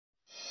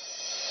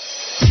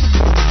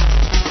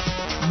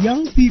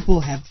Young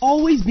people have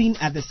always been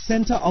at the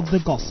center of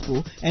the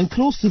gospel and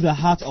close to the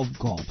heart of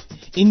God.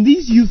 In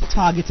these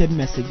youth-targeted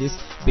messages,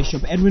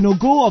 Bishop Edwin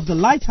Ogo of the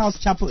Lighthouse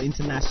Chapel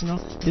International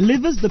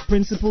delivers the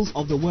principles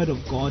of the Word of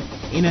God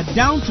in a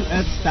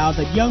down-to-earth style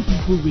that young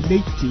people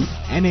relate to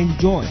and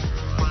enjoy.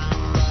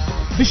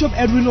 Bishop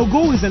Edwin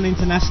Ogo is an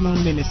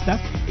international minister,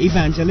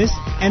 evangelist,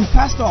 and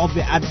pastor of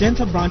the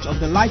Adenta branch of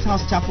the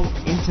Lighthouse Chapel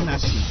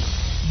International.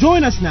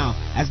 Join us now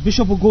as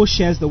Bishop Ogo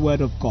shares the Word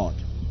of God.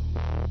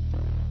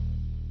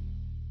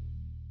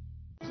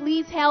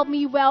 Please help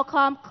me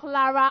welcome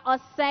Clara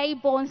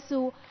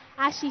Osei-Bonsu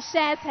as she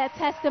shares her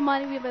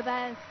testimony with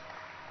us.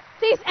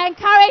 Please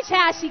encourage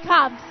her as she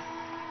comes.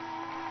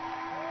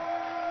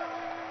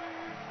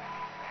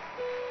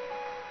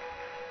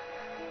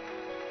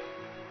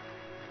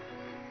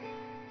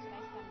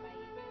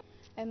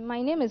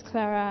 My name is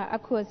Clara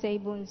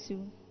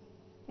Osei-Bonsu,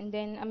 and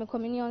then I'm a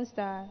communion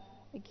star.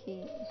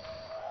 Okay.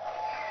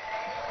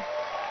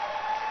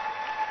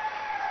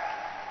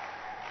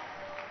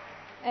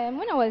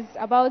 When I was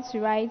about to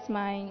write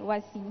my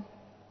wasi,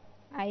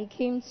 I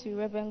came to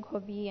Reverend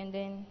Kobe, and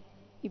then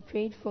he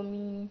prayed for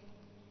me,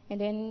 and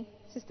then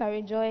Sister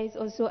Rejoice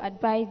also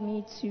advised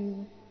me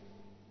to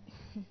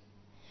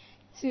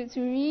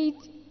read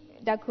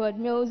Dr.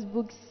 Mills'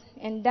 books,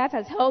 and that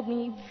has helped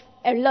me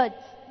a lot.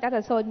 It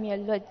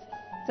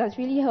has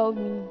really helped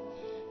me,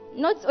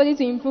 not only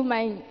to improve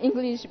my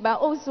English, but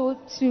also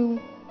to,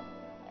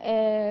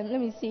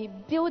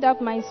 build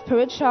up my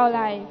spiritual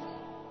life.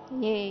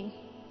 Yay.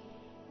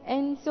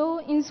 And so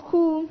in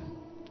school,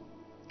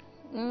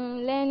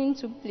 learning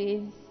took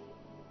place,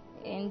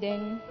 and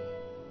then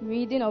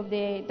reading of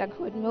the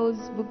Dr. Mills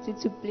books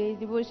took place,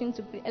 devotion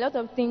took place, a lot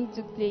of things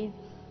took place.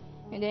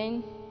 And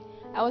then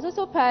I was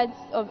also part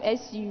of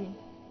SU.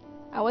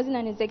 I wasn't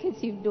an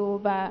executive though,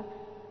 but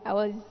I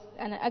was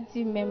an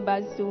active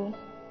member, so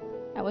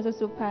I was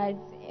also part.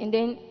 And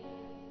then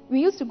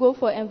we used to go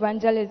for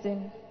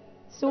evangelism.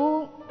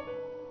 So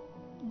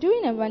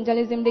during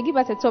evangelism, they give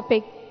us a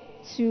topic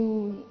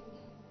to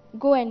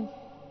go and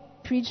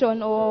preach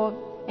on or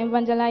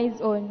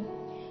evangelize on.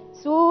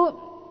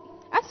 So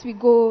as we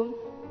go,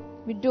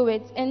 we do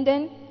it, and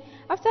then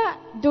after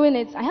doing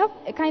it, I have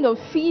a kind of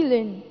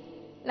feeling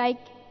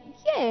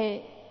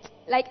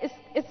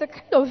it's a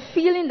kind of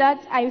feeling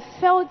that I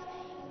felt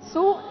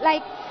so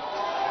like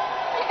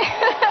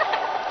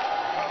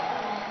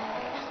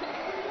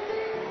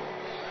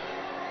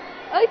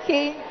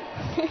okay.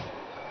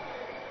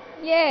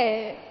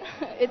 Yeah,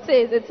 it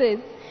is.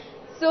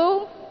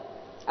 So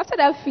after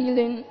that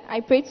feeling, I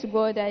prayed to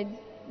God that,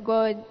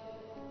 God,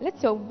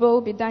 let your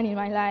will be done in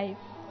my life.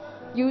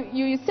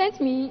 You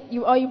sent me,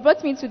 you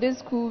brought me to this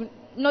school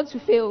not to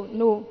fail,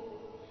 no.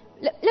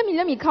 Let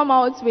me come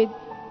out with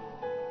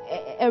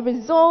a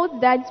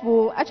result that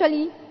will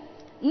actually,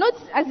 not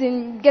as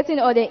in getting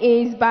all the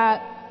A's,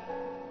 but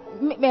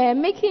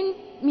making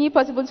me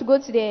possible to go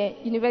to the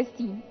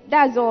university.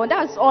 That's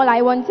all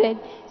I wanted.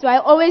 So I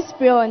always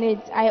pray on it.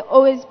 I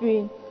always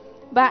pray.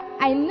 But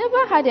I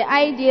never had the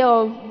idea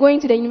of going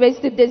to the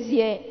university this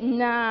year.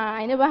 Nah,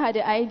 I never had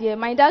the idea.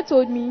 My dad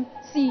told me,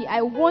 see,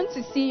 I want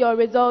to see your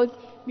results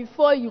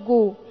before you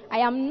go. I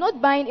am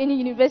not buying any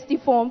university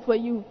form for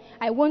you.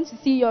 I want to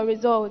see your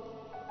results.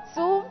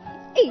 So,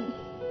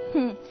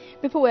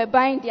 people were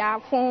buying their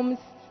forms,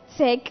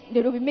 tech,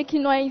 they will be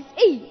making noise.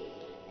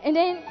 And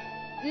then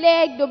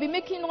leg, they'll be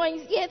making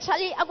noise. Yeah,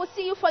 Charlie, I will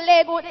see you for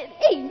leg.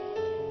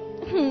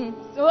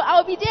 So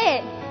I'll be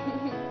there.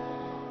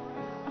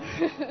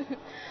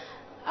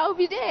 I'll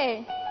be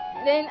there.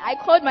 Then I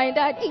called my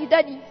dad. Hey,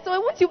 Daddy, so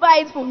won't you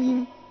buy it for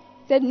me?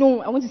 He said, no,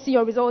 I want to see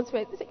your results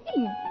first. I said,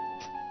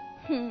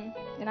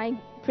 And I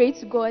prayed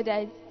to God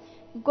that,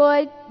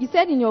 God, you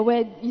said in your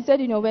word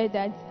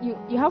that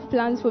you have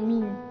plans for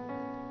me.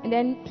 And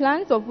then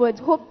plans of what?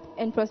 Hope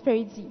and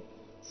prosperity.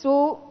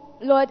 So,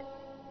 Lord,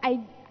 I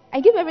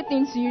give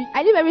everything to you.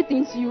 I leave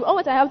everything to you. All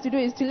what I have to do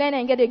is to learn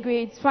and get a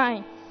grade. It's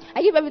fine.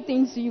 I give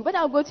everything to you. Whether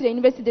I'll go to the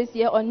university this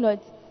year or not,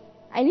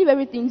 I leave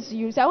everything to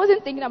you. So I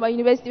wasn't thinking about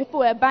university. People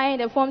were buying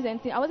the forms and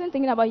things. I wasn't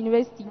thinking about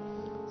university.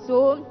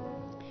 So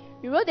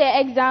we wrote the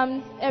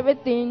exams.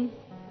 Everything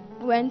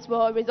went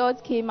well.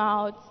 Results came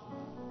out.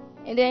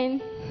 And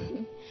then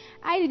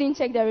I didn't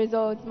check the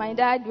results. My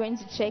dad went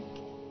to check.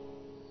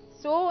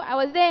 So I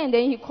was there, and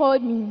then he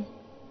called me.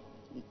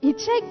 He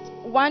checked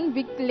 1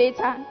 week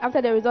later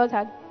after the results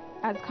had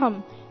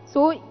come.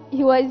 So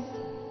he was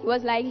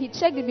like, he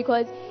checked it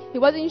because he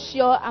wasn't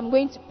sure I'm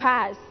going to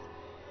pass.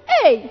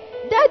 Hey,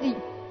 Daddy.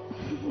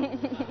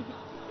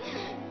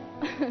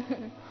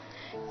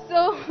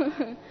 So,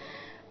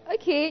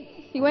 okay,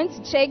 he went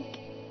to check,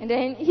 and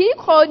then he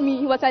called me.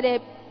 He was at a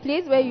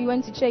place where he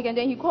went to check, and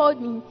then he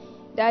called me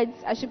that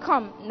I should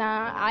come.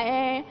 Now,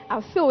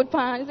 I failed,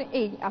 pan.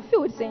 Hey, I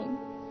failed, saying.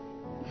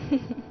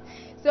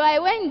 So I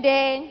went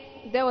there.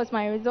 There was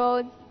my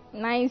result,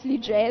 nicely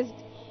dressed,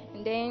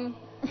 and then,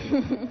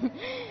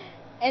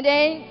 and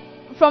then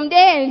from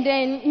there, and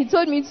then he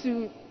told me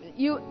to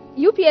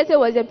UPSA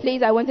was the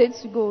place I wanted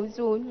to go.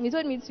 So he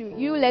told me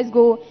let's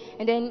go.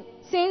 And then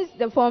since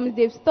the forms,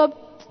 they've stopped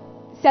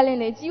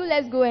selling it,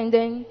 let's go and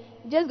then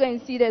just go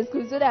and see the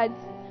school so that,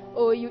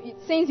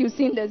 since you've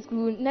seen the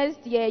school,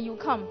 next year you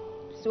come.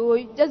 So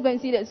just go and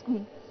see the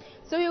school.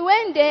 So we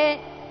went there.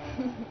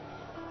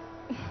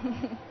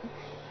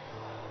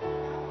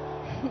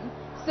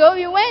 So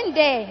we went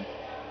there.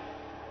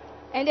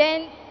 And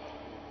then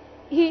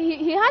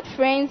he had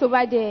friends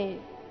over there.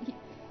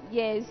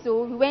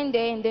 So we went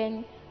there and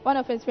then one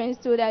of his friends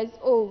told us,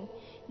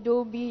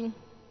 they'll be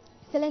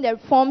selling their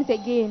forms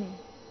again.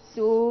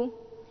 So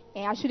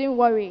I shouldn't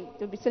worry,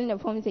 they'll be selling the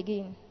forms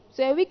again.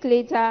 So a week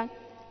later,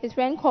 his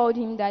friend called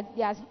him that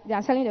they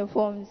are selling the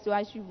forms, so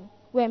I should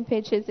go and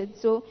purchase it.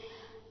 So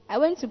I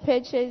went to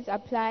purchase,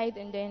 applied,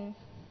 and then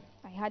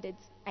I had it.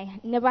 I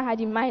never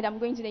had in mind I'm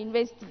going to the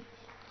university,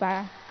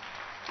 but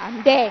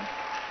I'm there.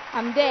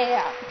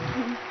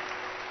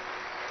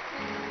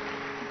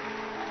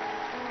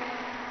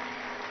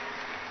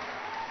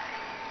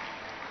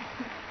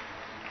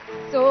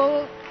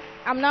 So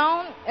I'm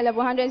now a level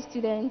 100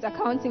 student,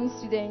 accounting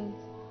student.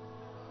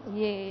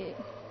 Yeah.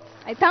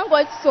 I thank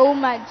God so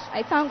much.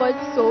 I thank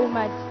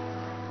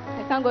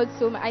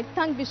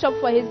Bishop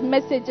for his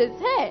messages.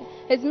 Hey,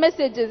 his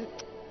messages,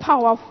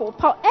 powerful.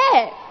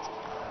 I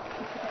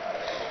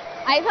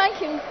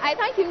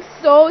thank him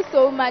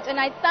so much. And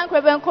I thank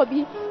Reverend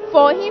Kobe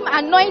for him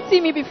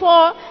anointing me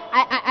before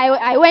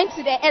I went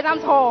to the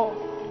exams hall.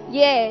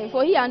 Yeah,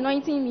 for he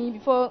anointing me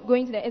before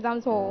going to the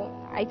exams hall.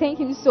 I thank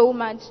him so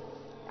much.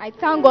 I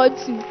thank God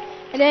too.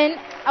 And then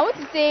I want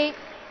to say,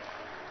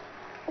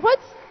 what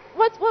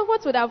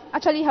would have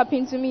actually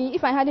happened to me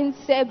if I hadn't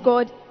served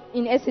God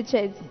in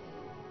SHS?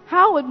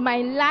 How would my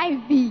life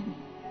be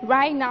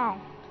right now?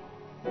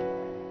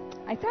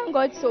 I thank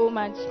God so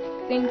much.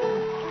 Thank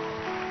you.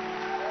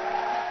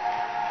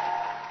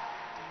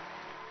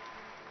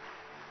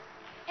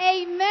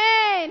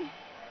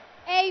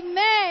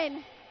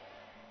 Amen.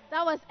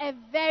 That was a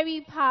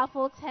very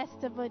powerful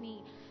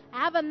testimony. I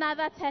have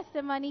another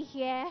testimony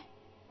here.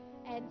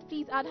 And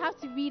please, I'd have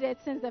to read it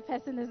since the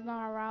person is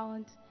not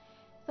around.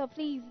 So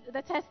please,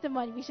 the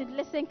testimony, we should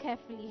listen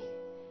carefully.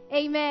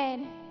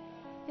 Amen.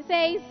 It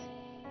says,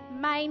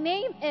 my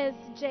name is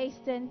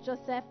Jason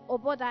Joseph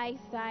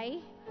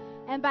Obodaisai,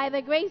 and by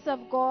the grace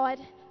of God,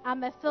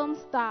 I'm a film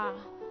star.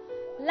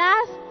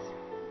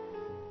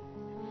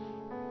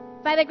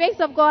 By the grace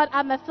of God,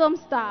 I'm a film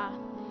star.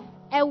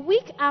 A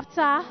week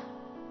after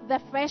the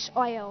fresh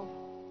oil,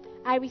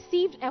 I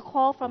received a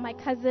call from my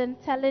cousin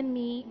telling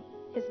me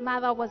his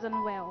mother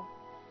wasn't well.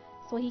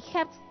 So he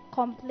kept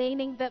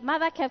complaining, the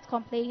mother kept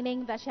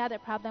complaining that she had a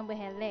problem with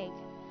her leg.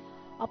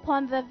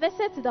 Upon the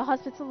visit to the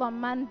hospital on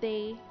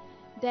Monday,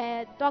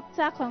 the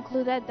doctor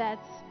concluded that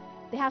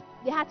they had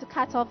to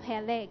cut off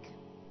her leg.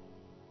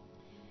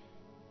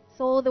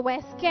 So they were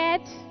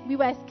scared, we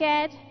were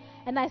scared,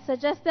 and I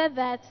suggested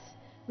that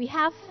we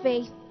have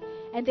faith,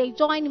 and they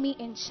joined me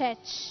in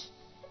church.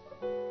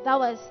 That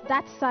was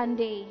that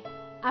Sunday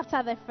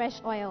after the fresh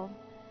wind,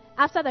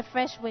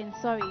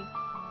 sorry.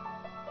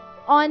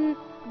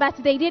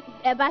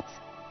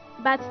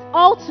 But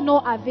all to no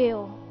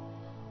avail.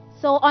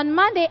 So on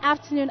Monday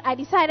afternoon, I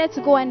decided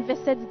to go and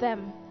visit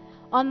them.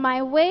 On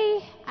my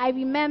way, I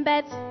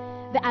remembered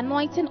the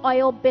anointing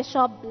oil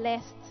Bishop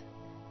blessed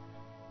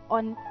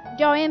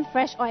during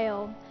fresh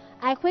oil.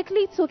 I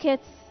quickly took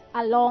it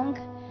along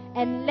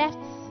and left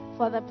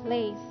for the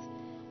place.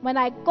 When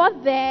I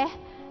got there,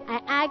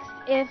 I asked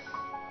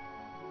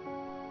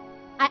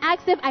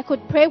if I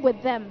could pray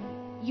with them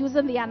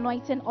using the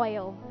anointing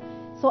oil.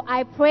 So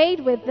I prayed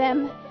with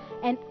them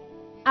and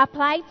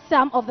applied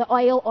some of the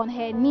oil on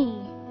her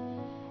knee,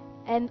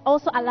 and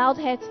also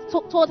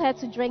told her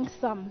to drink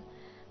some.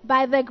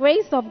 By the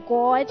grace of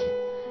God,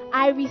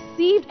 I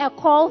received a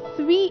call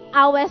 3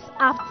 hours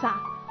after,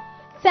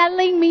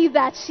 telling me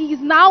that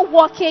she's now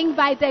walking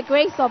by the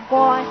grace of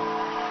God.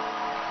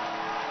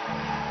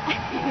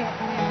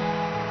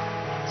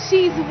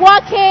 She's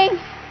walking.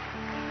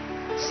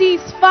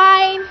 She's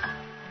fine.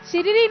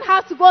 She didn't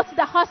have to go to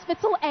the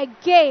hospital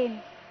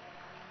again.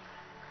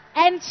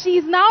 And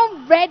she's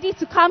now ready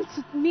to come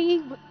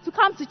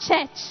to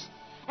church.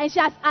 And she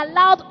has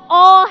allowed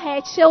all her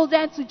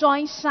children to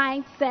join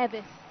Shine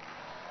service.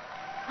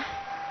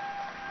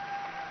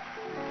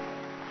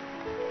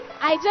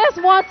 I just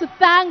want to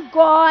thank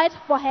God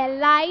for her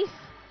life.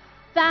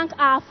 Thank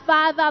our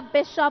Father,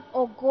 Bishop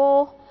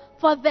Ogo,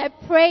 for the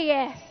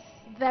prayers.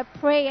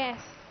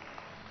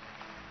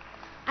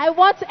 I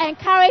want to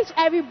encourage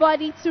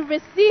everybody to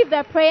receive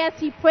the prayers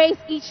he prays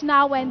each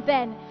now and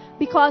then,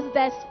 because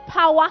there's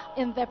power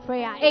in the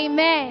prayer.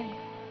 Amen.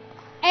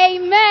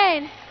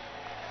 Amen.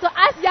 So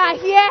as you are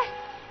here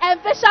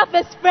and Bishop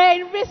is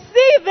praying,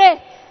 receive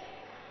it.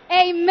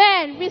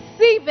 Amen.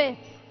 Receive it.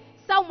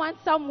 Someone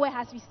somewhere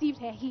has received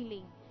her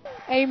healing.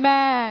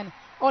 Amen.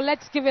 Oh,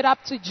 let's give it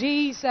up to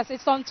Jesus.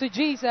 It's on to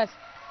Jesus.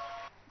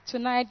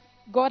 Tonight,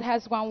 God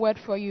has one word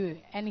for you,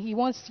 and he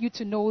wants you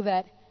to know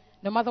that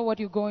no matter what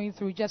you're going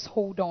through, just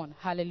hold on.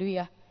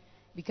 Hallelujah.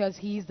 because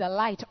he is the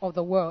light of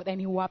the world and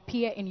he will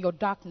appear in your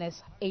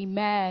darkness.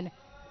 Amen.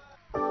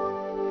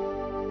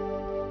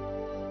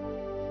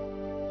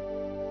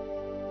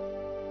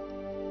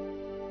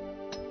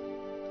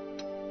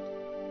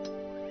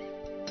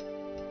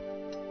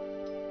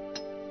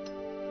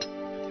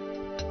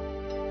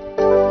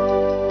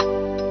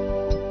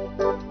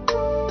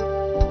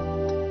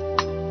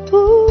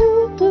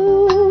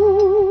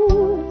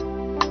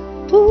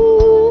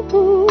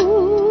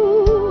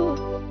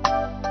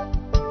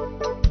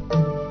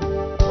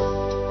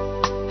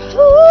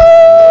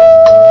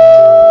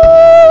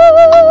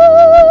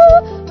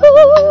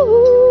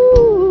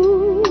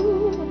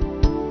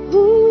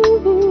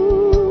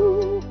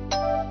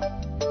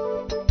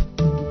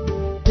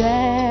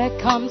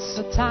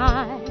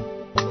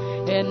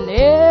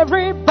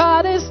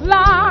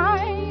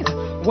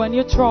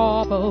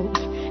 Troubled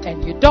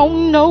and you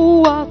don't know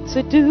what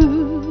to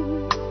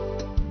do.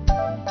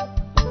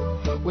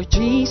 With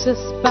Jesus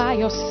by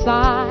your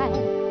side,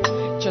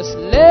 just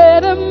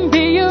let him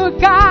be your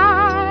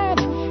guide.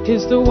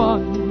 He's the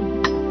one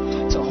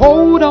to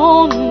hold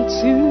on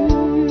to.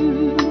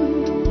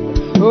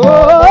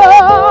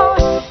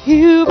 Oh,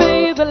 you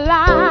be the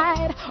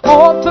light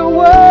of the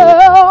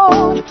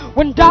world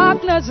when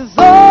darkness is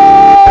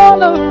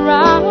all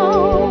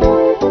around.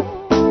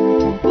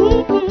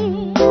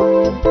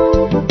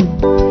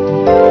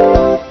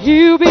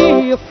 You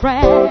be a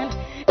friend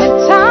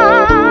in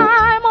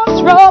time of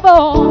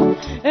trouble,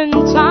 in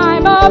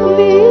time of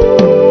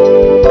need.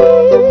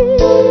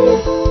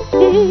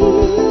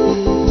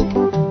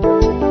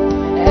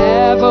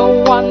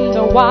 Ever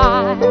wonder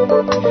why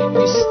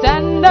you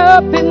stand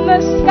up in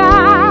the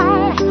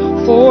sky?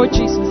 For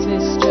Jesus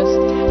is just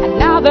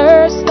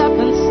another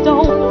stepping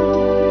stone.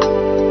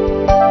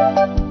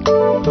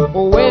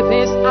 With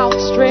his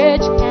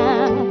outstretched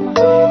hand,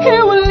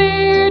 he will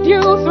lead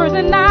you through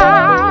the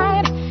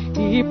night.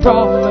 He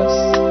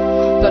promised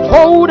that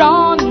hold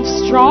on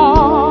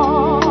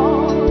strong.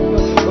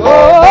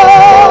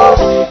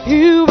 Oh,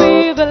 you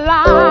be the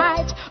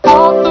light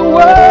of the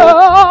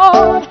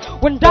world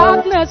when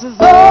darkness is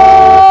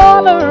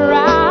all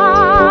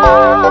around.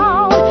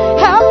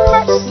 Have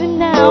mercy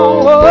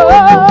now.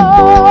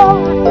 Oh,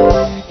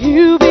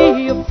 you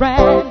be a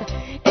friend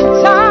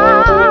in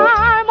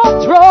time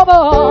of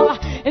trouble,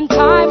 in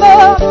time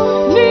of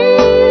need.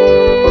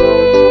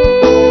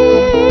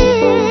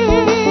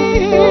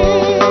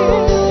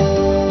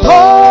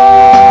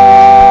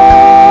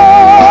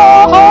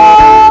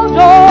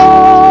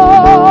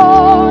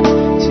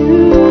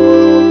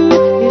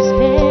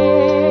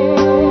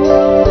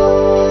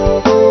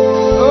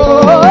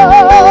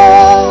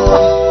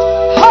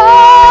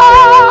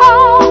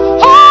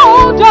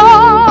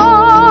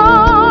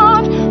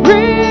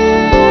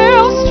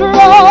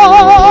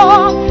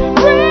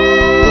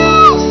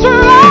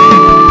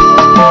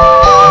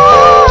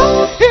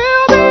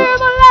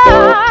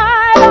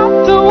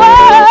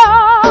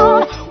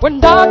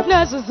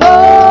 Darkness is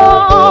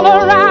all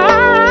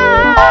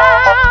around.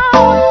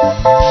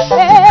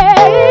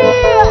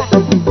 Hey,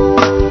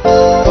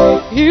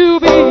 you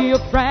be a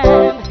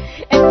friend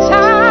in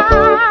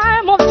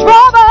time of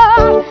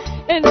trouble,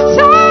 in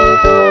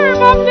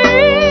time of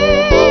need.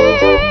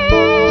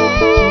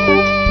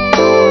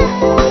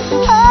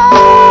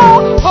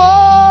 Oh,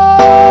 hold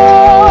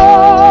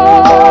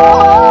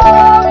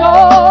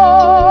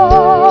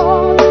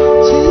on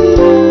to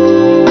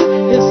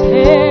his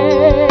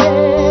hand.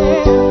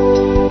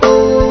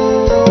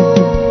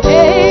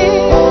 Hey,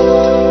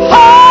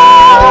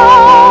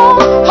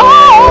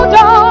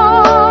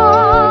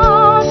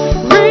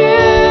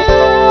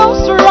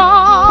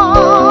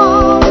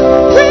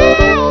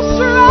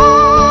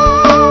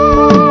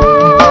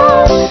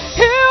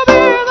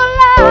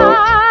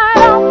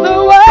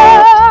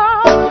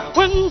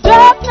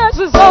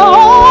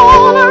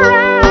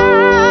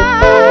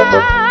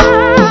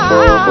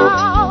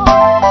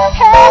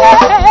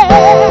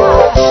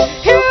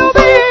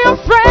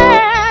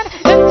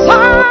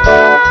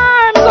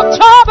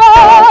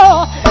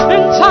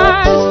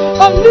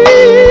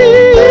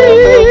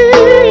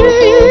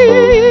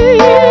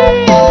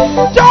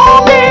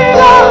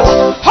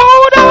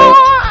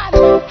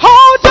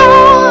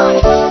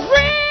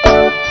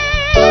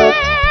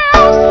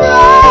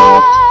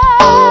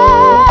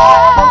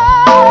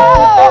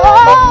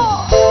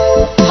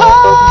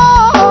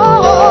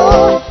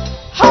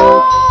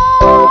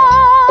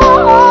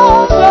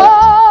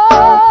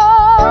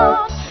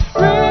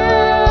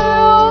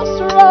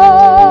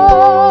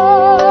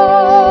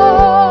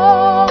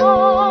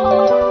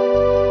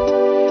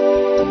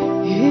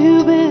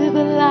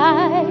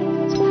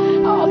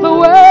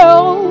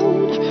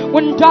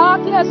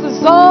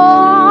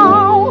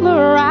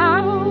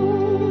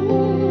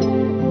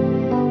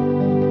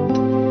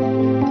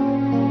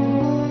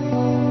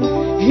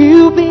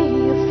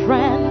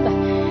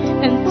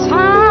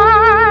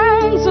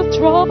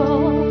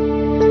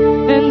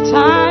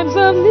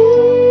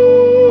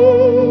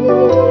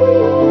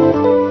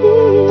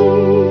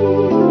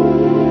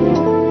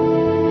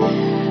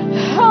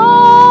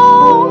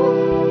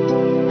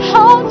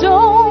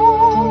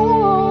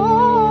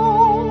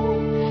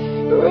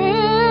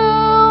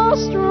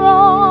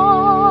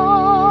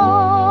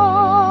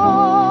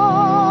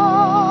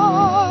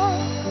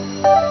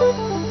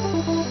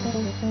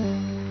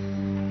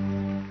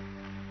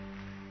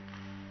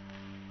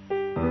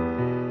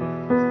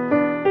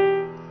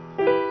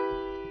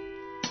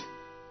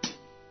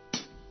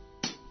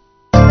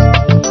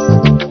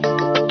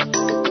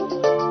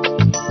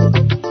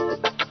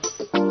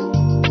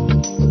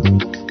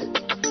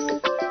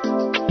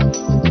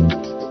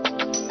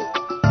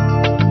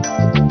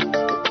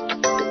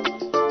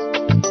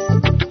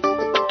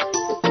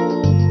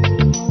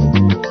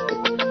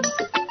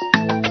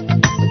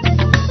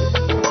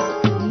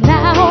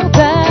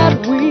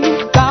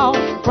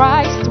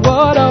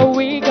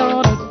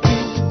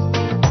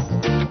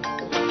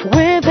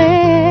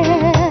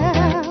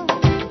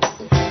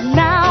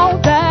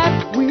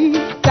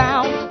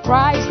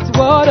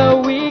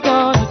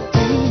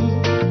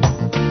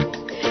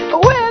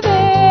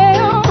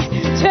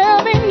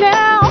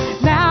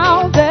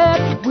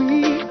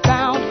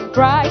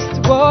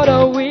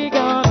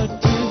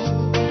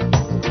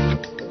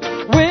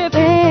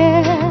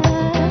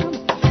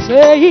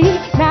 Say,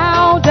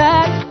 now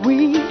that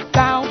we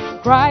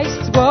found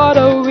Christ, what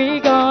are we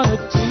gonna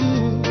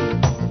do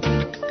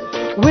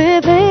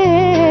with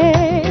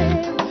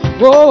Him?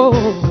 Oh,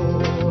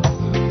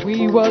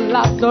 we will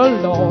love the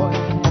Lord.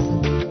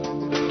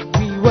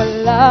 We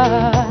will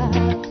love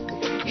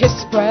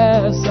His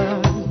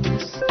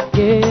presence.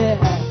 Yeah,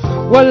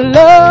 we'll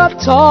love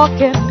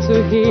talking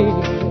to Him,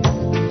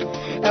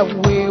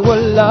 and we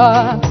will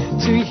love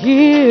to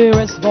hear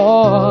His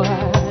voice.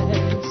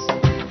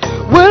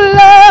 We'll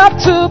love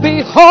to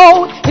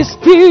behold His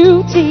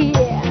beauty.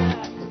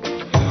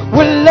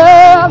 We'll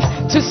love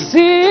to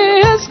see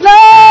His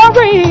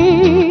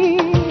glory.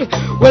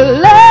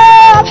 We'll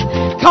love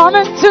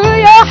coming to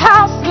your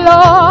house,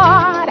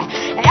 Lord,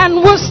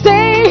 and we'll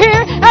stay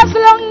here as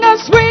long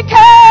as we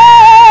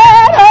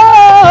can.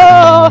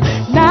 Oh,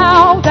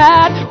 now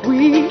that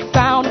we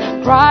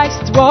found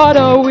Christ, what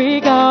are we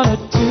gonna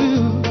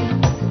do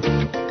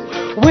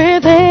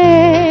with Him?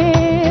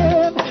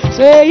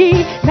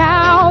 Say,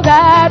 now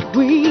that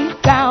we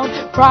found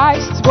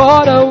Christ,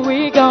 what are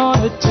we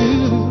gonna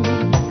do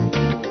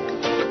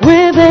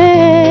with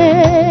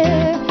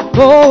Him?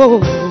 Oh,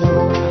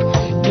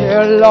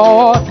 dear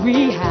Lord,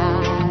 we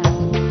have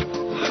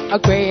a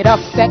great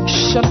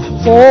affection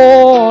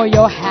for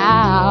your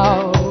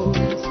house.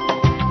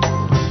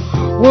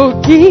 We'll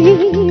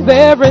give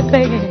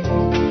everything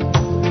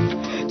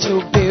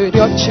to build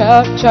your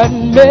church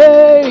and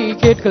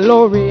make it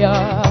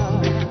glorious.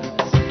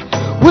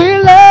 We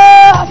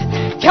love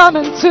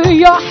coming to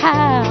your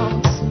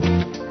house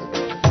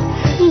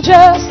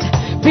just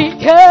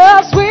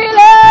because we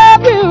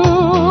love you.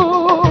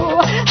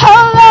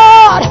 Oh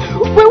Lord,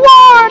 we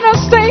want to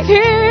stay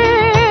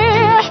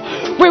here.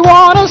 We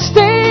want to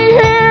stay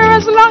here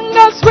as long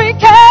as we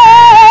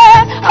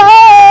can.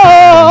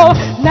 Oh,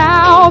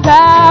 now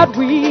that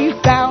we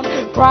found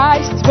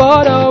Christ,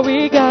 what are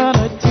we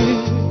gonna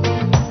do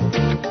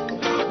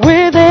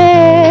with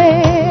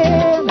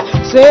Him?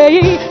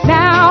 Say,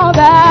 now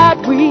that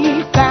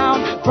we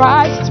found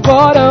Christ,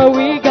 what are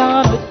we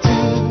gonna do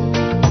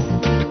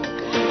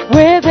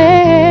with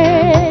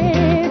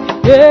Him?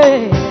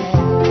 Yeah.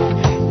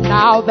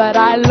 Now that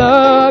I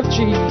love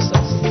Jesus,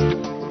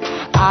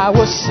 I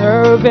will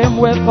serve Him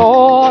with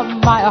all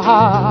my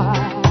heart.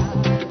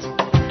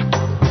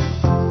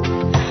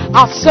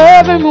 I'll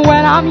serve Him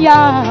when I'm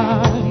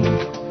young,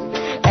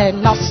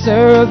 and I'll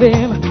serve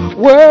Him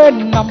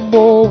when I'm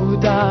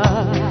older.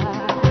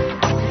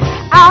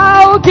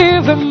 I'll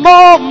give Him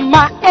all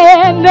my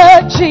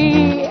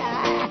energy,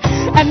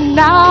 and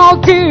I'll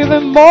give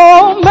Him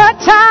all my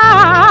time.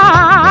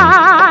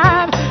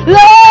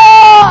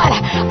 Lord,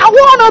 I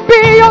want to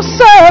be your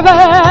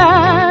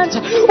servant.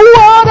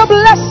 What a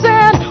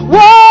blessing,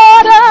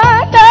 what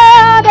an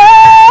honor.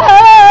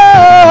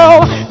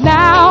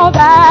 Now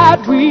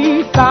that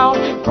we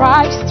found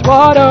Christ,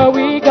 what are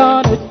we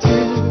gonna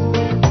do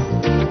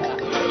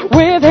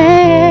with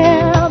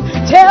Him?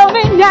 Tell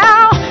me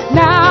now,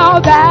 now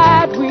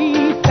that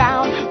we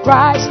found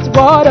Christ,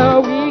 what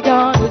are we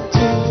gonna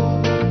do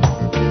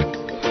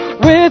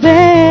with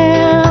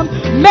Him?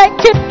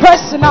 Make it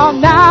personal.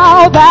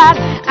 Now that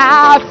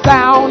I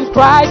found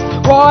Christ,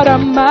 what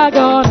am I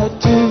gonna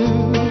do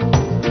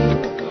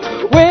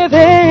with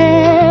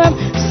Him?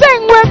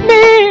 Sing with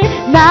me.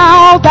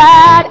 Now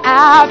that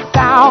I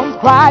found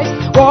Christ,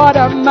 what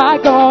am I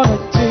gonna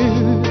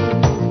do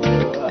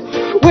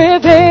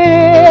with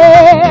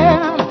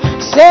Him?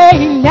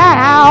 Say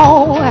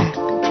now.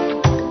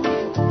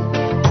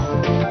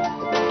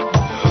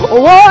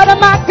 What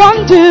am I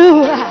gonna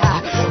do?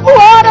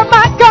 What am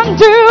I gonna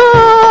do?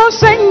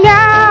 Say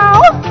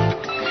now.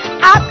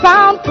 I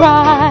found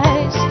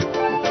Christ.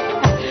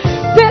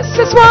 This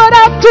is what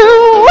I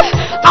do.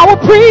 I will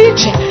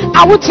preach,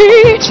 I will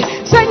teach.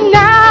 Say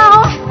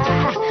now,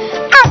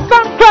 I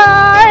found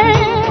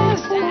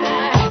Christ.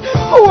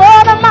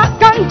 What am I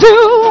gonna do?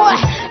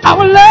 I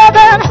will love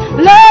Him,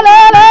 love,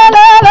 love, love,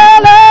 love,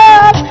 love,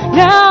 love.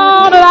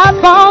 Now that I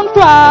found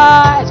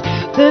Christ,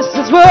 this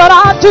is what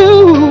I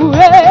do.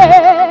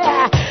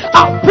 Yeah.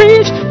 I'll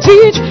preach,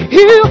 teach,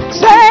 you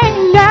say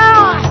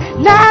now,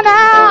 now,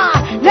 now,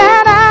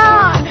 now,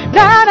 now,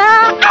 now,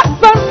 now. I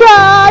found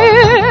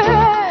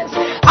Christ.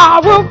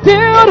 I will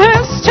build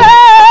His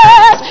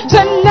church. So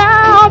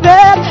now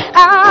that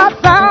I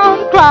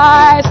found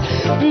Christ,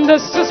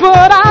 this is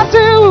what I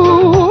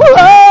do.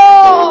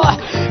 Oh,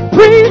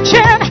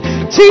 preaching,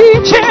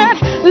 teaching,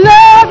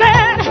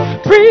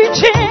 loving,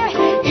 preaching,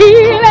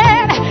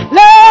 healing,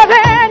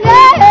 loving,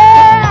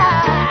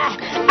 yeah.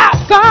 I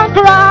found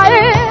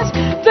Christ.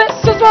 This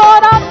is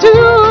what I do.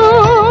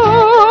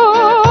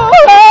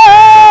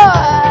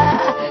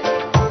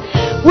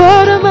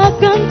 What am I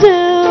gonna do?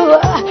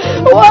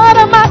 What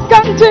am I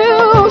gonna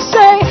do?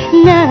 Say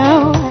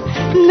now,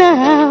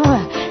 now,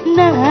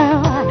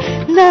 now,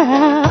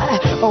 now.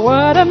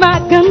 What am I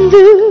gonna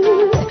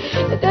do?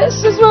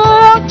 This is what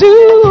I'll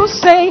do.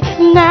 Say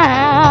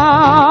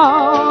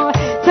now,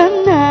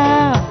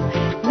 now,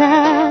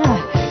 now,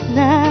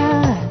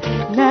 now,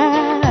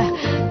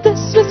 now.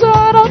 This is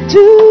what I'll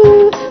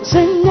do.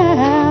 Say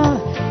now,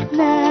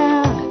 now.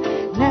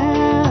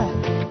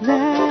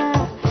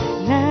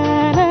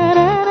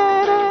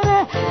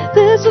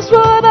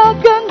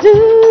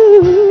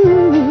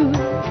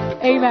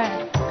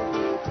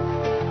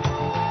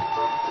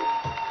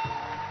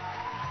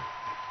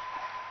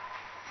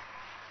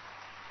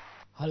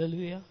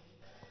 Hallelujah.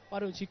 Why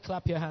don't you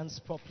clap your hands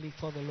properly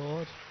for the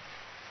Lord?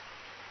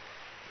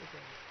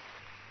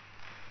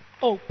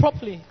 Oh,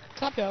 properly.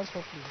 Clap your hands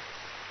properly.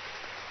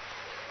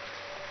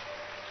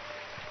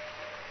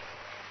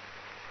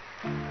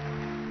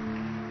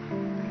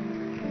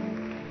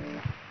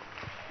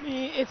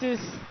 It's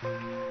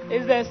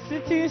the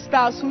sitting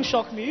stars who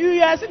shock me.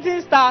 You are a sitting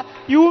star,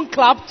 you won't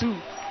clap too.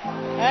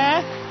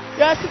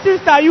 You are a sitting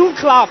star, you won't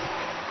clap.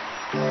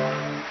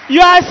 You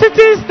are a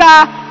sitting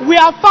star, we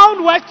have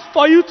found work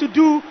for you to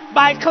do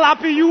by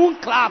clapping, you won't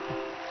clap.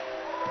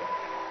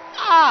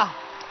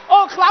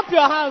 Clap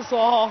your hands.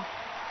 Oh.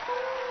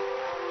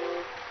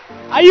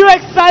 Are you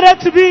excited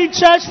to be in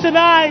church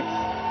tonight?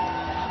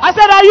 I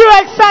said, are you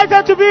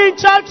excited to be in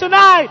church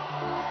tonight?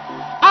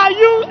 Are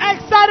you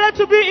excited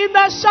to be in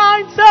the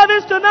Shine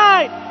service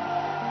tonight?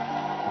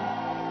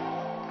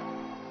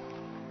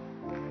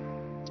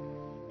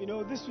 You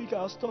know, this week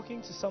I was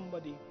talking to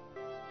somebody,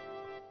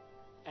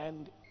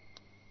 and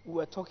we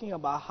were talking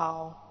about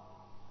how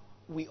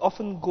we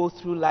often go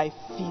through life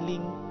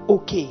feeling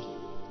okay.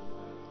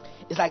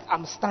 It's like,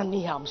 I'm standing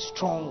here, I'm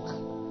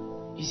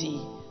strong. You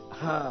see?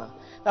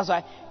 That's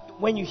why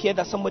when you hear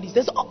that somebody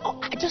says,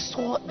 I just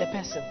saw the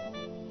person.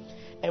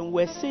 And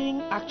we're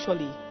saying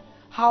actually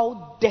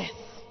how death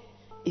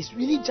is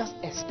really just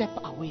a step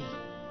away.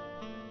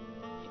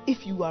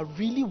 If you are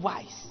really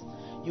wise,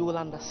 you will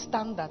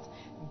understand that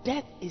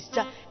death is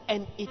just,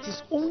 and it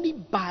is only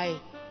by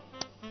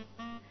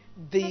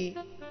the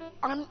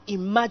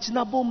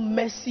unimaginable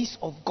mercies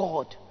of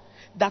God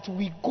that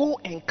we go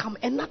and come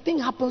and nothing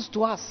happens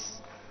to us.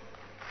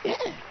 Yeah,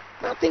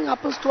 nothing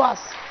happens to us.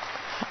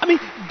 I mean,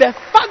 the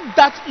fact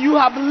that you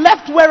have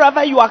left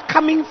wherever you are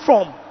coming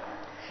from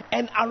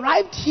and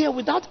arrived here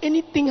without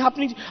anything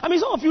happening. I mean,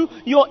 some of you,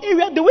 your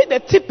area, the way the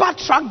tipper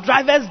truck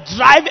drivers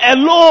drive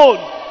alone.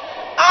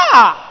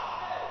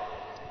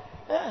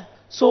 Yeah.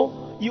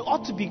 So you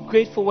ought to be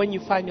grateful when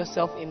you find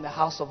yourself in the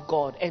house of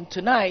God. And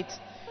tonight,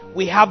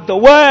 we have the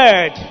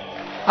word.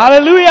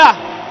 Hallelujah.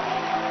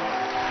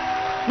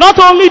 Not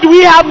only do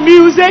we have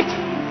music,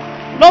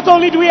 not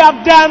only do we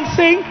have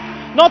dancing,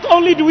 not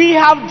only do we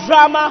have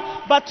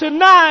drama, but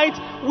tonight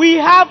we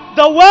have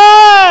the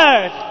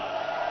word.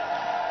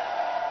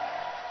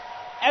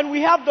 And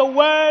we have the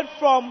word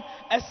from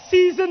a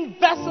seasoned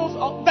vessel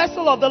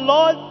of the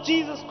Lord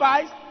Jesus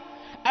Christ,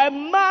 a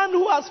man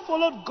who has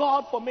followed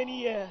God for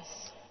many years,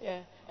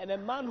 and a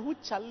man who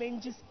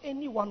challenges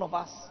any one of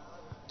us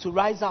to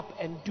rise up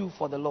and do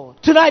for the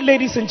Lord. Tonight,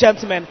 ladies and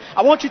gentlemen,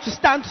 I want you to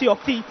stand to your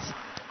feet.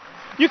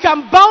 You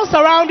can bounce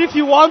around if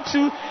you want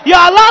to. You're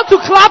allowed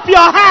to clap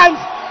your hands.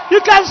 You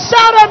can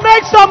shout and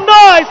make some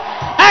noise.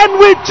 And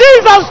with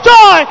Jesus'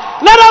 joy,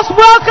 let us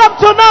welcome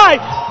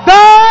tonight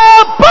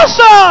the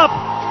Bishop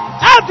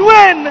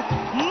Edwin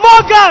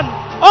Morgan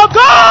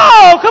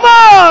Ogo. Come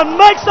on,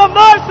 make some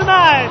noise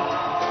tonight.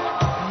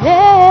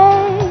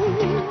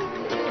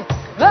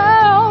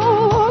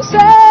 Oh,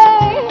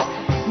 say,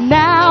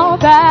 now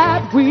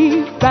that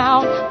we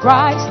found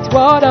Christ,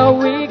 what are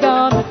we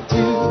gonna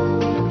do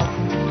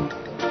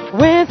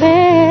with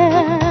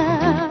him?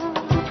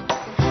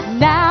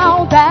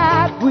 Now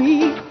that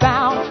we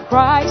found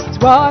Christ,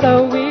 what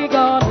are we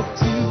gonna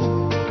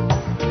do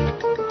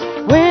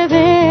with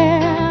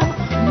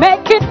him?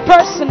 Make it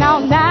personal.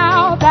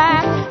 Now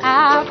that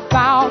I've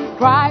found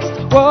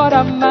Christ, what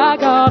am I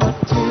gonna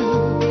do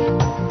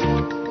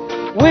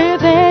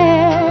with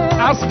him?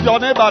 Ask your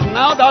neighbor,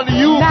 now that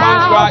you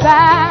found Christ. Now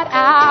that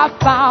I've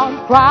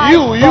found Christ,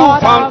 you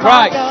found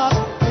Christ.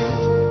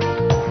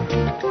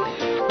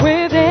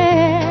 With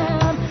him.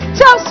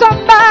 Tell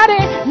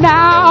somebody,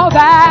 now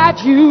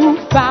that you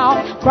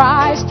found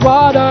Christ,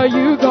 what are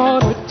you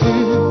gonna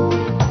do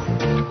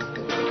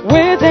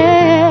with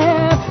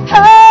him?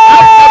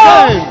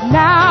 Oh,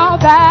 now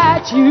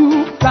that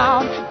you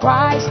found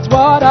Christ,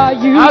 what are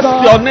you gonna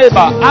do?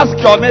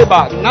 Ask your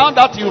neighbor, now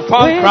that you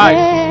found Christ,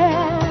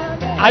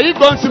 are you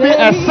going to be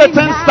a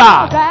certain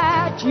star? Now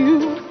that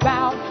you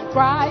found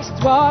Christ,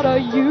 what are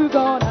you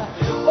gonna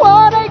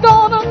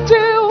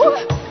do?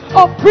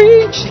 Or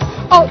preach,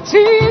 or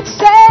teach,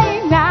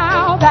 say,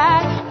 now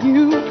that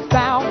you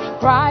found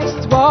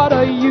Christ, what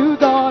are you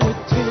gonna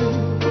do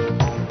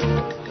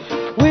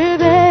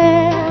with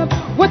him?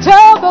 We'll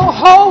tell the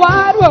whole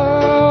wide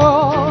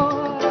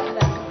world.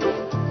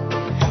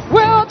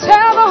 We'll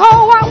tell the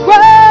whole wide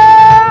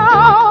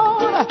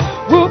world.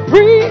 We'll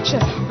preach,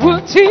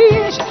 we'll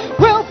teach,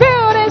 we'll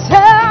build his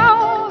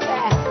house.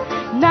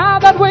 Now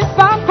that we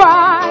found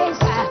Christ,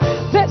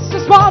 this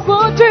is what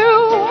we'll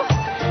do.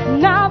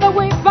 Now that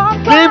we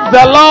found Christ, give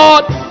the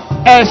Lord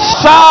a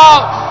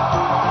shout.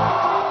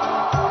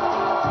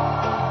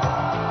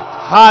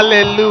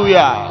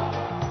 Hallelujah.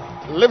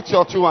 Lift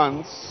your two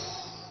hands.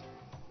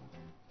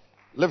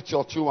 Lift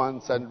your two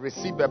hands and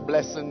receive a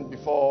blessing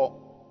before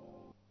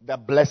the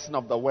blessing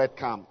of the word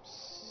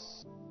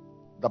comes.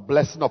 The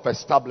blessing of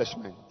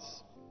establishment.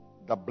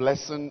 The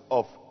blessing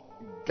of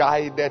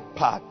guided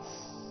paths.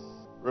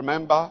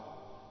 Remember,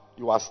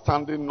 you are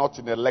standing not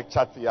in a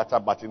lecture theater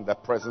but in the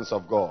presence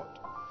of God.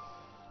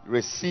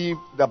 Receive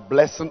the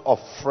blessing of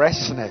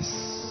freshness.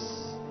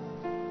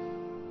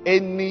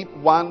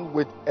 Anyone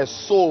with a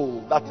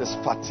soul that is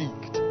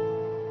fatigued,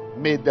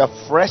 may the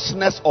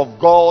freshness of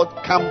God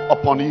come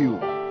upon you.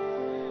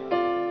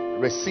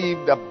 Receive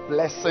the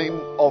blessing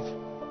of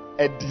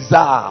a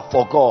desire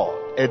for God.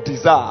 A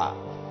desire.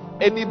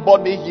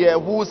 Anybody here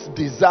whose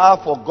desire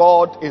for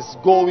God is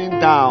going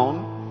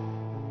down,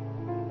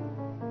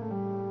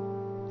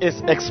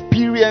 is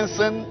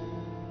experiencing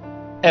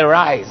a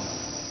rise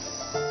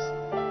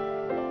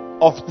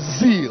of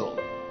zeal,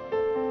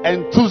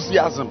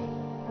 enthusiasm,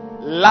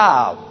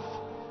 love.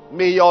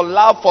 May your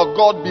love for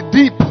God be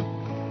deep.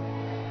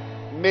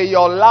 May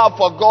your love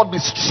for God be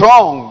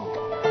strong.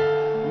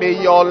 May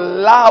your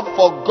love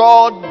for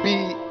God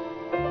be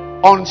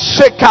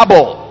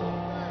unshakable.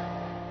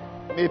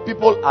 May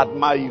people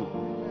admire you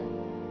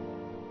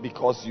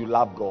because you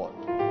love God.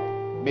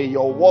 May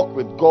your walk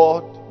with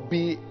God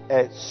be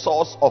a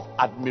source of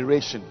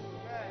admiration.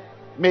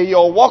 May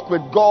your walk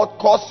with God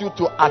cause you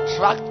to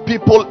attract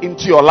people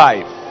into your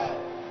life.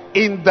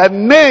 In the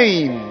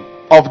name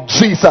of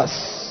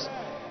Jesus.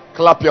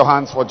 Clap your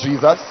hands for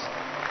Jesus.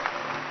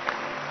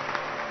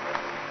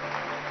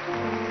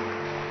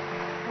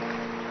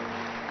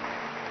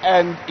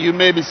 And you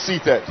may be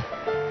seated.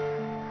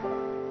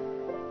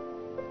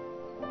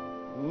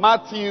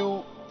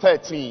 Matthew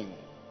 13.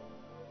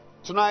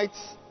 Tonight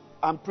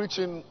I'm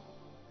preaching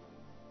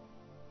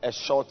a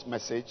short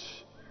message.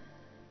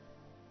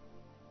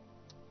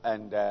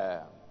 And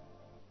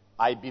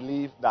I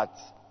believe that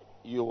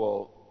you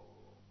will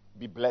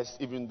be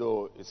blessed even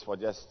though it's for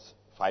just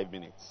 5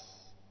 minutes.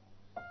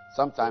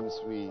 Sometimes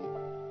we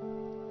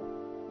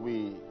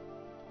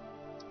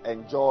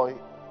enjoy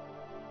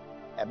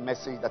a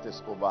message that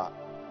is over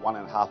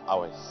 1.5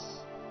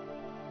 hours.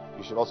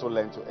 You should also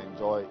learn to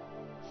enjoy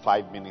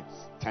 5 minutes,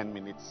 10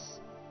 minutes.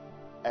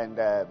 And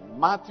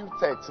Matthew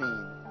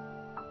 13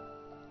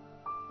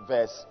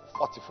 verse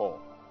 44.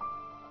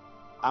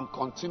 I'm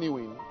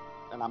continuing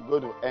and I'm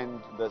going to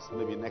end this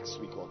maybe next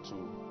week or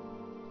two.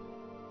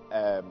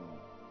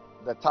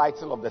 The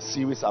title of the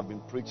series I've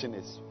been preaching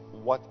is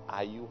What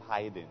Are You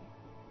Hiding?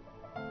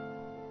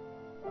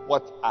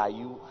 What are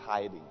you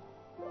hiding?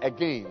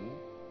 Again,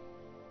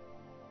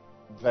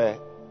 the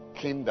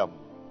kingdom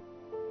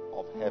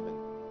of heaven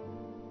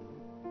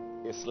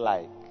is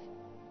like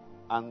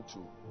unto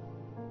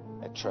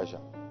a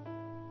treasure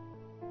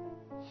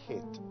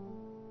hid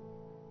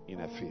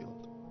in a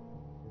field,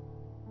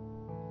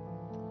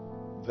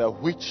 the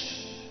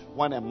which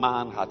when a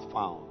man had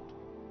found,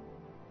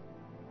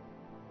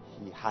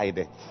 he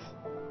hideth,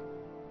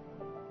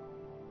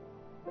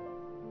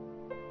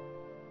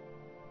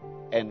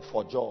 and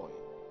for joy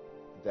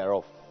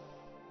thereof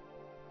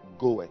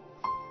goeth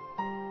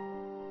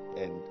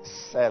and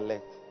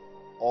selleth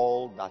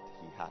all that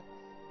he hath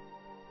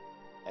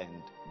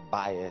and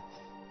buyeth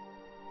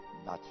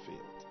that field.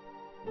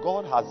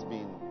 God has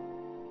been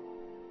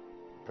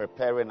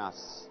preparing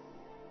us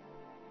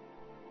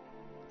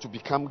to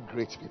become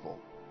great people.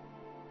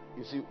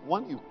 You see,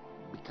 when you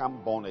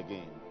become born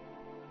again,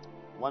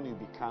 when you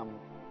become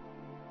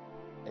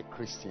a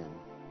Christian,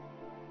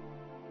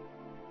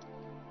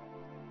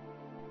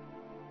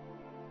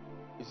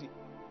 you see,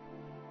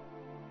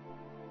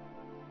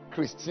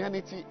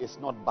 Christianity is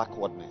not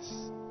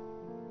backwardness.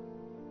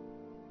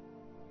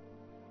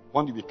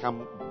 When you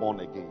become born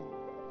again,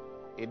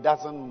 it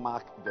doesn't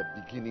mark the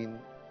beginning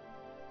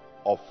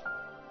of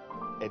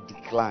a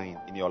decline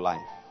in your life.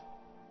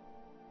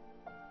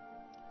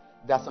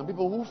 There are some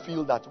people who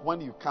feel that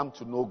when you come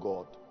to know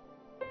God,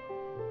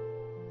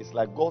 it's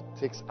like God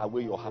takes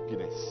away your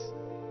happiness.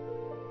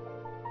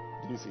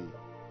 Did you see?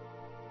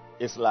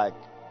 It's like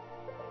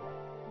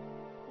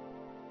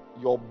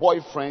your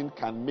boyfriend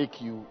can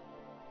make you,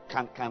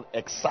 can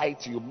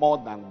excite you more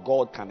than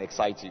God can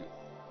excite you.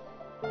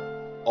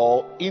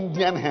 Or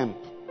Indian hemp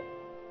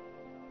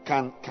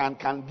can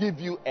give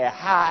you a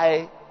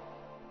high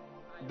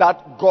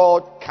that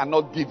God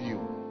cannot give you.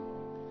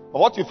 But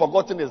what you've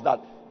forgotten is that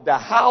the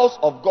house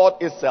of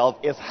God itself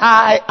is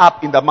high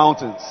up in the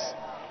mountains.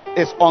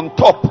 It's on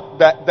top.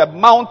 The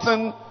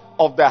mountain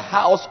of the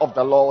house of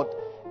the Lord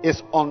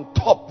is on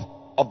top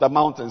of the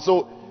mountain.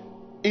 So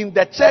in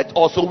the church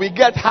also we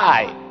get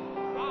high.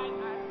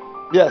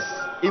 Yes,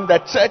 in the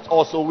church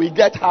also we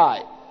get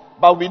high.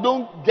 But we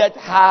don't get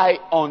high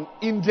on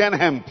Indian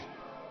hemp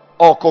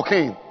or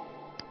cocaine.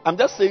 I'm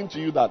just saying to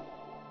you that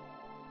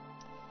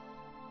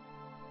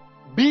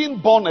being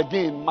born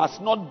again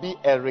must not be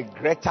a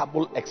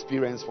regrettable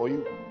experience for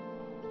you.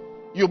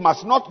 You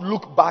must not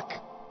look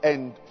back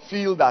and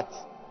feel that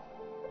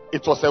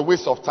it was a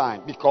waste of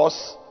time,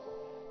 because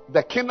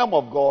the kingdom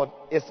of God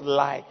is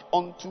like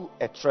unto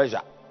a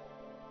treasure.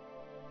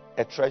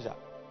 A treasure.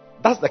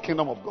 That's the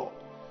kingdom of God.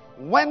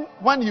 When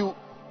you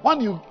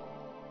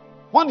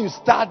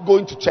start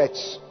going to church,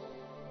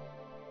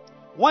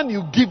 when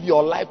you give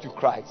your life to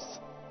Christ,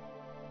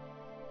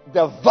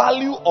 the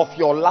value of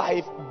your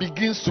life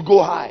begins to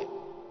go high.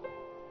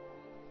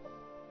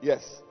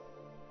 Yes.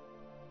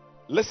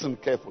 Listen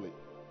carefully.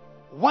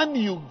 when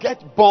you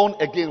get born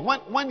again,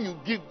 when you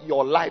give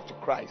your life to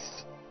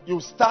Christ, you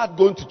start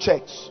going to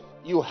church,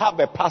 you have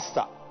a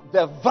pastor,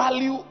 the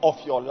value of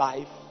your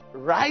life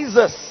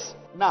rises.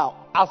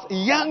 Now, as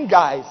young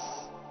guys,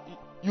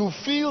 you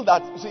feel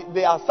that, you see,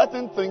 there are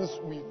certain things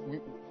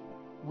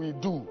we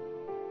do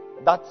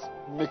that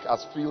make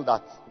us feel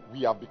that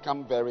we have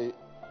become very,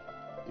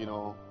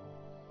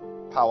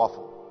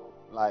 powerful.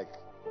 Like,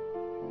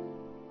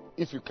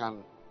 if you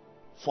can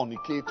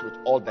fornicate with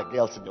all the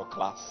girls in your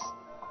class,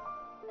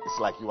 it's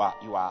like you are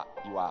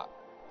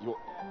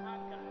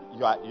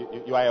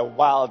a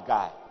wild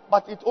guy.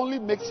 But it only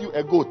makes you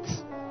a goat.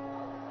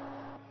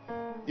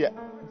 Yeah.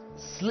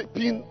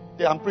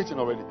 I'm preaching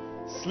already.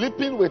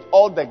 Sleeping with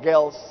all the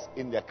girls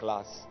in their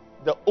class.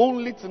 The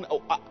only thing.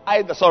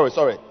 Sorry.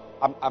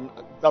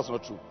 That's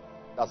not true.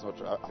 That's not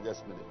true. I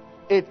just made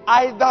it.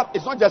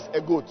 It's not just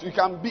a goat. You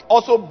can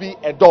also be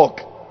a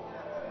dog.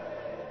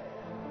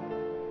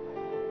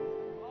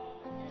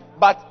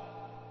 But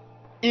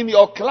in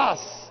your class,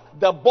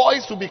 the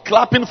boys will be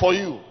clapping for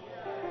you.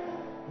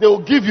 They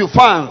will give you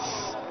fans.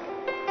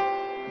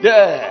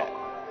 Yeah,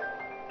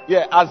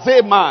 as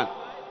a man.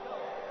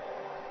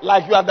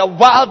 Like you are the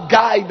wild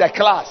guy in the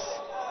class.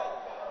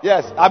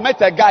 Yes, I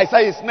met a guy,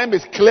 say his name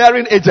is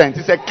Clearing Agent.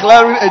 He's a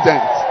clearing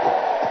agent.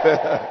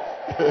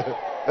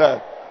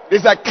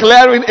 He's a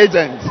clearing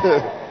agent.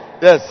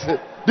 Yes.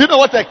 Do you know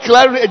what a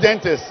clearing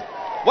agent is?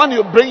 When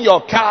you bring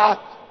your car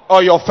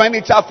or your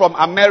furniture from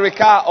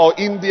America or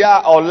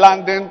India or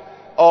London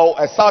or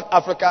South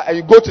Africa and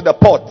you go to the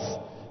port,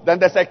 then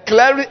there's a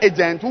clearing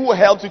agent who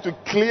helps you to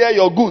clear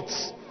your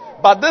goods.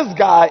 But this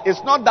guy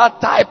is not that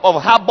type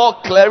of harbor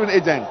clearing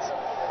agent.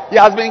 He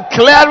has been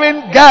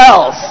clearing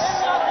girls,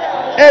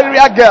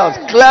 area girls,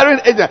 clearing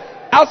agent.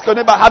 Ask your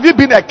neighbor, have you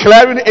been a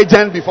clearing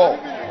agent before?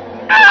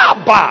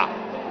 Abba!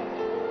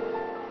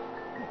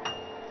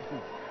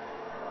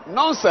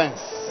 Nonsense.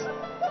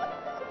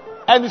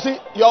 And you see,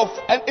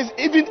 and it's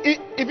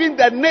even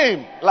the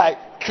name, like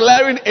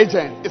clearing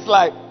agent, it's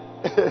like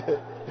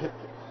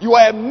you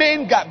are a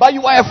main guy, but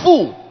you are a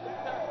fool.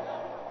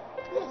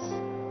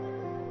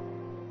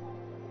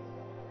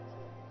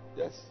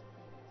 Yes.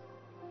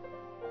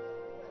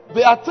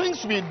 There are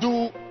things we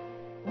do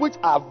which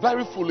are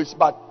very foolish,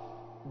 but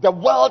the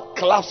world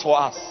claps for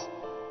us.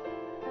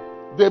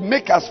 They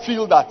make us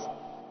feel that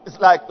it's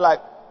like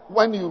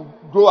when you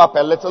grow up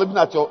a little, even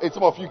at your age,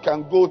 some of you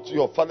can go to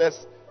your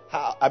father's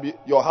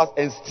your house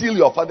and steal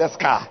your father's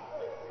car.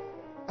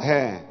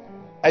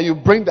 And you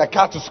bring the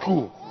car to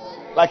school.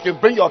 Like you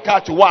bring your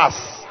car to us.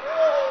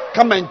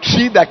 Come and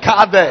treat the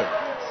car there.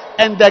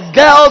 And the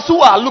girls who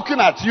are looking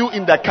at you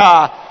in the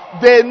car,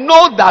 they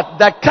know that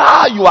the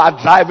car you are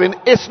driving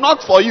is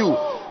not for you.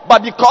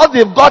 But because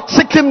they've got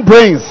chicken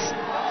brains,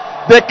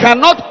 they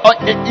cannot,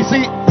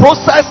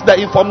 process the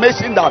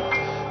information that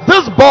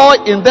this boy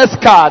in this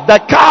car, the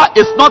car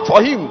is not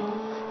for him.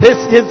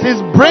 His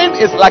brain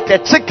is like a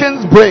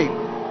chicken's brain.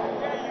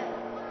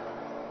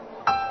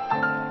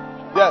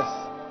 Yes.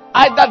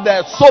 Either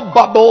there's soap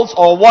bubbles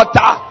or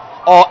water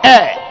or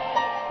air.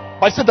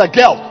 But you see the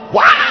girl,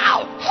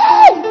 wow!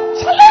 Hey!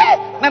 Charlie!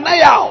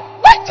 Nanayao!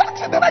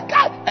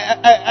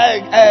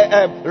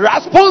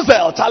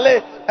 Rapunzel,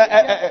 Charlie!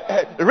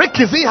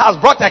 Ricky Z has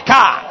brought a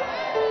car.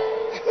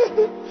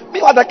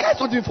 Meanwhile, the car is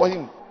not for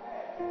him.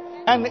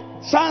 And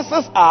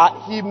chances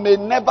are he may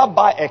never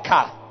buy a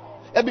car.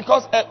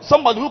 Because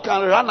somebody who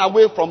can run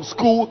away from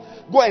school,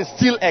 go and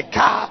steal a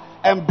car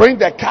and bring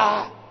the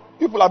car.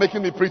 People are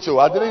making me preach.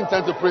 I didn't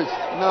intend to preach.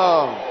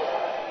 No.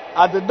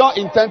 I did not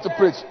intend to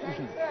preach.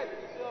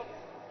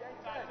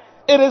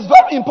 It is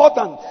very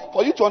important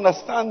for you to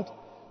understand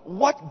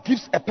what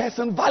gives a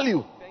person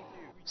value.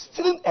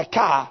 Stealing a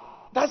car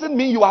doesn't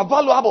mean you are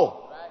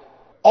valuable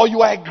or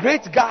you are a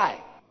great guy.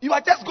 You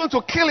are just going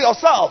to kill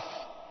yourself.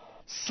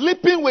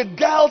 Sleeping with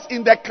girls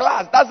in the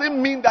class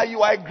doesn't mean that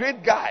you are a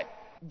great guy.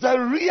 The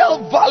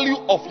real value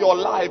of your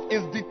life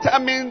is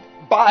determined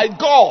by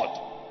God.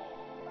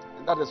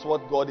 And that is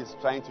what God is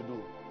trying to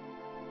do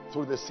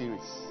through this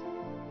series.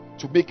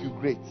 To make you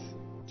great.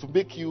 To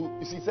make you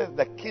see, he says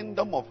the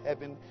kingdom of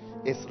heaven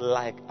is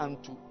like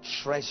unto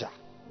treasure.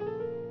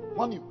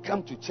 When you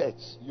come to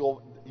church,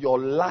 your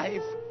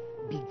life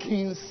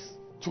begins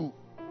to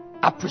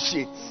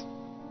appreciate.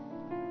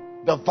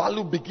 The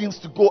value begins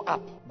to go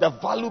up. The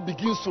value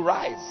begins to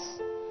rise.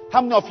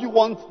 How many of you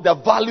want the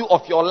value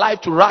of your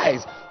life to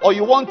rise? Or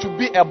you want to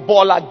be a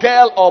baller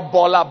girl or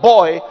baller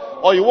boy?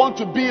 Or you want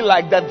to be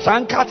like the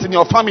drunkards in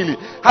your family?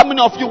 How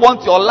many of you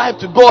want your life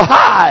to go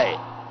high?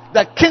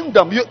 The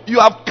kingdom, you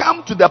have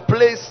come to the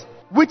place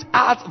which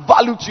adds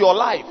value to your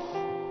life.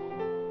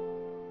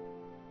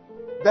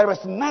 There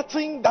is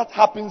nothing that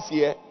happens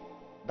here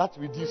that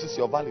reduces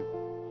your value.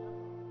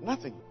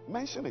 Nothing.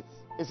 Mention it.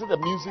 Is it the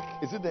music?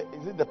 Is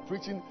it the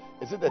preaching?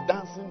 Is it the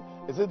dancing?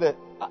 Is it the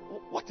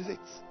what is it?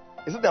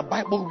 Is it the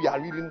Bible we are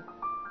reading?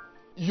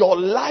 Your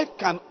life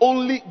can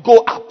only go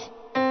up.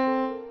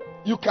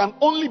 You can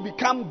only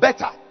become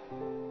better.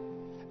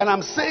 And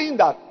I'm saying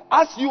that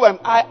as you and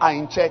I are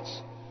in church,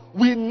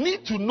 we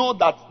need to know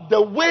that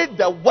the way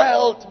the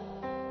world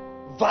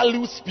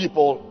values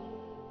people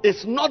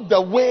is not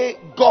the way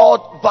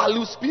God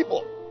values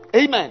people.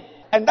 Amen.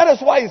 And that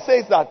is why he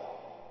says that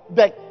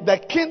the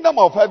kingdom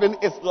of heaven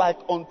is like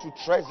unto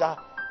treasure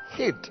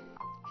hid.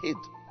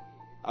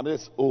 I mean,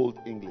 it's old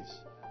English.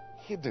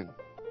 Hidden.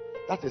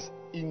 That is,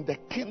 in the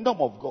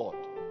kingdom of God,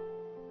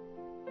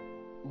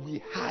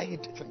 we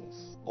hide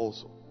things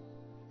also.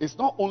 It's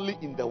not only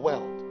in the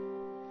world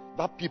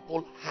that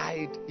people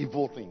hide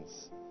evil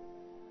things.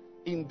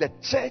 In the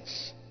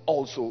church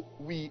also,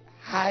 we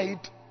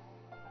hide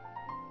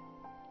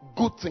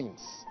good things,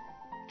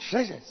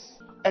 treasures.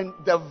 And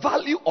the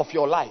value of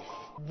your life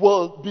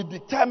will be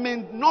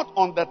determined not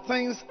on the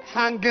things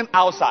hanging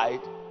outside,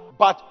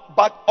 but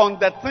on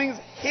the things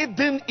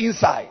hidden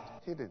inside.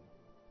 Hidden.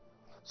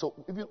 So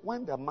even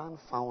when the man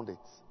found it,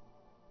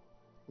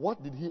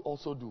 what did he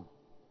also do?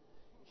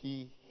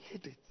 He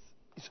hid it.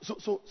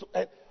 So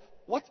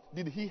what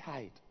did he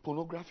hide?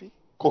 Pornography?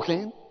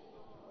 Cocaine?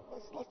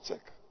 Let's not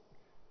check.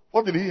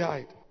 What did he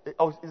hide?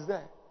 Oh, is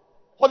there?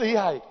 What did he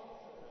hide?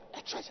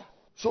 A treasure.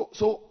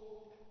 So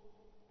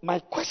my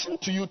question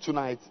to you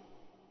tonight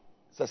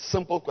is a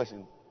simple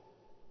question.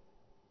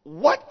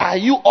 What are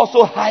you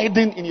also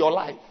hiding in your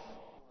life?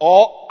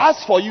 Or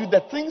as for you,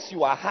 the things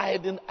you are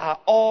hiding are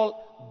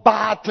all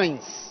bad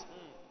things.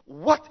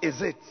 What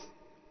is it?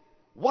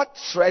 What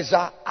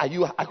treasure are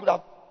you? I could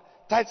have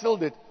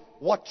titled it,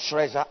 what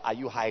treasure are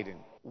you hiding?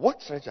 What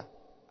treasure?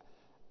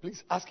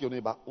 Please ask your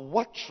neighbor,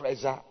 what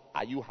treasure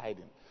are you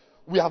hiding?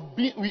 We have,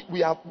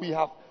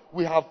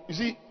 you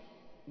see,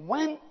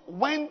 when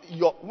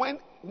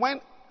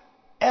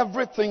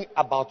everything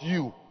about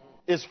you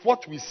is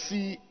what we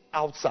see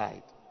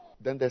outside,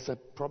 then there's a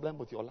problem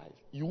with your life.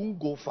 You won't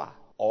go far.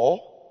 Or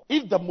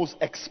if the most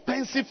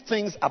expensive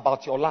things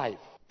about your life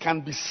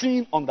can be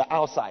seen on the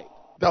outside,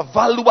 the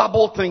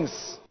valuable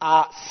things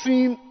are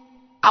seen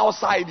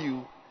outside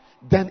you,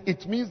 then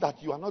it means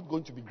that you are not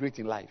going to be great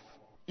in life.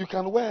 You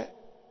can wear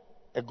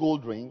a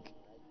gold ring,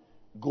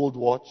 gold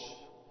watch,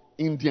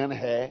 Indian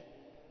hair,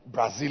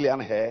 Brazilian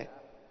hair,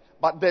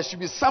 but there should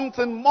be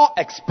something more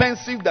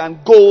expensive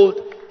than gold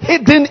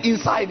hidden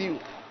inside you.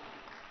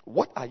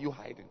 What are you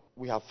hiding?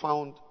 We have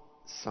found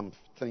some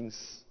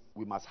things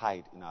we must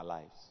hide in our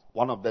lives.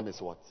 One of them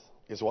is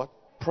what?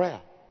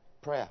 Prayer.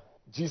 Prayer.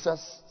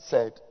 Jesus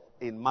said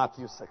in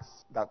Matthew 6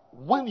 that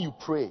when you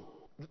pray,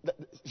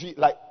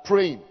 like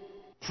praying,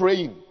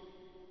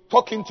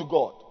 talking to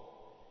God,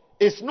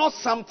 it's not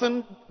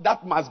something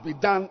that must be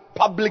done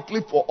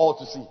publicly for all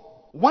to see.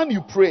 When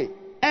you pray,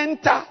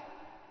 enter,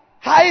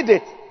 hide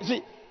it. You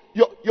see,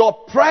 your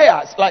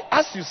prayers, like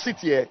as you sit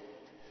here,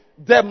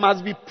 there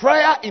must be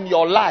prayer in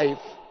your life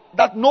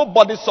that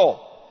nobody saw.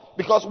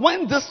 Because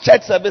when this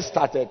church service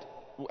started,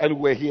 and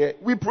we were here,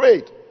 we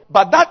prayed.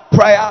 But that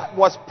prayer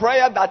was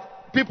prayer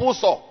that people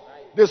saw.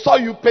 They saw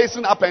you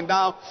pacing up and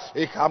down.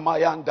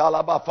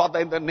 Father,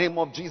 in the name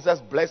of Jesus,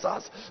 bless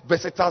us,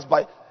 visit us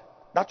by...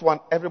 That one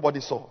everybody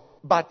saw.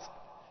 But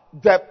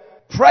the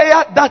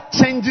prayer that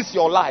changes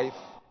your life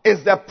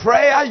is the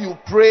prayer you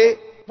pray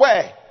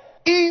where?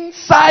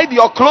 Inside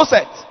your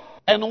closet.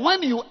 And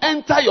when you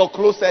enter your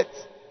closet,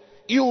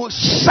 you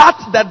shut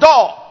the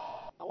door.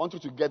 I want you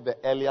to get the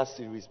earlier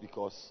series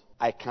because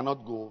I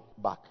cannot go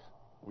back.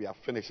 We are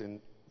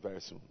finishing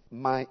very soon.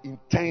 My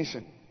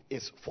intention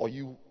is for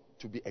you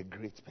to be a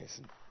great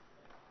person.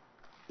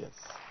 Yes.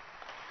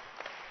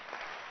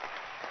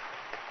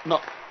 No.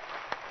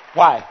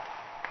 Why?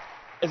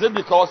 Is it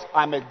because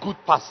I'm a good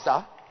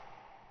pastor?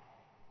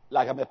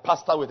 Like I'm a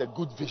pastor with a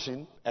good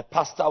vision? A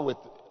pastor with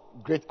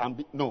great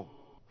ambition? No.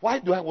 Why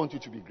do I want you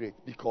to be great?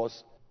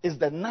 Because it's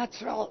the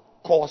natural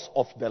course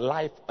of the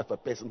life of a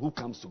person who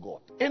comes to God.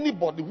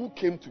 Anybody who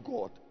came to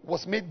God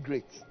was made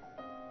great.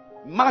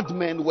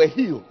 Madmen were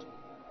healed.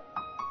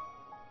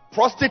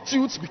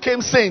 Prostitutes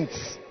became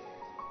saints.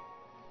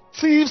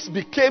 Thieves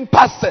became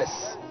pastors.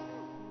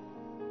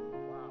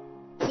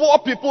 Poor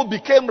people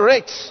became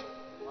rich.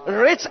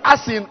 Rich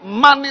as in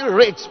money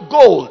rich.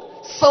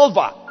 Gold,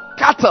 silver,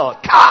 cattle,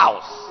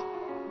 cows.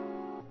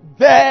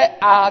 There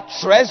are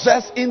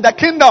treasures in the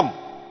kingdom.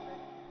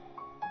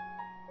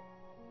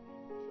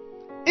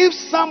 If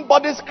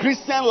somebody's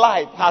Christian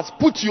life has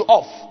put you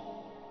off,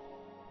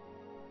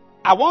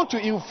 I want to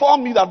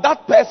inform you that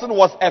that person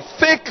was a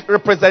fake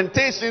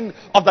representation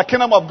of the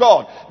kingdom of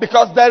God.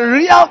 Because the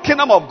real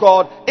kingdom of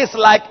God is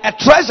like a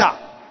treasure.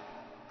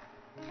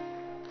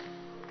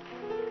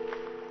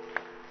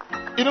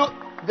 You know,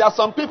 there are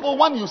some people,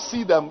 when you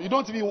see them, you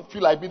don't even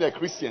feel like being a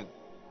Christian.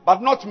 But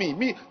not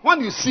me.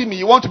 When you see me,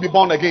 you want to be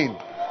born again.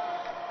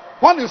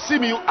 When you see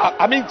me,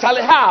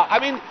 Charlie, how?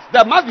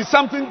 There must be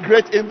something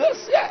great in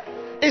this. Yeah.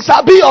 It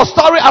shall be your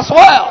story as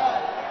well.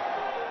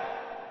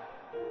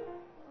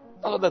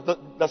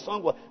 The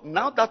song was,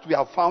 now that we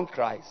have found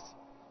Christ,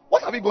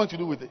 what are we going to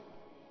do with it?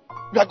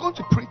 We are going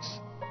to preach.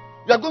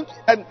 We are going to,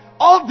 and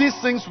all these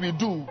things we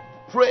do,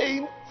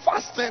 praying,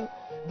 fasting,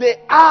 they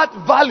add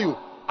value.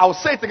 I'll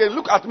say it again.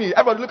 Look at me.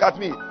 Everybody look at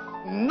me.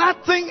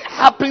 Nothing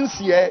happens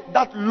here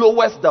that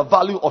lowers the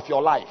value of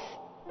your life.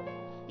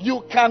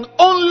 You can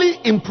only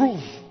improve.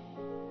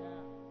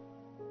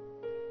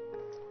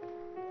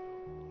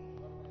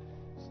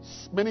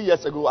 Many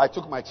years ago, I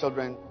took my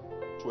children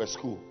to a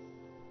school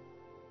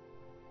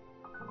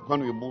when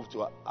we moved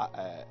to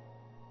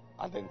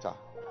Adenta.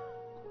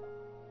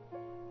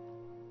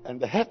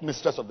 And the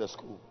headmistress of the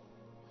school,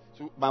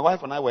 so my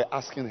wife and I were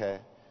asking her,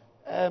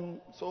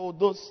 so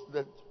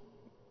the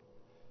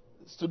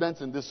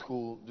students in this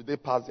school, do they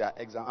pass their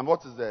exam? And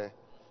what is the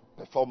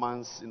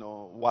performance,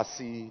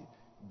 WASI,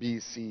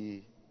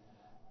 BC?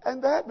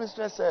 And the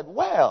headmistress said,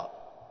 well,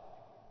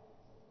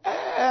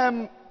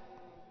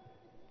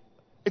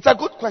 it's a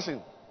good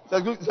question.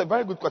 It's a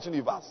very good question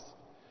you've asked.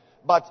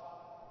 But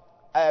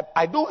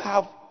I don't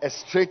have a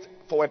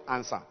straightforward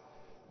answer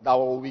that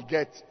we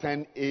get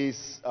 10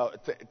 A's,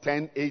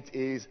 10 8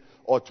 A's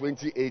or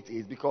 28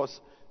 A's,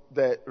 because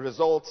the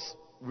results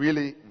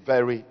really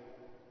vary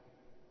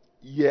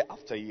year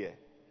after year.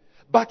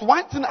 But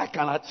one thing I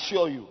can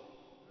assure you,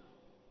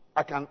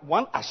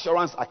 one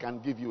assurance I can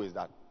give you is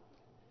that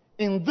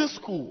in this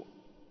school,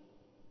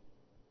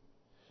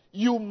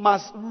 you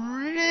must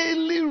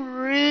really,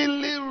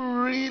 really,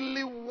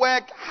 really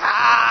work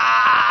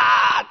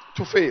hard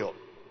to fail.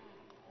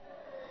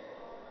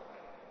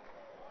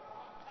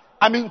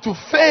 I mean, to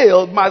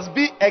fail must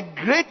be a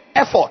great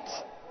effort.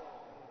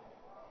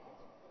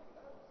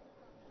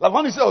 Like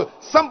when you say,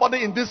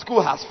 somebody in this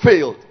school has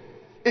failed,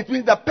 it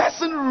means the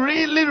person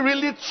really,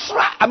 really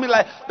tried. I mean,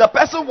 like the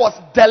person was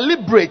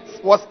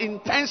deliberate, was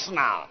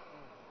intentional.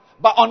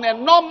 But on a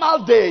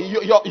normal day,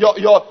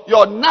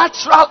 your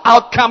natural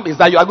outcome is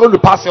that you are going to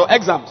pass your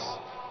exams.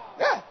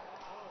 Yeah.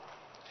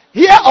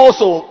 Here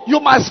also, you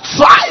must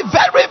try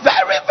very,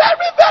 very,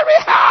 very, very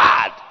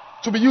hard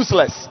to be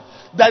useless.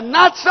 The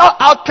natural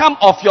outcome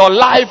of your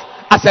life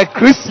as a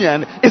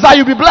Christian is that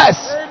you be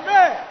blessed.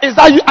 Amen. Is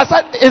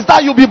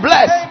that you be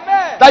blessed.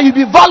 Amen. That you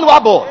be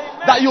valuable.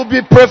 Amen. That you be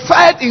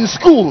preferred in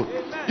school.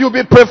 Amen. You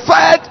be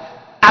preferred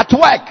at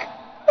work.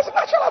 It's a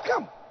natural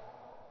outcome.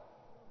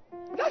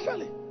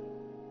 Naturally.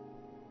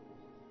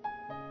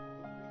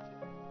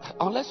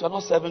 Unless you are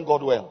not serving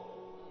God well,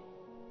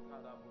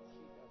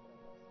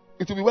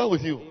 it will be well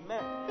with you.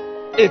 Amen.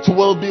 It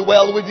will be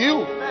well with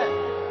you.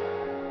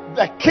 Amen.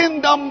 The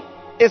kingdom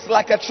is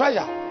like a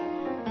treasure.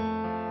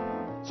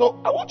 So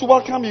I want to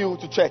welcome you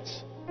to church.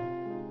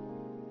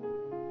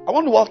 I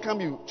want to welcome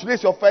you. Today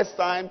is your first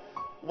time,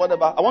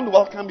 whatever. I want to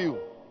welcome you.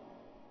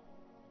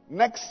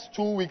 Next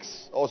 2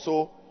 weeks or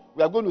so,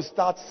 we are going to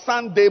start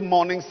Sunday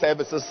morning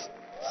services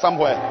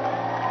somewhere.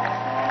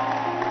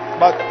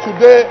 But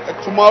today,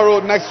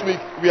 tomorrow, next week,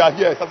 we are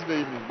here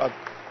Saturday evening. But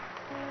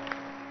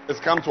it's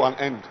come to an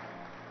end.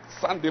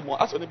 Sunday morning.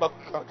 Ask your neighbor,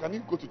 can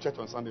you go to church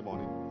on Sunday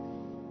morning?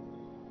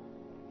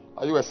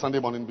 Are you a Sunday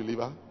morning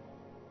believer?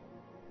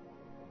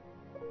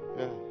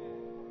 Yeah.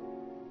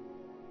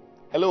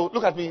 Hello,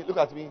 look at me, look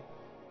at me.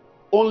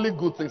 Only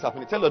good things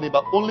happen. Tell your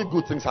neighbor, only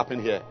good things happen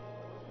here.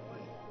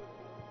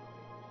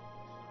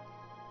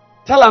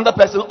 Tell another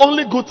person,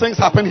 only good things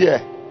happen here.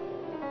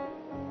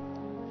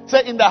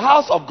 Say, in the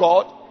house of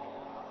God,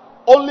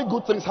 only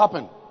good things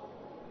happen.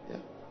 Yeah.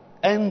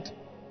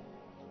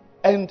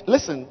 And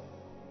listen,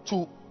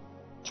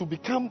 to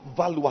become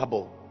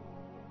valuable,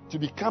 to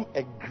become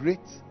a great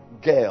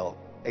girl,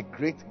 a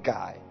great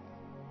guy,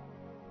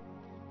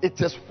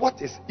 it is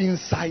what is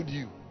inside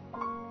you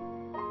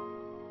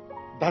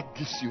that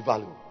gives you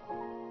value.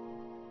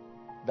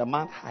 The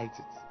man hides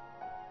it.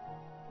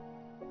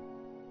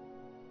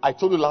 I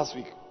told you last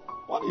week,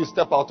 when you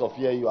step out of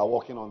here, you are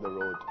walking on the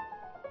road,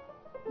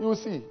 you will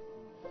see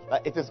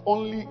that it is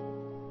only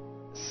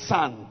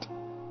sand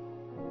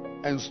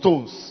and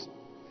stones.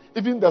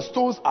 Even the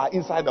stones are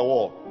inside the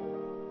wall.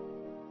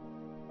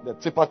 The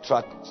tipper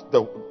truck,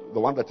 the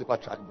one the tipper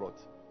truck brought.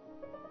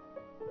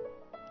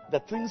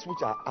 The things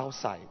which are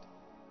outside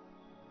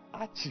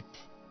are cheap.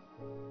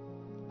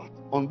 But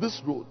on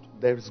this road,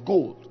 there is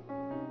gold.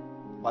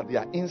 But they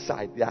are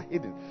inside, they are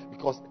hidden.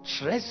 Because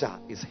treasure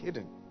is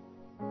hidden.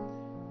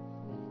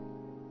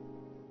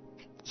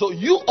 So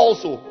you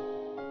also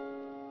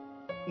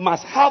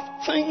must have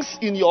things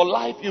in your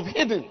life you've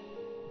hidden.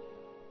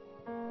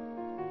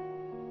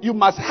 You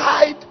must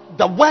hide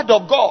the word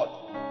of God.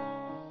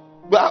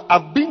 Well,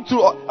 I've been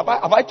through. Have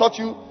I taught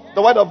you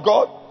the word of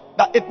God?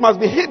 That it must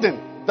be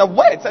hidden. The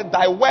word said,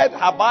 "Thy word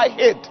have I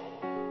hid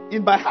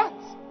in my heart."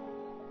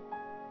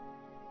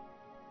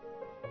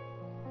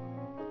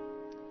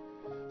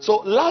 So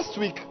last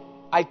week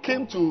I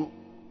came to,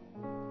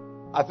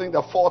 I think,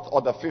 the fourth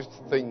or the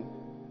fifth thing,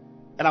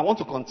 and I want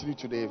to continue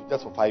today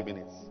just for 5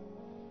 minutes.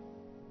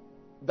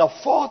 The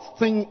fourth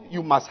thing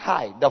you must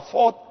hide. The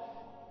fourth,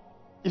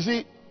 you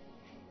see,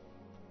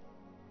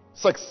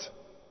 sixth.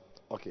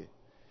 Okay.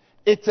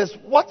 It is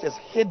what is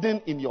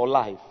hidden in your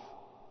life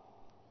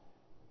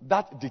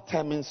that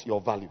determines your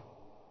value.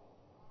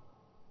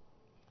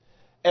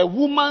 A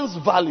woman's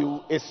value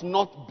is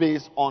not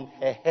based on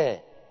her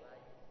hair.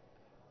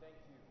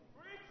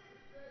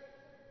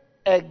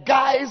 A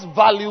guy's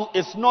value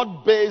is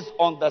not based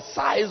on the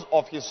size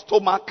of his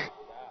stomach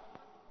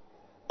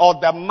or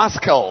the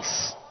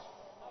muscles.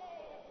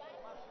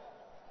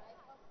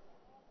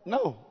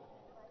 No.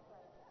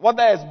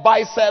 Whether it's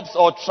biceps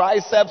or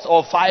triceps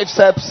or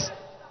biceps,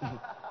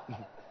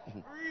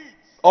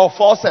 or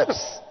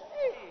forceps,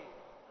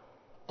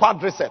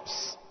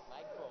 quadriceps.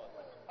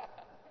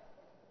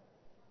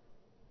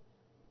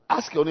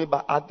 Ask your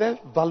neighbor, are there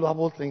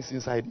valuable things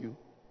inside you?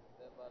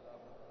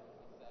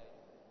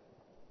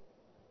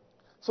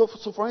 So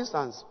for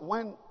instance,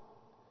 when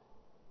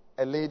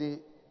a lady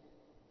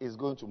is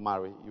going to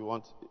marry, you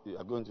are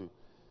going to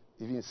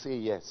even say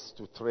yes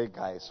to 3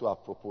 guys who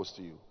have proposed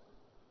to you.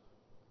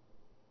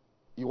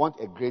 You want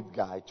a great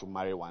guy to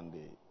marry one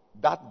day.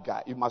 That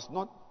guy, you must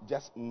not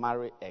just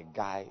marry a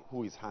guy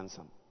who is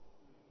handsome.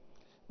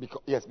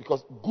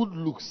 Because good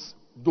looks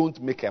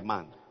don't make a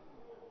man.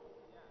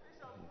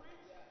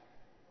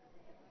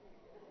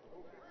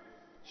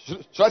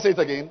 Should I say it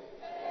again?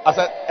 I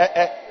said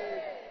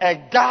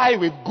a guy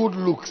with good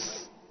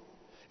looks.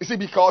 You see,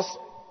 because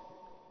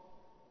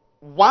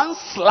one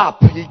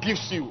slap he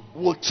gives you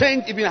will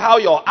change even how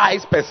your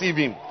eyes perceive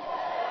him.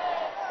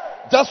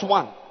 Just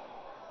one.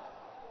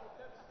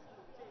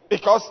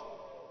 Because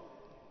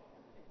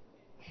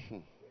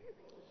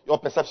your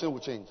perception will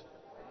change.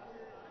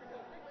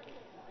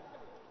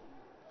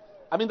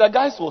 I mean, the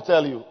guys will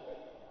tell you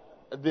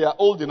they are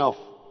old enough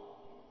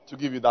to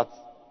give you that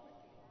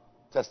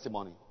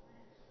testimony.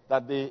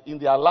 That they, in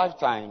their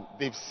lifetime,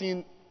 they've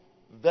seen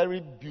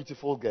very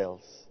beautiful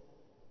girls.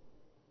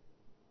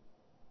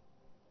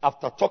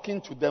 After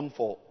talking to them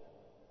for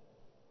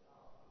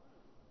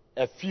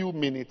a few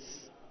minutes,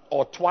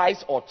 or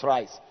twice or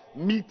thrice,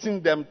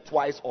 meeting them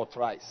twice or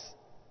thrice,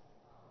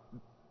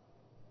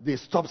 they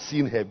stop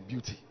seeing her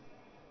beauty.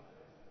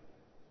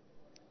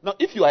 Now,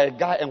 if you are a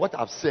guy and what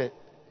I've said,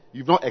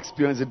 you've not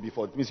experienced it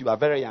before, it means you are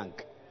very young.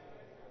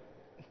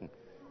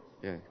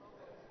 Yeah.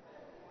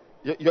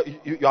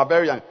 You are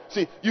very young.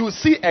 See, you will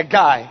see a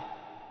guy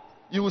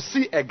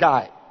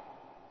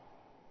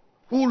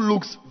who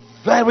looks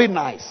very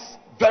nice,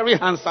 very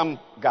handsome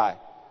guy.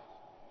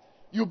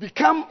 You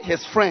become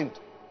his friend.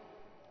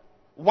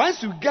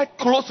 Once you get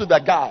close to the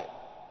guy,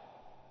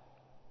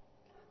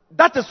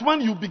 that is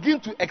when you begin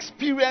to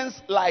experience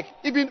like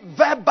even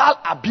verbal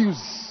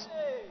abuse.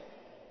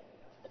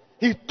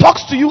 He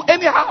talks to you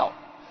anyhow,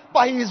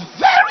 but he is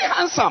very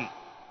handsome.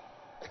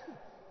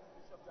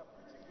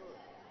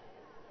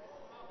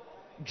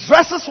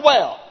 Dresses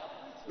well,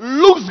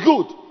 looks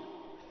good.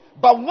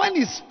 But when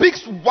he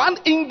speaks one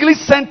English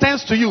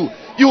sentence to you,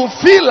 you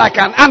feel like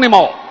an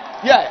animal.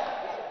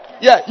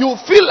 Yeah, you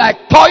feel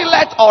like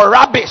toilet or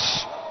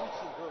rubbish.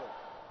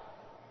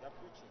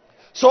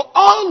 So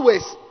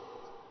always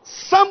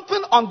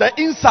something on the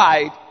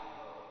inside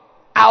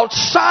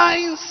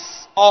outshines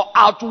or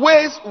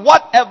outweighs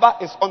whatever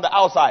is on the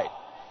outside.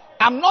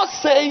 I'm not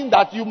saying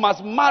that you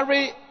must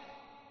marry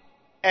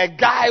a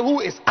guy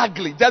who is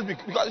ugly just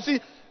because you see,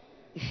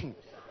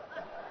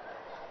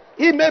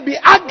 he may be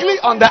ugly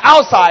on the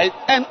outside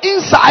and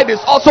inside is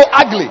also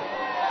ugly.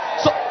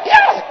 So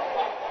yes,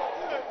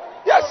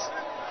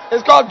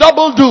 it's called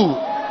double do.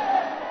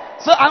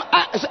 So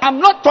I'm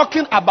not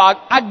talking about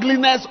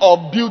ugliness or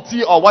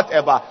beauty or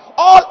whatever.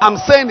 All I'm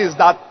saying is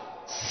that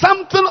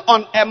something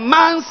on a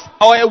man's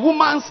or a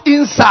woman's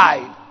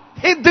inside,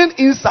 hidden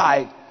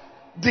inside,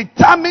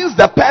 determines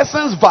the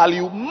person's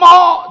value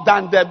more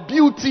than the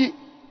beauty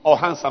or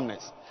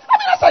handsomeness. I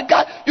mean, as a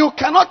guy, you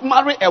cannot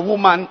marry a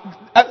woman,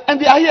 and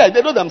they are here,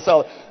 they know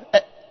themselves.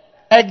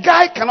 A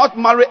guy cannot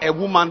marry a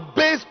woman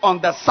based on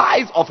the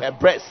size of her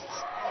breasts.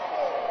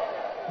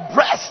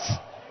 Breasts.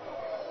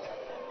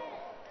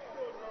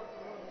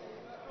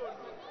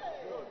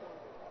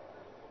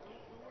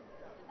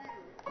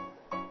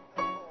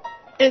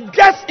 It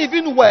gets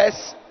even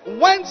worse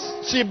when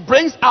she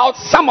brings out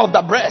some of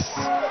the breasts.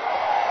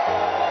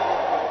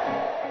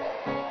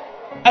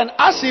 And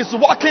as she's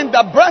walking,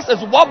 the breast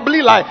is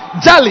wobbly like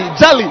jelly.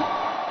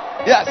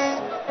 Yes.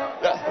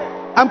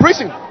 I'm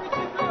preaching. You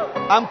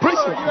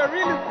are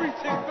really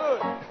preaching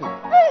good.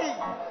 Hey.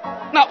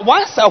 Now,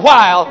 once a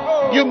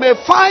while, you may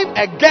find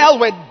a girl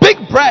with big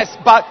breasts,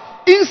 but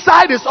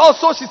inside is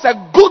also, she's a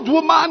good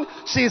woman.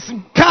 She's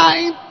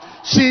kind.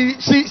 She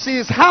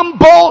is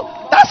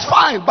humble. That's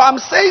fine. But I'm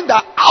saying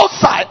that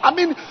outside, I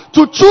mean,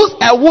 to choose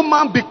a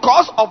woman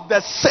because of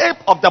the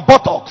shape of the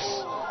buttocks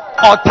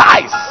or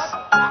thighs.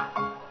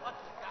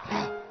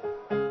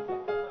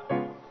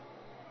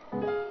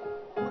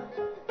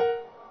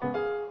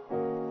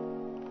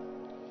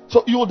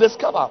 So you will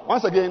discover,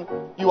 once again,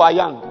 you are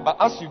young, but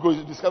as you go,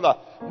 you discover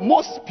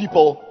most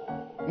people,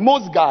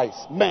 most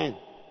guys, men,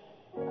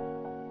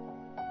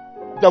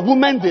 the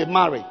women they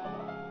marry,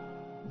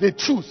 they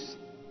choose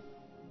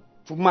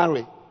to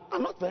marry, are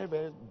not very,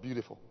 very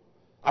beautiful.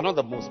 Are not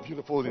the most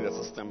beautiful in the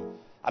system.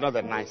 Are not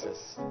the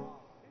nicest.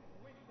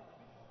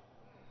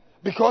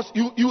 Because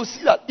you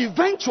see that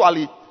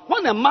eventually,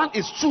 when a man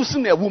is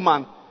choosing a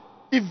woman,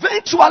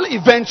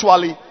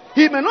 eventually,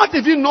 he may not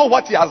even know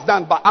what he has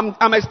done, but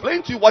I'm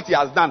explaining to you what he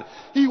has done.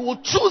 He will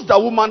choose the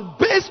woman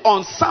based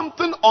on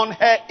something on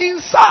her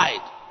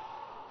inside.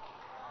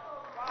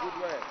 Good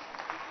word.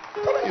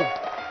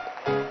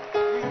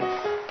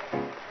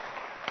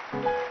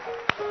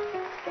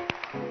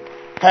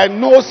 Her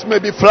nose may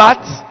be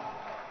flat,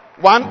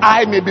 one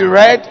eye may be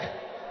red,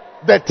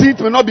 The teeth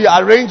may not be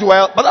arranged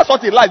well, but that's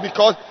what he likes,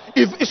 because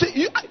if you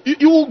see,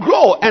 you will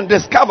grow and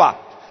discover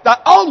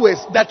that always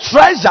the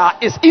treasure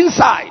is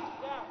inside.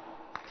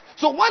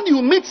 So when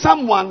you meet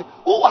someone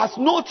who has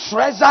no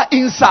treasure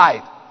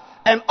inside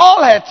and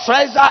all her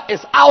treasure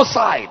is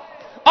outside,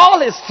 all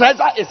his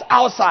treasure is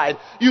outside,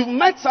 you've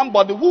met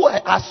somebody who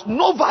has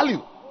no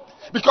value,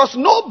 because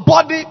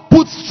nobody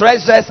puts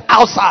treasures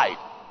outside.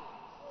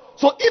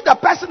 So if the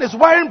person is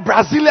wearing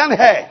Brazilian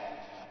hair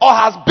or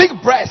has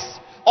big breasts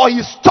or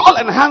he's tall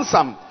and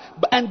handsome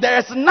and there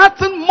is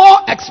nothing more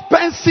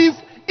expensive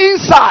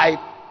inside,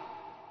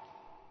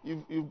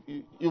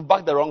 you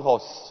backed the wrong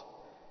horse.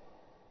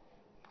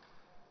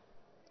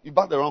 You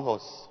backed the wrong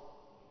horse.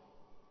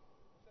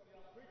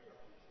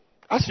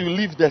 As you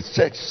leave the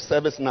church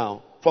service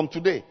now, from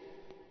today,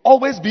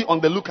 always be on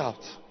the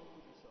lookout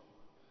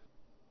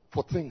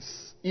for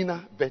things,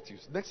 inner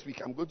virtues. Next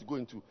week, I'm going to go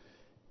into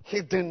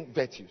hidden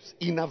virtues,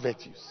 inner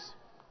virtues.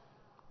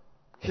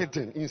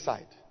 Hidden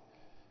inside.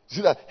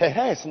 See that her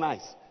hair is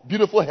nice,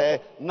 beautiful hair,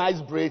 nice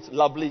braids,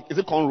 lovely. Is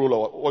it cornrow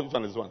or which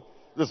one is one?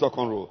 This is not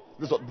cornrow.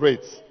 This is what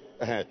braids.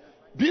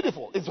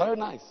 Beautiful. It's very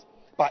nice.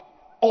 But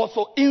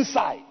also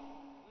inside,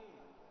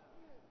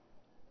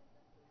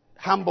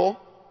 humble,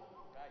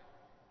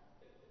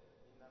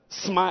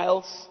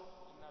 smiles.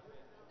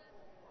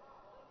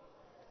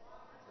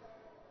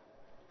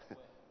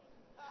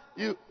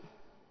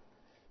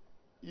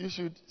 You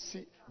should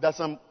see. There's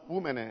some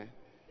women.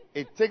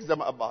 It takes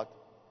them about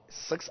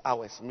 6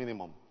 hours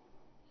minimum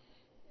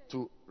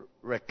to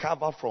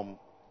recover from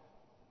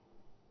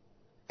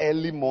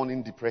early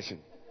morning depression.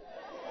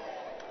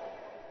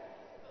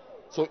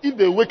 So if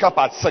they wake up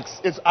at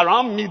 6, it's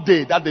around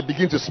midday that they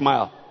begin to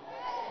smile.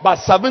 But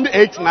 7,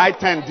 8, 9,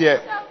 10,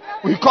 dear,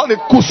 we call it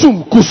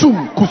kusum.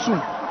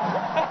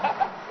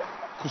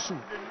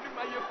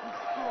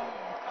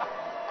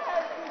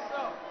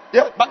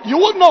 Yeah, but you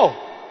would know.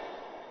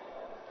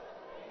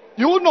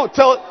 You would know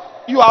till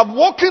you have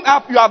woken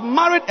up, you have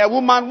married a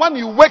woman. When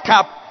you wake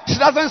up, she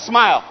doesn't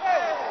smile.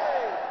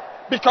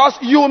 Because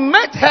you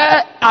met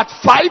her at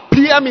 5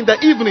 p.m. in the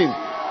evening.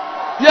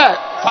 Yeah,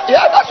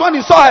 that's when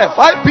you saw her.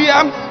 5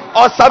 p.m.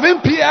 or 7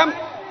 p.m.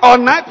 or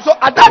 9. So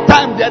at that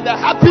time, the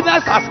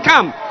happiness has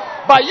come.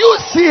 But you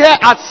see her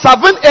at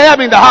 7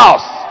 a.m. in the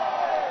house.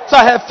 So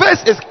her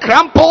face is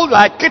crumpled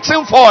like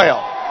kitchen foil.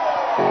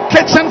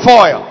 Kitchen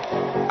foil.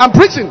 I'm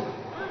preaching.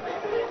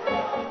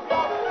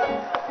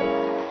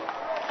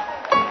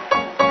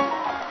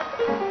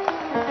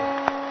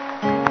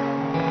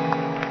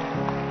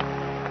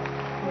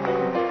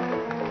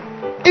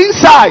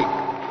 Inside.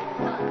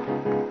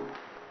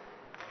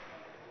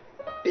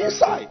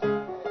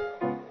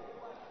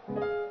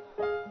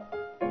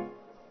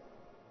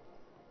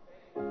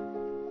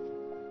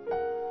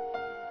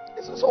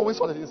 It's always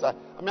on the inside.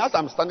 I mean, as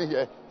I'm standing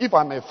here, if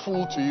I'm a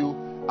fool to you,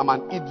 I'm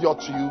an idiot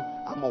to you,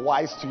 I'm a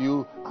wise to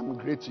you, I'm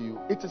great to you,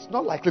 it is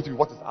not likely to be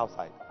what is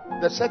outside.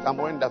 The shirt I'm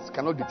wearing that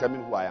cannot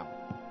determine who I am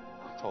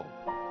at all.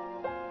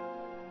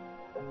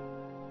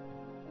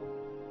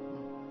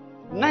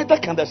 Neither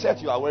can the shirt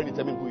you are wearing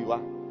determine who you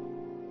are.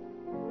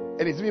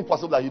 And it's even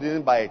possible that you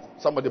didn't buy it.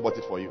 Somebody bought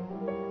it for you.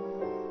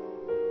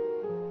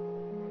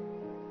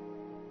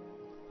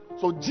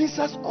 So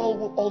Jesus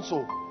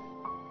also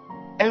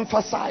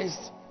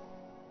emphasized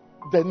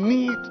the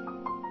need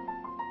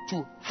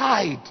to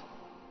hide,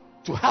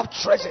 to have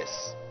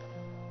treasures.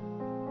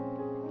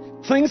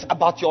 Things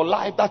about your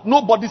life that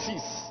nobody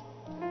sees.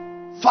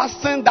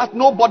 Fasting that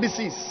nobody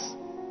sees.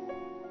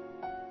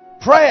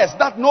 Prayers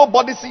that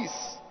nobody sees.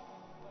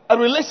 A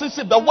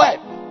relationship, the word.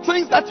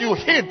 Things that you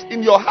hid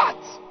in your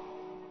heart.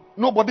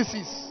 Nobody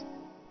sees.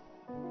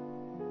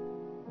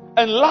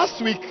 And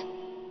last week,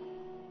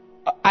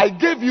 I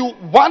gave you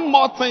one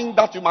more thing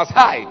that you must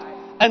hide.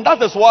 And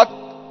that is what?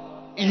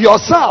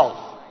 Yourself.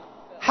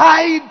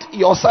 Hide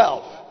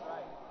yourself.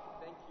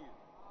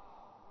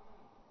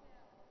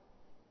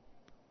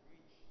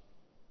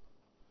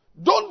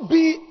 Don't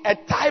be a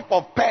type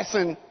of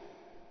person.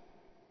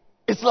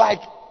 It's like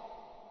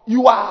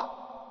you are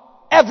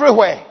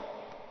everywhere.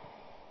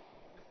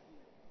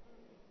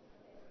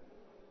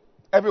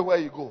 Everywhere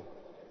you go.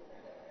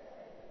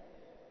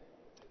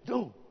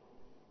 Don't.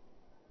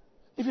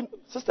 Even,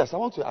 sisters, I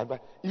want to advise,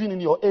 even in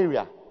your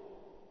area.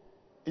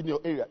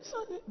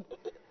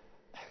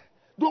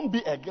 Don't be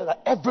a girl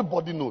that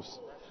everybody knows.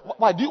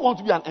 Why do you want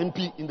to be an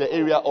MP in the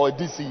area or a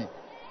DC?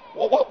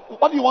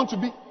 What do you want to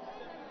be?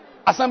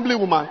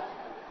 Assemblywoman.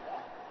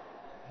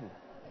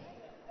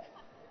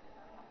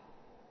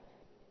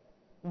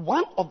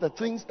 One of the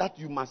things that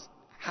you must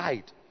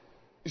hide,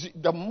 you see,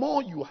 the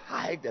more you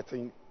hide the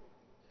thing,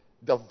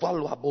 the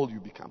valuable you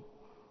become.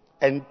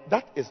 And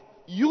that is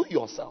you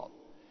yourself.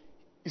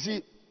 You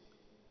see,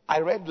 I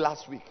read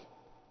last week,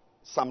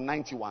 Psalm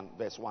 91,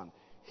 verse 1.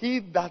 He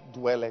that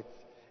dwelleth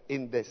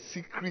in the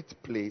secret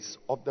place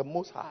of the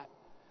Most High.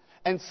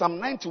 And Psalm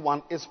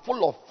 91 is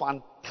full of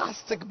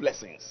fantastic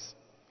blessings.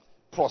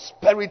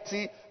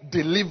 Prosperity,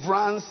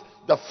 deliverance,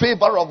 the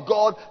favor of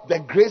God, the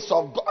grace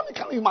of God. I mean,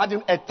 can you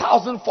imagine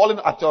 1,000 falling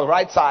at your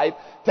right side,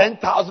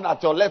 10,000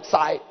 at your left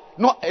side?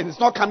 No, and it's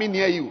not coming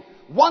near you.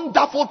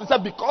 Wonderful to say,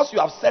 because you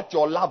have set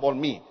your love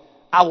on me,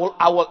 I will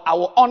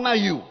honor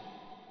you.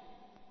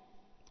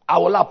 I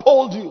will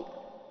uphold you.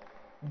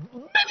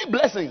 Many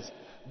blessings.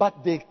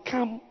 But they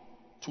come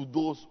to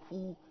those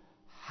who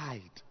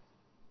hide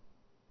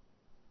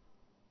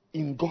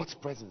in God's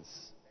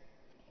presence.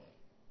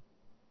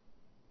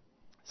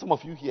 Some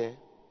of you here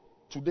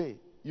today,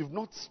 you've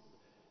not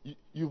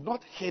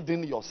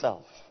hidden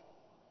yourself.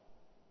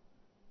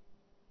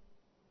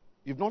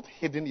 You've not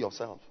hidden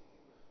yourself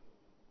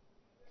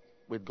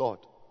with God.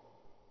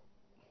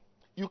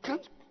 You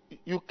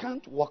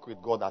can't walk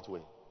with God that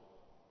way.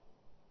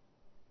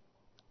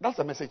 That's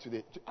the message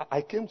today.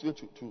 I came to you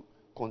to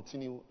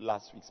continue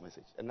last week's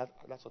message. And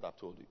that's what I've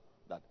told you.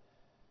 That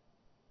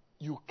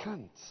you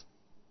can't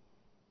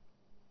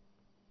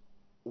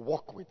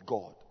walk with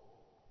God.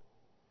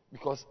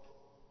 Because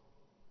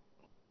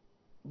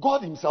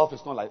God himself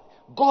is not like,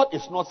 God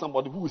is not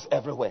somebody who is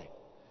everywhere.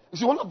 You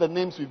see, one of the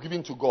names we've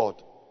given to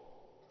God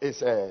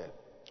is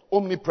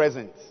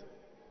omnipresent.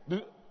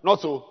 Not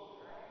so,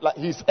 like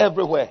he's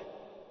everywhere.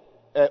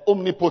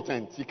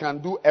 Omnipotent. He can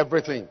do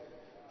everything.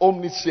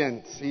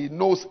 Omniscient. He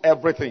knows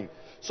everything.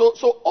 So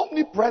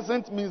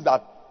omnipresent means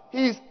that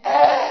he is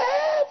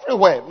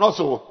everywhere. Not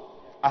so.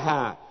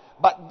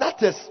 But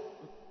that is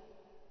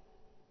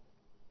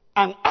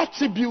an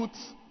attribute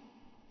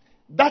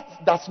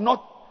that does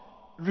not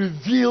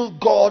reveal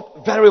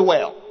God very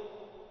well.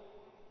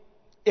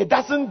 It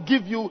doesn't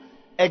give you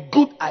a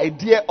good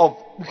idea of,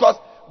 because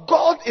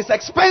God is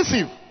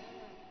expensive.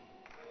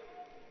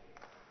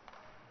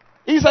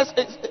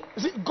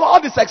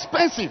 God is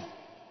expensive.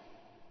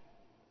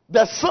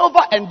 The silver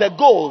and the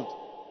gold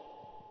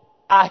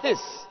are his.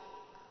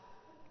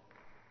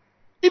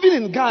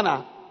 Even in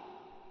Ghana,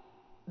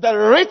 the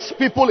rich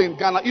people in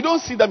Ghana, you don't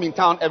see them in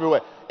town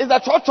everywhere. It's the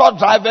truck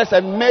drivers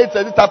and maids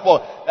and this type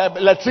of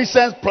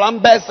electricians,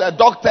 plumbers,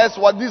 doctors,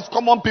 these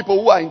common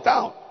people who are in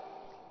town.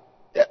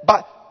 Yeah,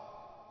 but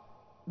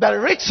the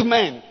rich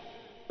men,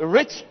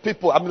 rich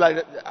people,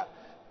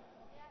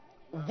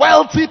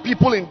 wealthy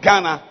people in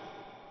Ghana,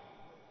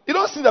 you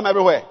don't see them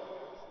everywhere.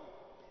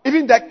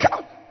 Even the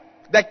car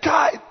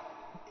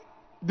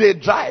they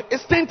drive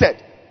is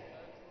tinted.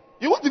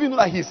 You won't even know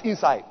that he's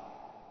inside.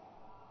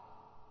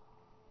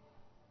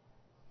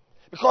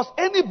 Because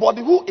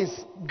anybody who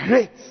is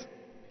great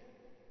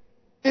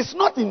is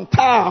not in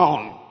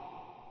town.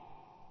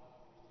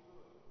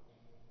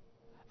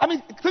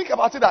 Think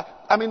about it.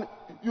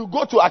 You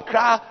go to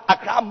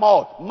Accra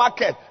Mall,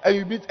 market, and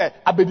you meet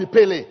Abedi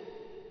Pele.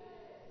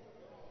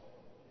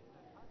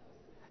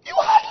 You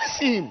hardly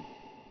see him.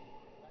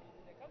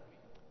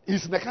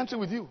 He's in the country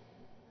with you.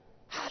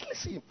 Hardly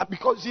see him.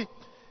 Because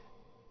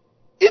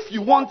if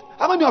you want,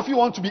 how many of you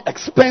want to be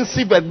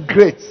expensive and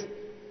great?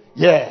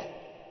 Yeah.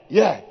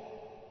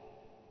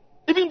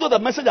 Even though the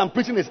message I'm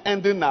preaching is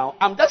ending now,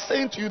 I'm just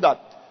saying to you that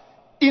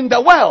in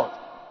the world,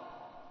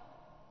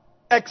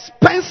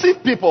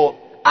 expensive people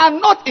are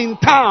not in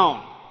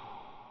town.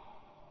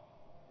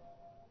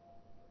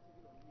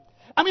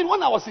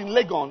 When I was in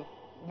Legon,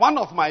 one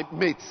of my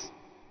mates,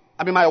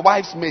 my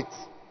wife's mates,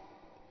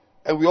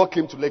 and we all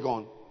came to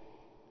Legon.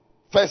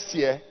 First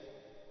year,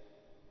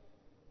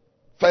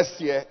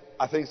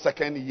 I think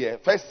second year.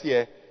 First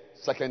year,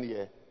 second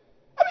year.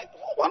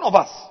 One of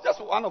us,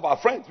 just one of our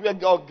friends, we are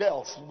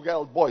girls,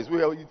 boys,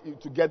 we are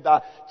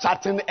together,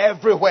 chatting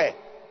everywhere.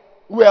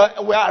 We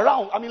are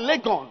around.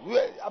 Legon.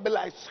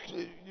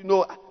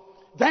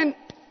 Then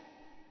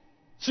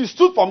she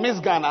stood for Miss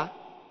Ghana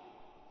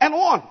and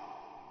won.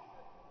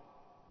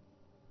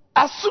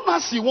 As soon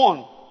as she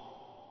won,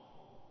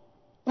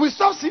 we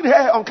stopped seeing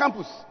her on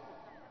campus.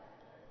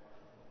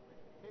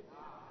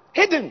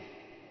 Hidden.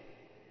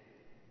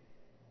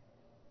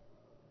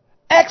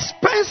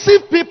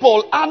 Expensive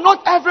people are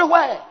not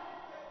everywhere.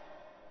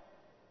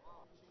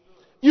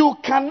 You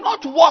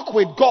cannot walk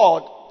with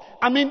God.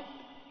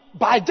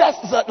 By just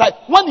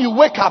like when you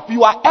wake up,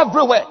 you are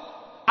everywhere.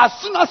 As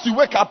soon as you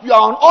wake up, you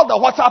are on all the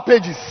WhatsApp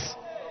pages.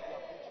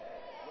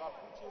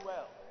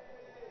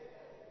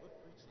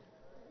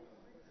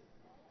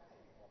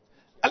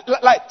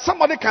 Like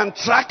somebody can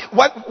track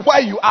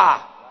where you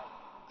are.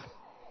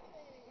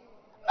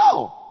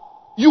 No,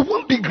 you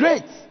won't be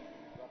great.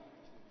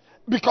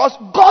 Because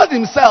God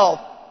himself,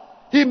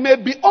 he may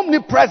be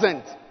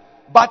omnipresent.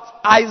 But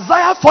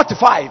Isaiah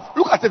 45,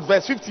 look at it,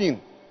 verse 15.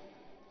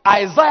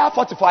 Isaiah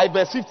 45,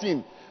 verse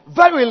 15.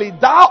 Verily,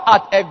 thou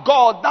art a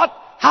God that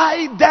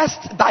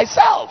hidest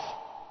thyself.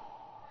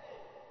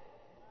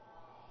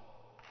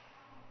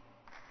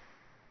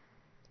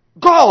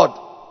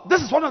 God,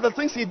 this is one of the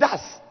things he does.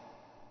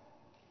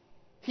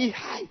 He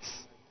hides.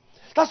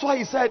 That's why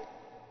he said,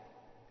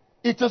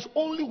 it is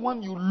only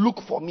when you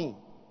look for me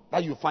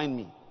that you find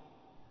me.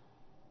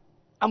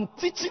 I'm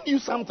teaching you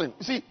something.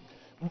 You see,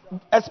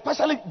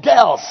 especially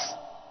girls.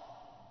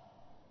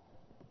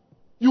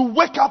 You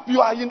wake up,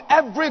 you are in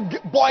every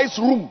boy's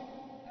room.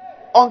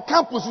 On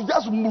campus, you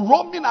just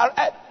roaming around.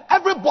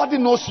 Everybody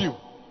knows you.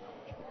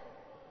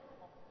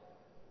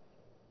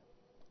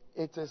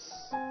 It is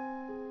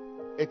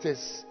It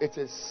is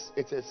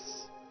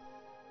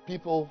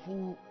people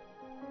who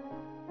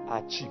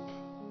are cheap.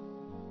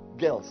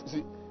 Girls.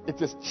 See,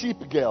 it is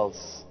cheap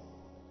girls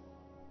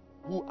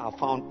who are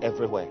found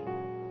everywhere.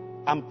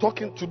 I'm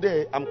talking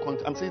today, I'm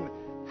saying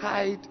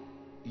hide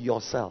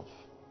yourself.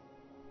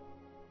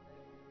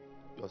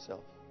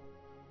 Yourself.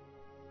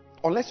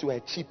 Unless you are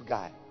a cheap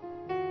guy.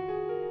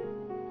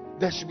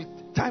 There should be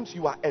times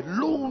you are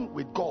alone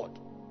with God.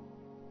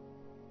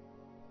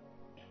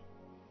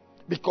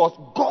 Because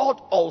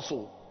God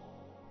also,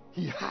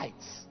 He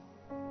hides.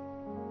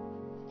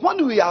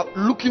 When we are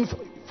looking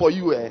for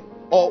you,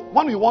 or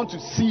when we want to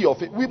see your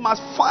face, we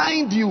must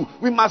find you.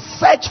 We must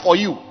search for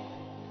you.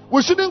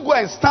 We shouldn't go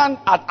and stand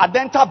at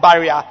Adenta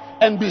barrier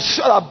and be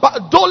sure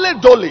that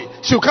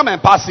Dole, she'll come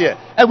and pass here.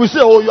 And we say,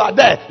 oh, you are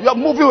there. You are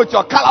moving with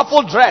your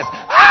colorful dress.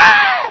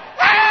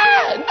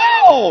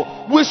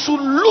 No! We should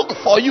look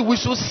for you. We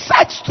should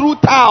search through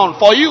town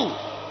for you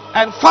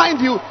and find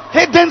you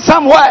hidden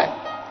somewhere.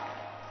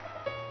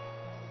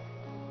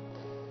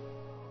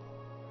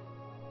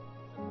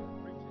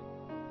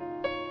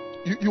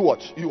 You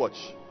watch.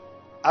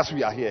 As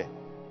we are here,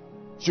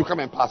 she'll come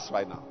and pass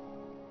right now.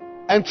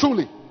 And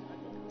truly,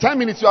 10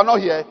 minutes you are not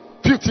here,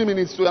 15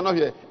 minutes you are not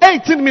here,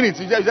 18 minutes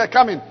you just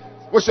come in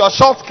with your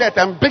short skirt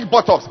and big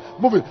buttocks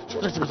moving.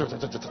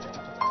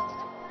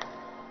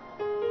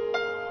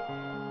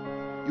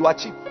 You are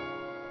cheap.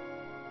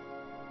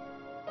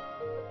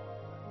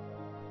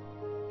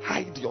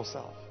 Hide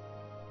yourself.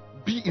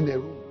 Be in a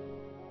room.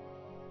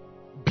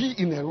 Be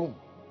in a room.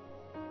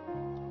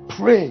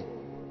 Pray.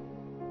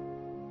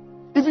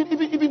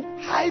 Even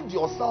hide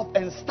yourself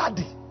and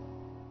study.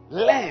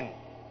 Learn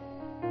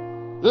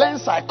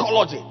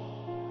psychology.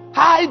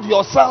 Hide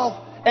yourself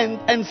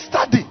and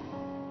study.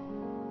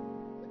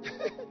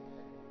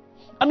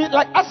 I mean,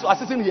 like as you are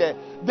sitting here,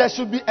 there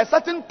should be a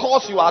certain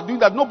course you are doing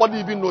that nobody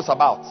even knows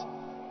about.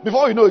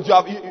 Before you know it, you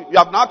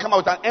have now come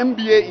out with an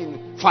MBA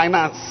in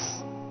finance.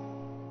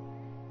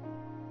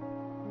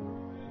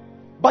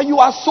 But you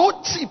are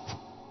so cheap.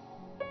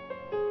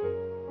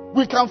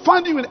 We can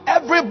find you in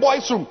every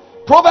boy's room.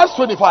 Proverbs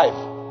 25.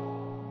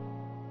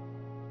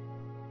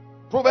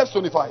 Proverbs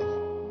 25.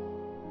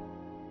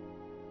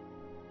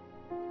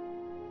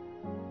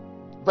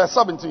 Verse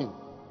 17.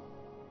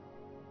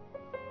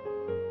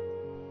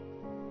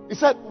 He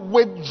said,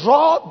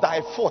 withdraw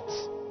thy foot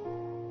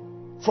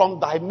from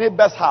thy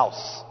neighbor's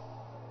house,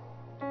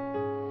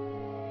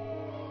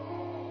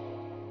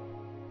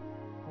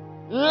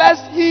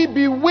 lest he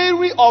be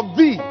weary of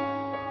thee,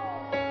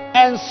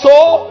 and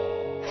so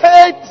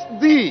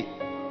hate thee.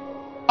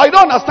 I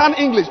don't understand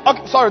English.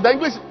 Okay, sorry,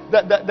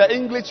 the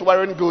English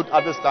weren't good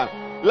at this time.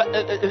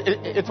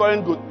 It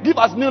weren't good. Give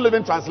us New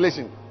Living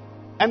Translation,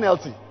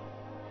 NLT.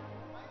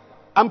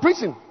 I'm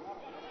preaching.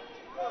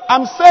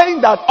 I'm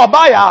saying that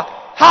Obaya,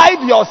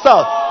 hide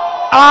yourself.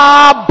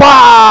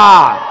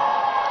 Abba.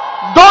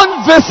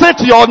 Don't visit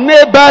your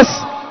neighbors.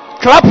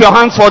 Clap your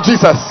hands for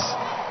Jesus.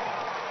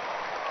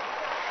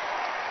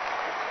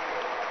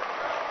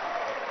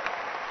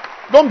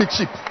 Don't be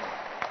cheap.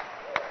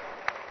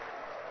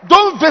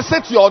 Don't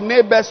visit your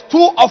neighbors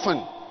too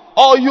often,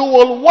 or you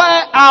will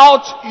wear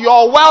out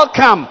your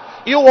welcome.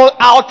 You will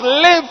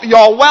outlive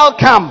your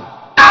welcome.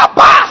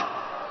 Abba!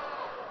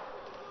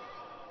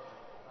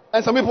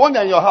 And some people, when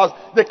they're in your house,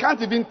 they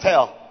can't even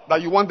tell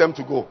that you want them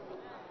to go.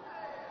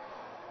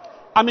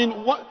 I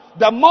mean,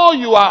 the more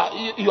you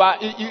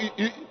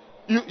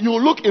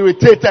look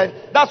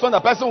irritated, that's when the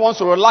person wants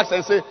to relax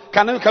and say,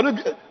 can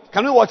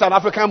we watch an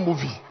African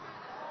movie?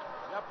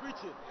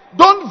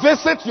 Don't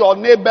visit your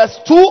neighbors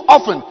too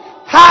often.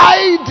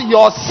 Hide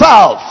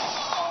yourself.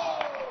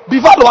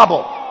 Be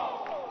valuable.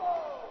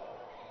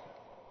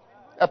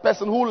 A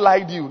person who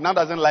lied you now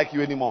doesn't like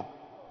you anymore.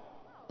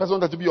 A person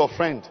wanted to be your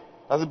friend.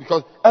 That's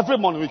because every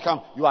morning we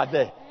come, you are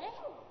there.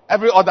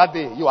 Every other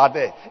day, you are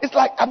there. It's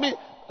like, I mean,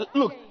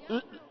 look.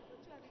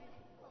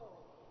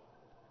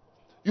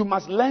 You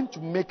must learn to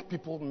make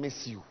people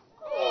miss you.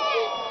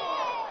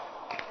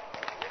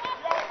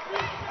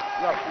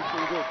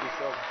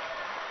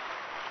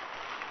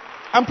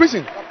 I'm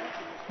preaching.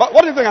 But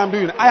what do you think I'm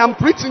doing? I am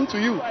preaching to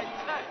you.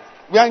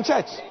 We are in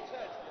church.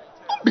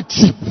 Don't be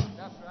cheap.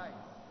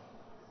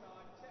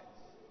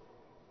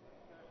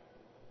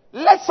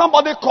 Let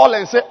somebody call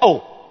and say,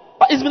 oh,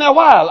 but it's been a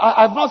while.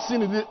 I've not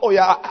seen it. Oh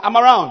yeah, I'm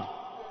around.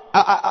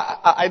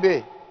 I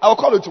did. I will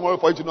call you tomorrow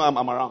for you to know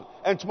I'm around.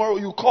 And tomorrow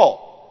you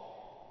call.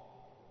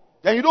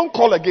 Then you don't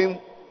call again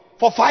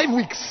for 5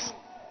 weeks.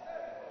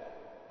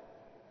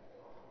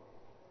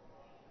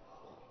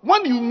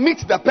 When you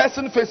meet the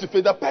person face to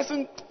face, the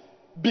person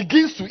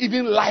begins to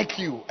even like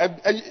you.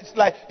 And it's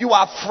like you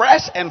are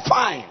fresh and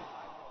fine.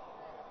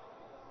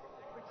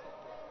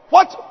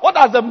 What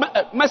does the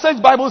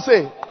Message Bible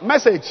say?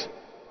 Message.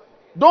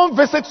 Don't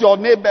visit your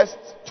neighbors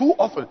too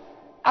often.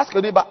 Ask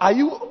your neighbor, are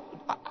you...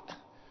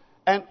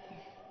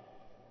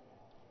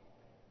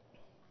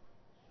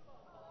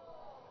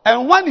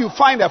 And when you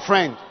find a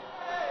friend,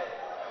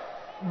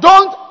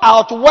 don't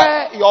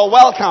outwear your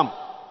welcome.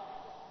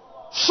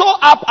 show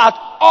up at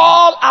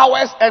all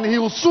hours and he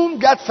will soon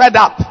get fed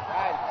up.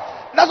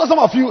 That's what some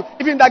of you,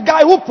 even the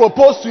guy who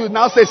proposed to you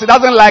now says he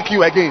doesn't like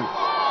you again.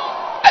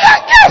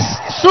 Yes,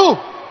 it's true.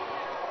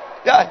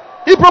 Yeah,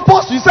 he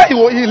proposed to you, he said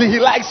he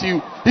likes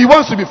you, he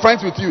wants to be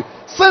friends with you.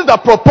 Since the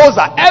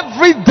proposal,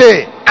 every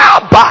day,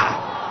 Abba.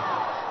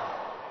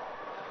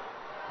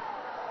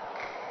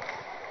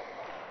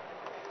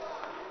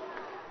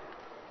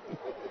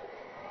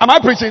 Am I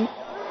preaching?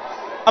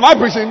 Am I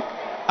preaching?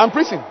 I'm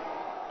preaching.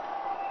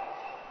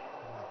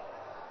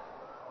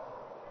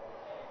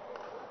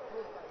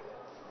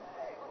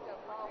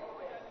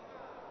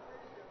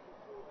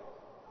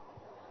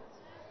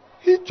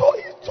 He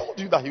told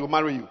you that he will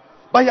marry you,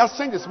 but he has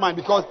changed his mind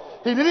because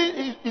he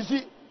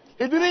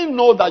didn't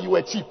know that you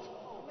were cheap.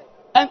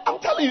 And I'm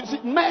telling you,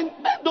 see, men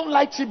don't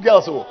like cheap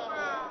girls. Oh.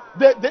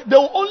 They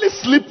will only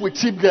sleep with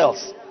cheap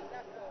girls.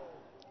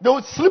 They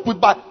will sleep with,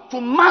 but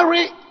to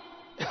marry,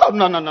 oh,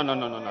 no.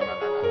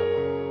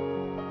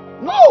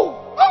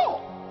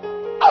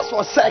 As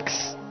for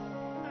sex,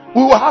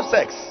 we will have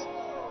sex.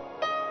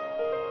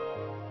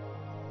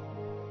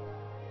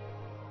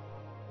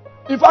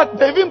 In fact,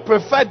 they even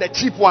prefer the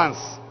cheap ones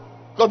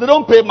because they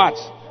don't pay much.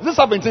 Is this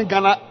happening in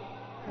Ghana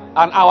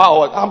an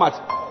hour or how much?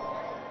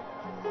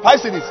 5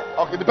 cities.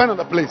 Okay, depending on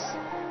the place.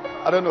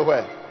 I don't know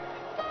where.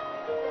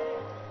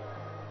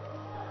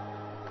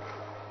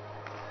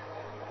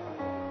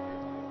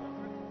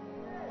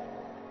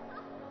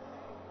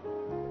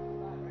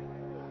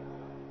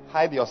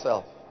 Hide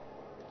yourself.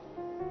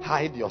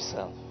 Hide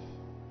yourself.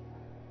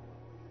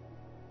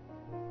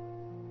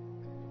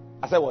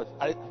 I said what?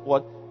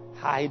 What?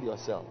 Hide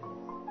yourself.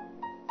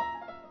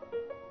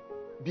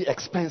 Be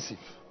expensive.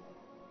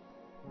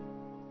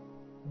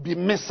 Be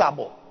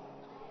miserable.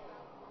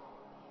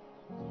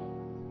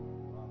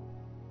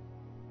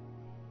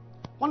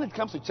 When it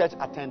comes to church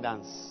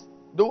attendance,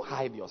 don't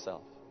hide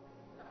yourself.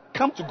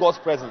 Come to God's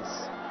presence.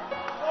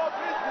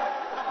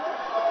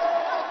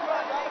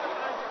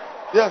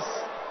 Yes.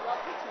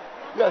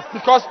 Yes,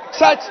 because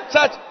church.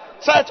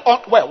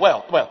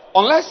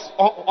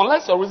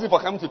 Unless your reason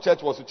for coming to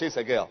church was to chase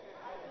a girl.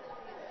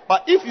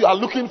 But if you are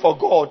looking for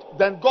God,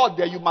 then God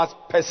there you must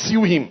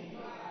pursue Him.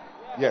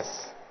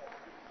 Yes.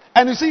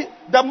 And you see,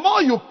 the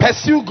more you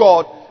pursue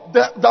God,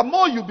 the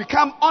more you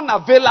become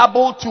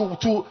unavailable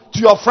to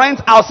your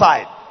friends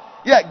outside.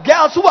 Yeah,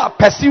 girls who are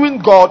pursuing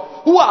God,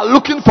 who are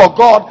looking for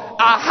God,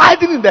 are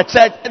hiding in the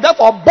church. And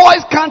therefore,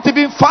 boys can't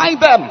even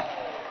find them.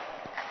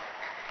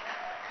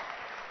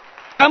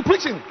 I'm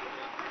preaching.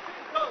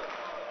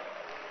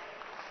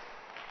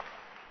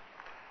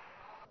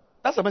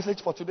 That's the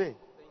message for today.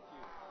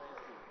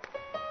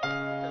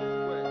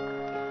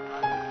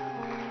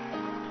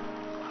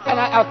 And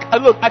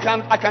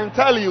I can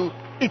tell you,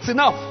 it's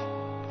enough.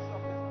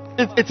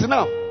 It's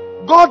enough.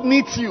 God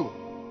needs you.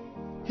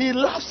 He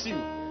loves you.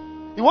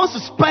 He wants to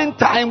spend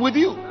time with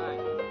you.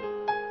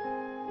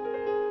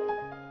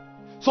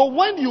 So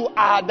when you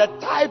are the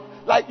type,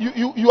 like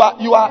you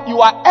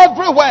are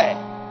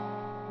everywhere,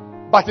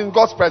 but in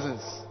God's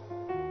presence.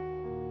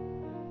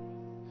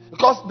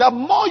 Because the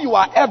more you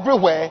are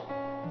everywhere,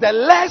 the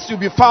less you'll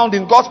be found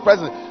in God's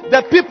presence.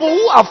 The people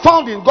who are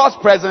found in God's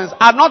presence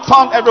are not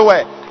found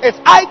everywhere. It's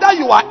either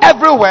you are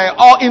everywhere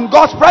or in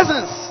God's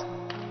presence.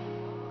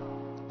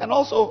 And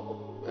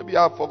also, maybe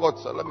I forgot,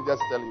 so let me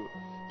just tell you.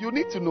 You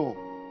need to know,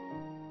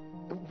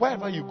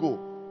 wherever you go,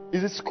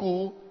 is it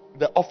school,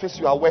 the office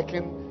you are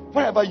working,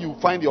 wherever you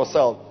find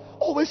yourself,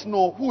 always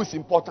know who is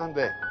important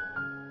there.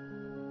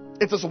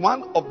 It is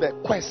one of the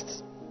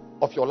quests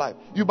of your life.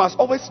 You must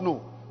always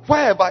know,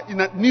 wherever, in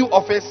a new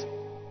office,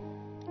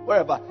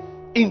 wherever,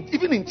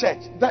 even in church,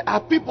 there are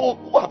people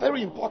who are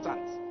very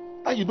important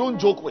that you don't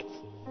joke with.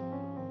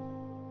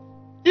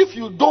 If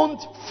you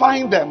don't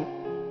find them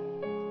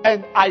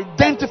and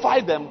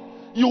identify them,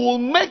 you will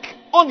make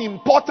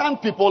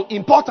unimportant people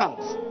important.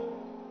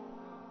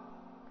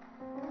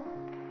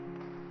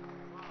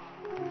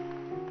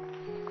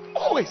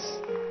 Always.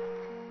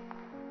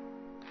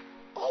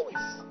 Always.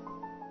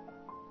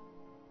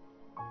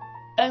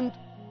 And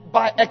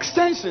by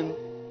extension,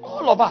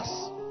 all of us,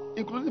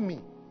 including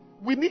me,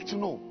 we need to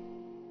know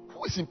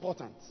who is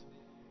important.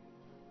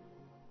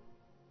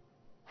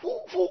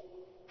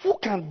 Who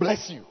can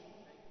bless you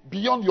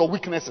beyond your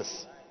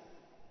weaknesses?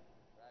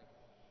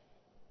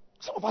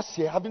 Some of us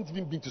here haven't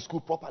even been to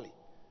school properly.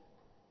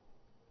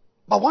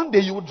 But one day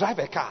you will drive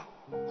a car.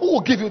 Who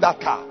will give you that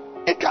car?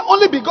 It can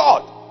only be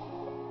God.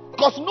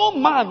 Because no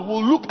man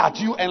will look at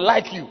you and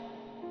like you.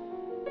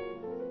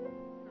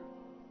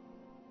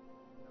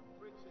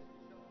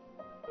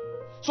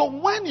 So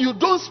when you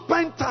don't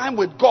spend time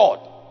with God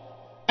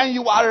and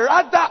you are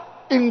rather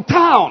in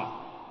town,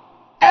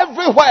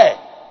 everywhere,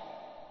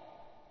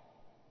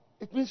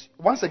 it means,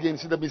 once again,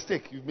 see the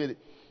mistake you've made.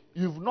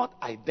 You've not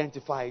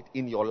identified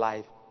in your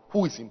life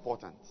who is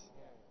important.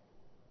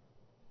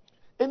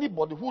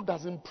 Anybody who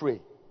doesn't pray,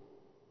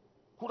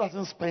 who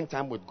doesn't spend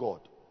time with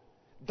God,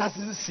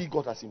 doesn't see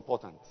God as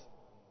important.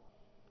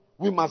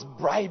 We must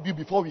bribe you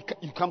before you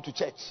come to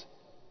church.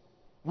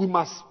 We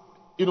must,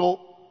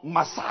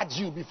 massage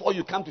you before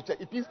you come to church.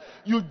 It means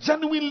you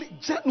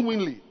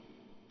genuinely,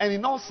 and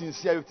in all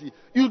sincerity,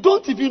 you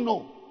don't even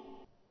know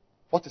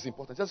what is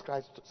important. Just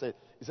Christ said,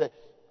 he said,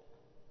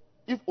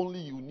 if only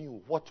you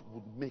knew what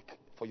would make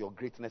for your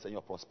greatness and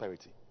your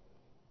prosperity.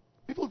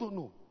 People don't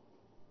know.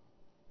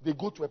 They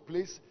go to a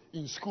place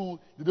in school,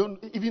 they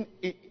don't, even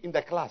in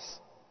the class.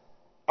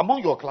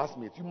 Among your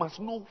classmates, you must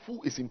know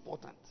who is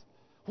important,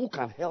 who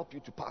can help you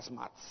to pass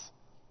maths.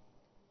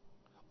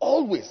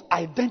 Always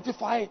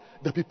identify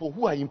the people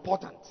who are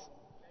important.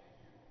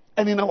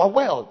 And in our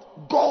world,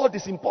 God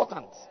is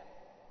important.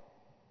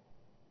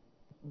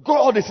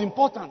 God is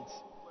important.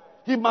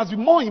 He must be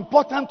more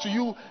important to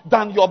you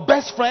than your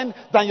best friend,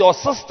 than your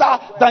sister,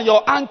 than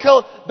your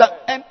uncle.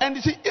 And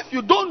you see, if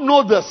you don't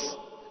know this,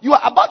 you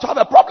are about to have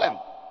a problem.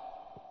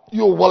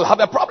 You will have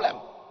a problem.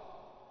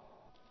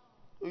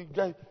 You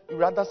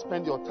rather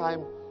spend your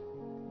time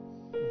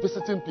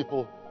visiting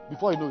people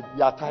before you know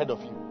they are tired of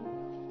you.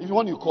 If you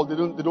want you call, they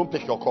don't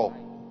pick your call.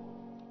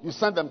 You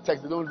send them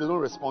text, they don't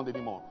respond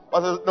anymore.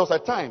 But there was a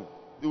time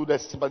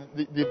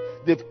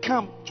they've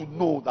come to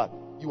know that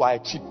you are a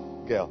cheap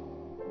girl.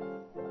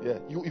 Yeah,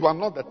 you are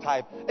not the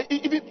type.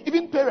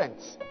 Even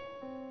parents.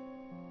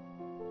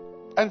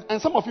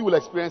 And some of you will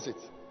experience it.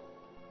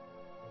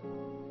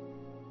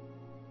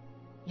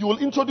 You will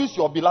introduce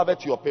your beloved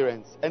to your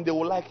parents and they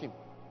will like him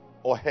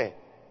or her.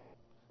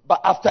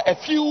 But after a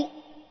few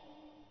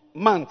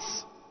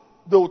months,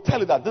 they will tell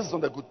you that this is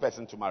not a good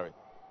person to marry.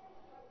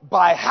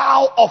 By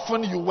how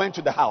often you went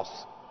to the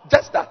house.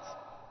 Just that.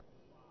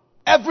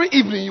 Every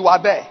evening you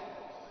are there.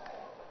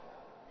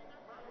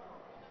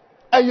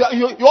 And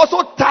you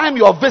also time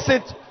your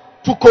visit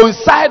to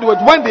coincide with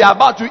when they are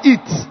about to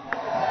eat.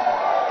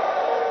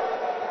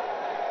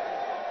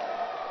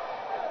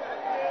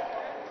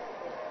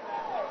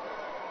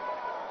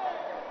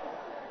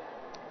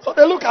 So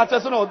they look at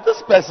us and say,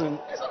 this person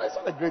is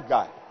not a great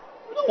guy.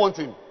 We don't want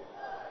him.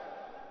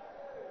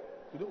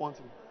 We don't want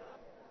him.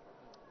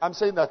 I'm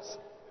saying that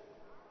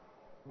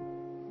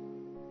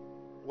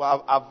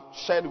I've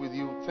shared with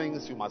you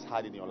things you must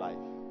hide in your life.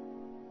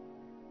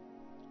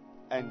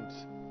 And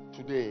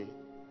today,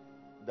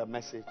 the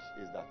message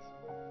is that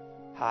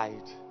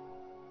hide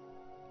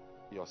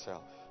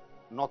yourself.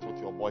 Not with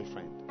your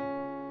boyfriend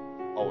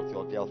or with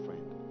your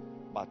girlfriend,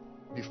 but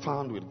be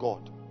found with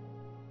God.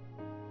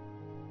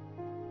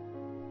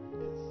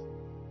 Yes.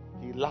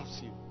 He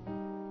loves you.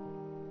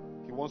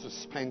 He wants to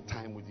spend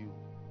time with you.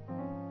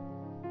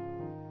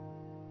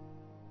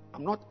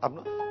 I'm not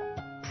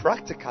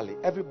practically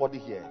everybody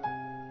here.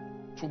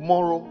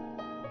 Tomorrow,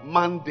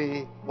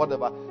 Monday,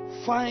 whatever,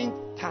 find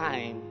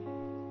time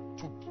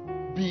to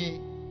be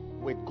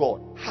with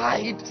God.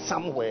 Hide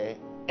somewhere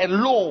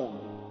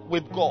alone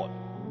with God.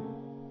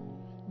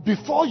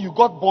 Before you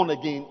got born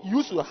again, you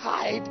used to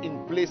hide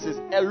in places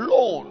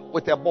alone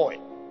with a boy,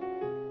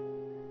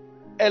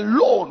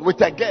 alone with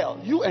a girl.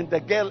 You and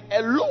the girl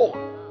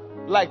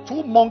alone, like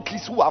two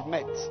monkeys who have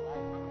met.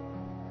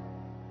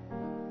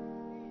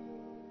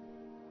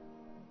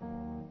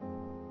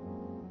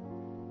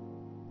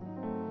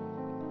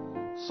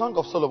 Song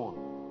of Solomon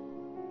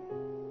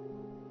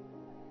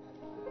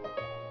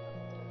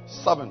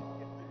 7.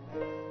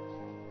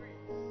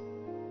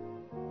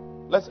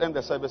 Let's end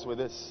the service with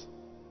this.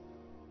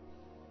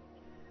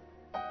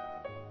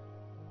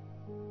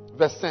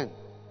 Verse 10.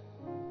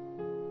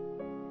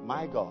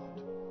 My God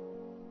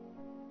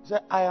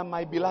said, I am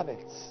my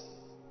beloved's,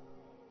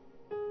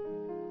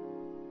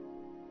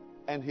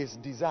 and his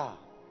desire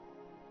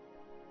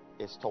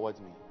is towards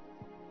me.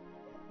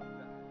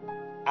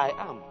 I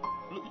am.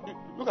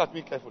 Look at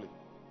me carefully.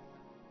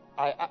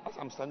 As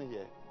I'm standing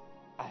here,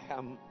 I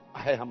am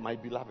my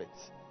beloved.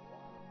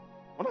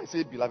 When I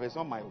say beloved, it's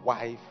not my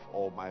wife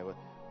or my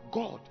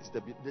God is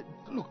the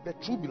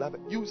true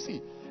beloved. You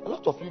see, a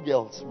lot of you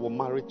girls were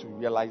married to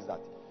realize that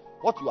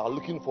what you are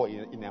looking for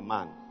in a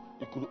man,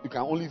 you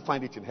can only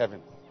find it in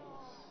heaven.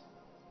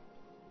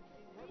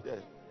 Yeah.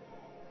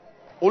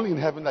 Only in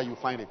heaven that you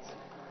find it.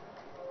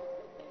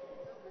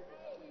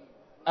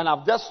 And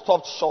I've just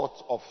stopped short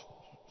of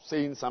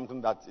saying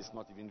something that is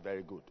not even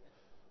very good.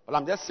 But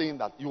I'm just saying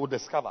that you will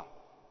discover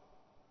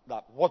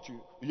that what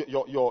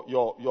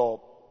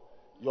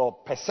your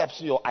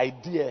perception, your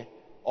idea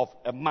of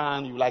a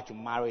man you like to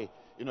marry,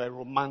 a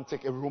romance.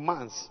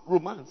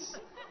 Romance.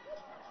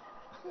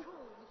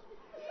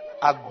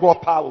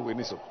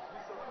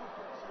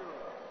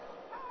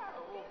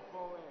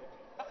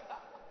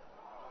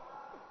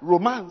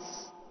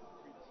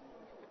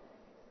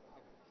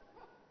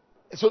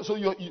 So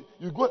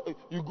you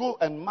go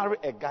and marry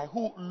a guy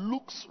who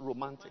looks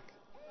romantic,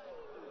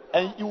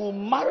 and you will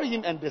marry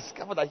him and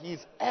discover that he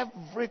is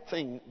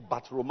everything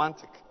but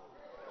romantic.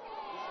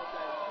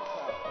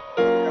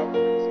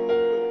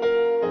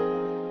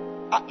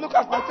 Look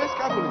at my face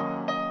carefully.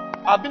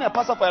 I've been a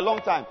pastor for a long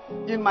time.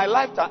 In my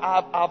lifetime,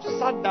 I've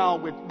sat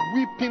down with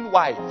weeping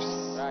wives.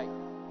 Right.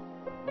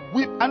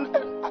 And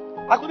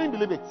I couldn't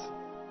believe it.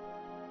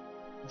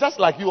 Just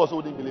like you also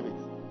wouldn't believe it.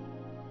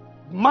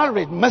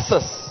 Married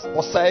Mrs.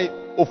 Osei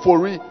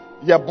Ofori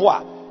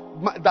Yeboah.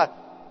 That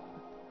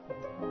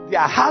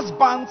their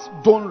husbands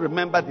don't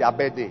remember their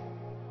birthday.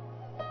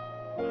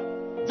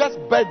 Just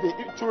birthday.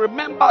 To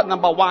remember,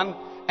 number one,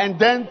 and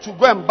then to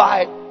go and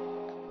buy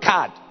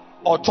card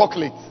or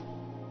chocolate.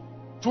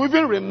 To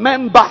even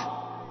remember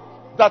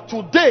that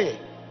today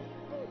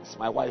is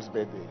my wife's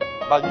birthday.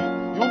 But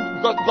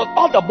because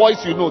all the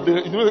boys they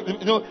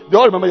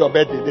all remember your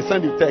birthday. They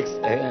send you text.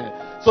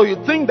 So you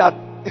think that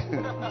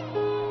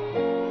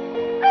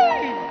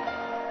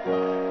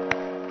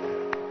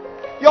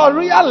your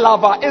real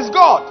lover is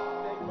God.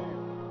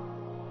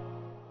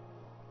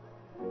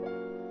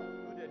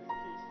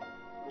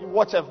 You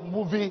watch a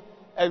movie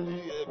and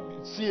you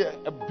see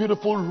a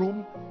beautiful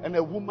room and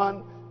a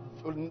woman,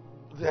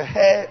 the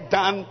hair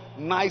done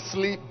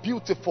nicely,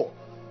 beautiful,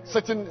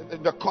 sitting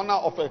in the corner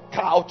of a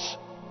couch,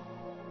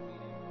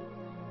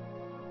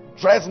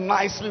 dressed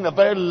nicely in a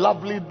very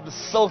lovely,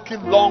 silky,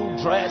 long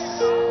dress.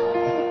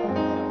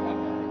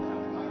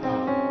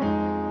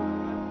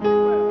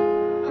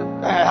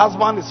 Her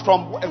husband is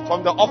from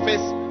the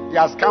office. He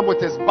has come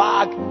with his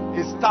bag.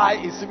 His tie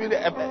is even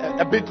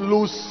a bit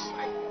loose.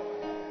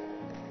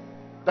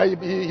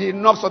 He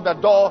knocks on the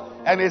door,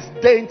 and his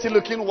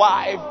dainty-looking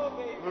wife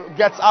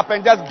gets up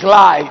and just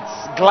glides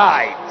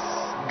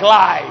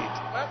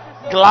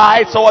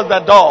towards the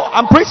door.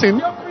 I'm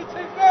preaching.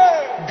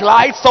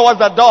 Glides towards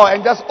the door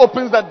and just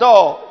opens the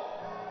door.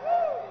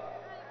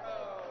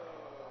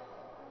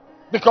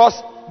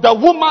 Because the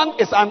woman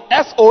is an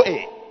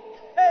SOA.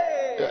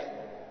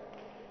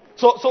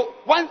 So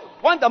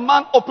when the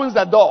man opens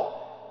the door,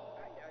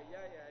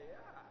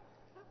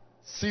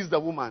 sees the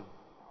woman.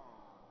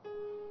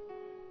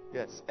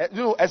 Yes.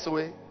 You know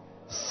SOA?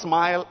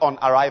 Smile on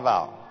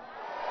arrival.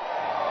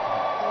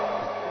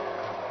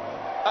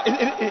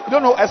 You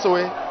don't know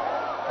SOA?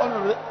 Oh,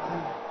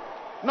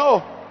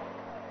 no.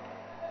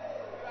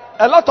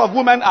 A lot of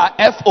women are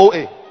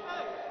FOA.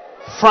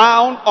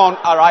 Frown on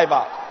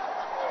arrival.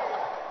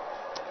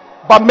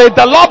 But may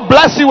the Lord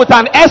bless you with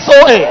an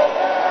SOA.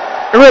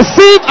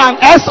 Receive an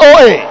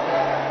SOA.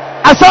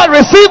 I said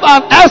receive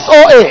an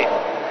SOA.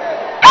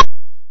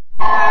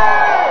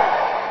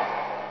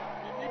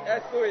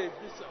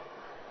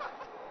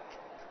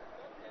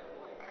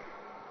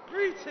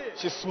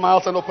 She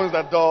smiles and opens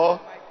the door.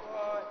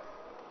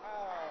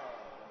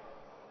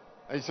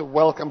 And she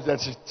welcomes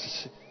you.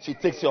 She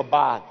takes your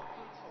bag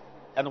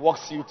and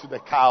walks you to the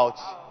couch.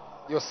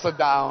 You sit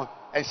down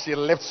and she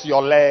lifts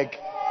your leg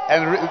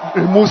and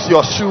removes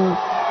your shoe,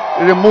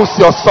 removes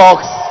your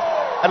socks,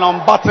 and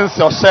unbuttons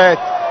your shirt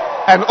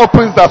and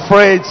opens the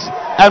fridge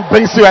and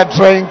brings you a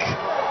drink.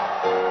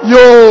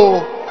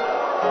 You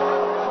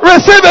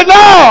receive it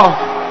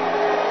now.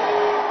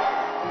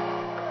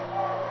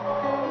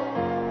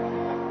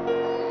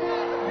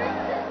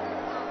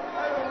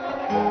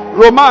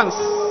 Romance.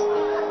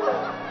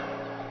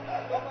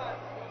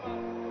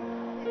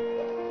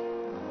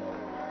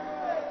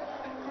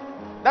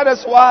 That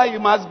is why you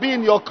must be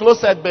in your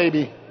closet,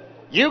 baby.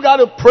 You got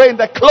to pray in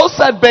the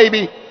closet,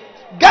 baby.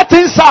 Get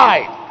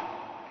inside.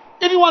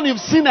 Even when you've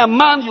seen a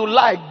man you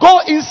like, go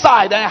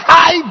inside and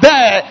hide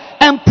there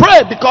and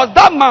pray, because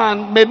that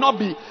man may not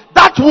be,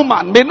 that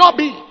woman may not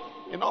be.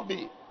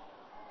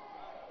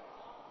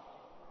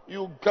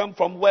 You come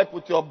from work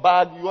with your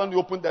bag, you want to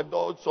open the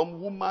door,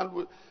 some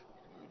woman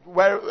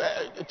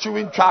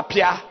chewing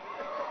trapia,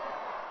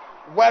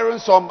 wearing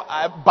some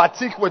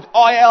batik with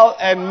oil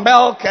and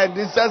milk, and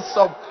it's just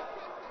some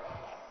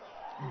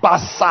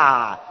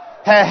basa.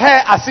 Her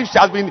hair as if she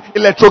has been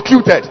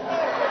electrocuted.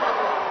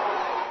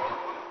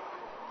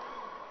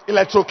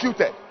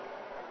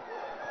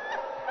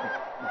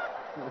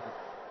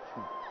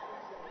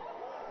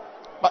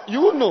 But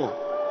you know,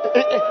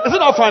 is it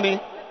not funny?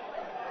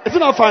 Is it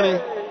not funny?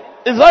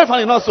 It's very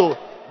funny, not so.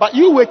 But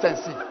you wait and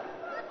see.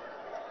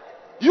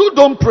 You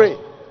don't pray.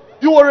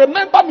 You will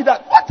remember me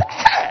that, what the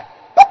hell?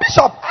 The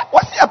bishop,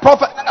 was he a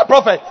prophet? I'm not a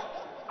prophet.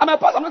 I'm a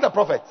pastor. I'm not a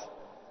prophet.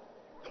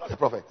 I'm not a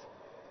prophet.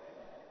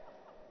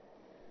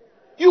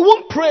 You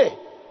won't pray.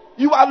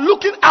 You are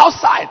looking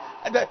outside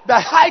at the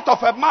height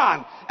of a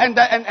man and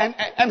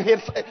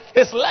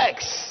his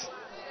legs.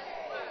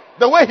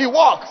 The way he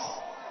walks.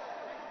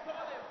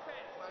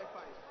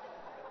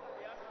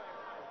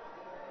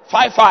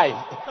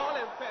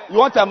 5'5". You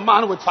want a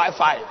man with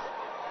 5'5".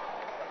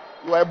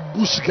 You are a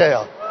bush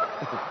girl.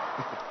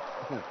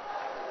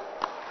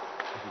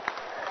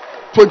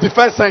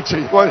 21st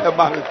century. You want a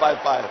man with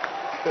 5'5".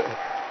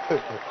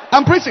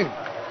 I'm preaching.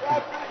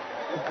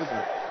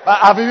 I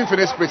have even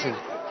finished preaching.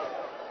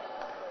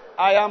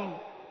 I am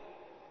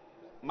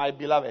my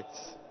beloved.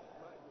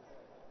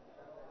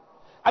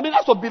 I mean,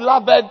 as for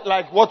beloved,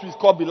 like what we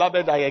call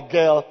beloved, like a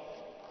girl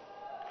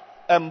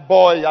and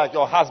boy, like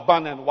your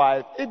husband and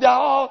wife, they are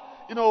all,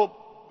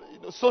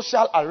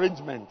 social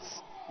arrangements.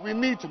 We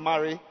need to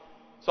marry.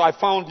 So I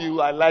found you,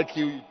 I like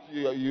you,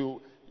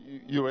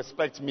 you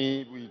respect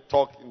me, we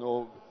talk,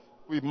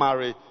 we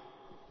marry.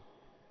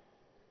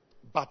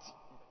 But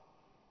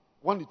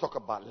when you talk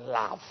about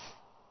love,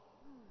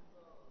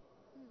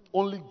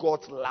 only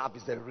God's love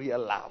is the real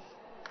love.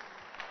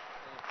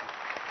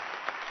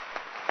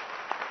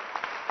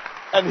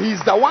 And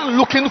he's the one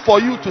looking for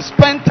you to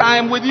spend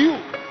time with you.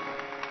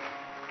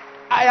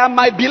 I am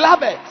my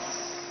beloved.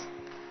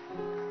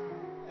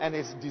 And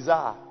his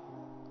desire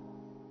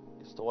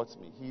is towards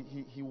me.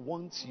 He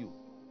wants you.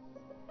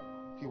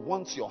 He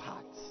wants your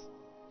heart.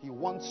 He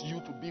wants you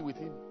to be with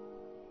him.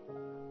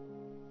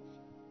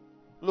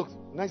 Look,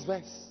 next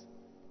verse.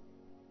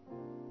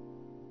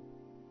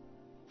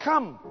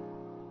 Come,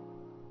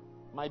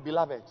 my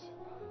beloved.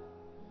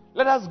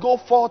 Let us go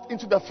forth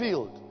into the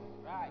field.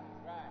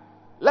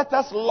 Let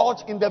us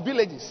lodge in the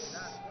villages.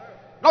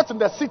 Not in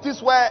the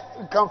cities where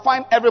you can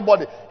find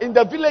everybody. In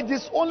the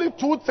villages, only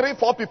 2, 3,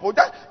 4 people.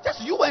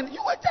 Just you and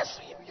you.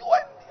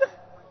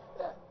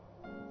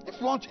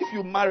 If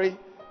you marry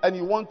and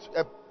you want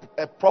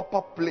a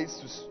proper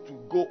place to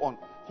go on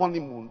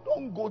honeymoon,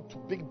 don't go to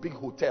big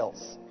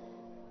hotels.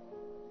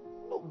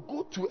 No,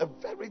 go to a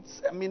very,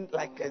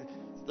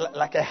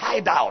 like a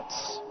hideout.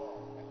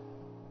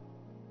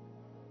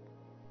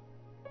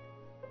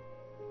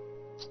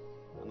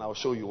 And I'll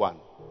show you one.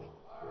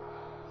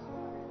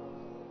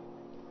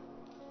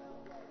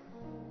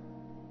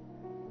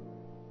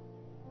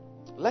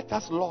 Let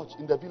us lodge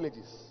in the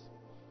villages.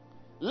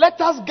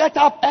 Let us get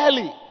up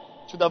early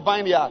to the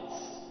vineyards.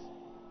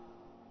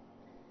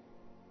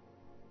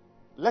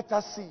 Let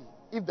us see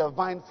if the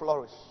vine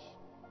flourish,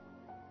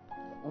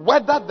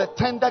 whether the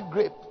tender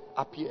grape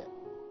appear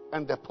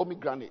and the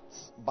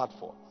pomegranates bud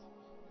forth.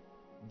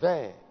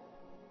 There.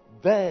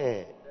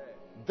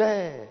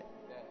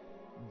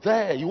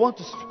 You want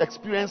to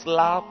experience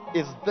love?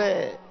 Is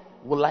there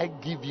will I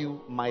give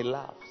you my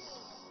loves.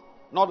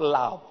 Not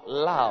love,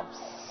 loves.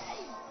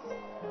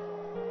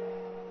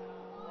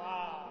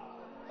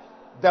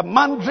 The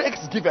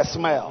mandrakes give a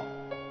smell,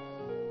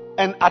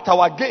 and at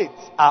our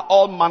gates are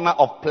all manner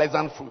of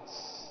pleasant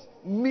fruits.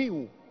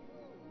 New.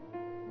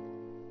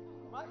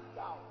 I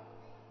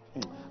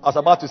was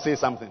about to say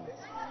something.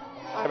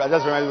 I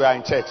just remember we are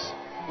in church.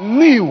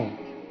 New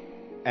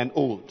and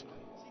old,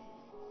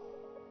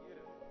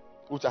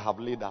 which I have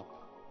laid up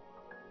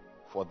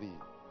for thee,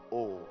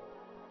 oh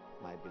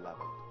my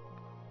beloved.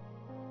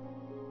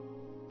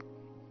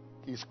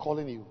 He is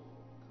calling you.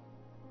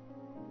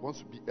 Wants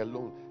to be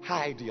alone.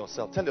 Hide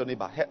yourself. Tell your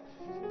neighbor,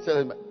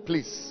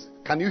 please,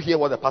 can you hear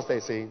what the pastor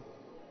is saying?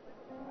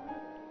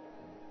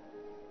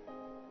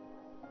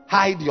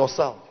 Hide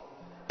yourself.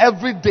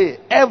 Every day.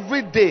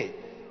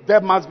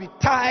 There must be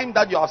time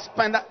that you have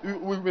spent.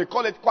 We may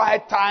call it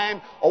quiet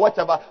time or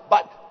whatever.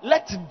 But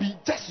let it be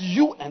just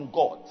you and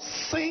God.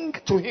 Sing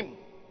to him.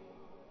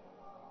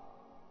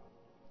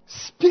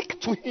 Speak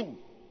to him.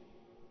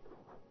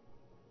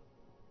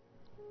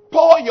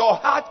 Pour your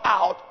heart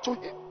out to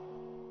him.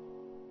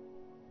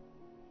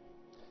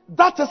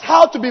 That is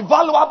how to be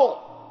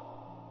valuable.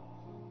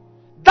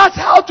 That's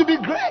how to be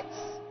great.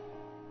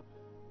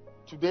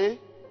 Today,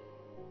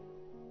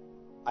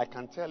 I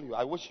can tell you,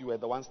 I wish you were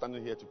the one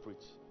standing here to preach.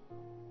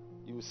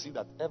 You will see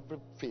that every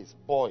face,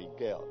 boy,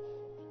 girl,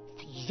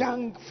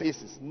 young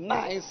faces,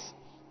 nice,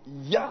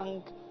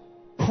 young,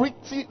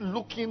 pretty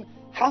looking,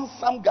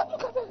 handsome guy.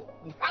 Look at that.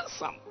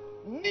 Handsome,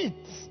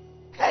 neat,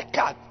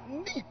 haircut,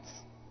 neat,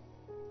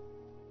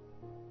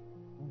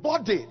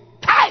 body,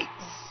 tight.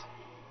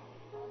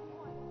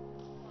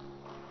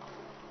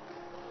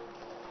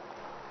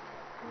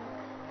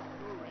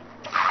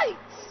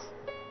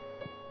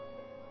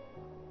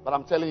 But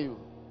I'm telling you,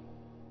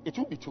 it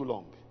won't be too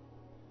long.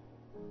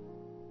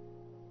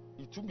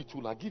 It won't be too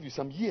long. I'll give you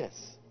some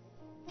years.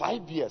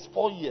 5 years,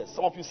 4 years,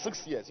 some of you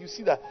 6 years. You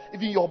see that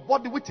even your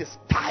body, which is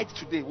tight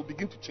today, will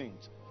begin to change.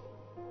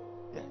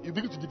 Yeah, you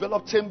begin to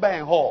develop chamber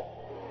and hall.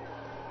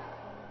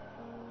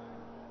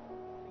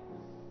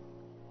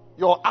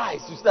 Your eyes,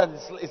 you see that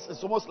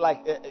it's almost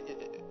like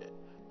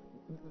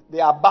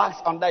there are bags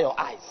under your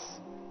eyes.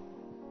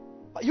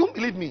 But you won't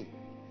believe me.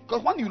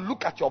 Because when you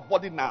look at your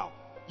body now,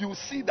 you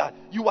see that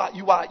you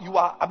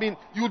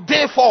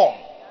day form.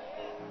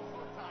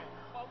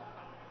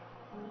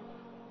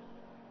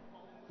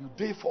 You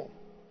day form.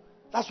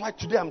 That's why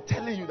today I'm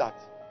telling you that.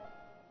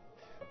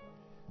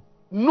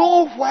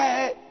 Know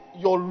where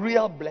your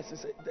real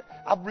blessings are.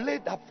 I've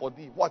laid up for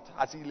thee. What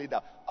has he laid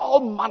up? All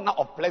manner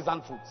of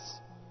pleasant fruits.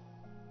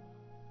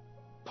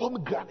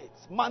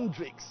 Pomegranates,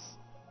 mandrakes.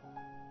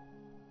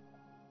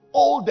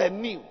 Old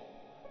and new.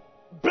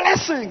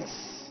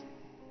 Blessings.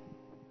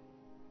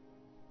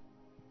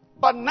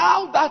 But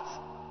now that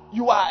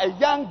you are a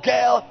young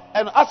girl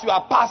and as you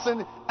are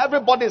passing,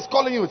 everybody is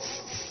calling you.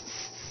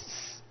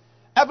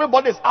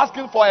 Everybody is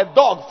asking for a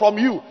dog from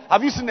you.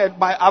 Have you seen I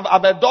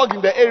have a dog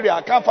in the area.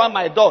 I can't find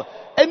my dog.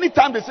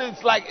 Anytime they say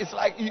it's like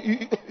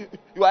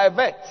you are a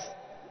vet.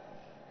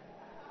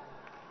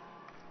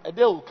 A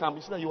day will come.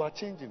 You see that you are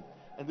changing.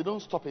 And they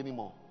don't stop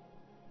anymore.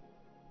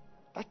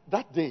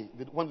 That day,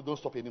 when they don't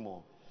stop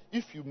anymore,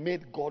 if you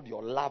made God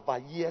your lover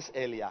years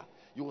earlier,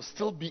 you will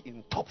still be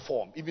in top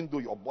form, even though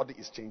your body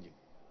is changing.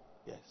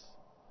 Yes.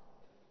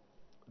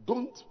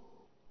 Don't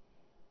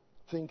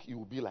think you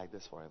will be like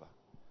this forever.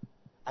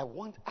 I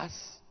want us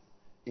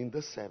in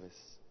this service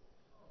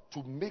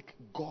to make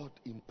God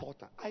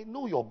important. I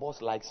know your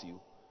boss likes you.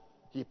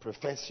 He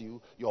prefers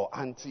you, your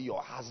auntie,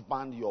 your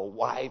husband, your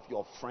wife,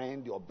 your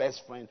friend, your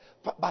best friend.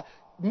 But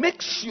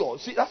make sure,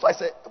 see, that's why I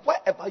said,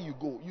 wherever you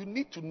go, you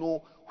need to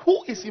know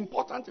who is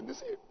important in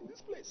this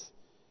place.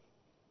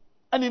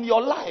 And in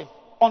your life,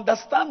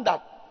 understand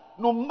that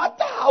no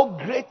matter how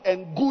great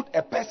and good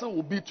a person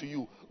will be to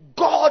you,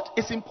 God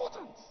is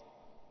important.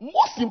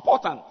 Most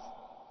important.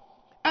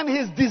 And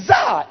his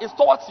desire is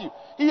towards you.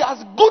 He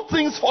has good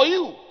things for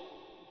you.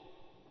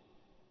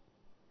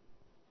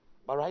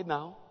 But right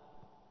now,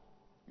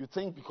 you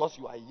think because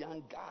you are a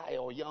young guy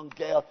or young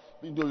girl,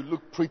 you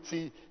look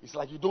pretty, it's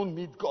like you don't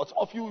need God. Some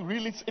of you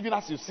really, even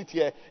as you sit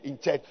here in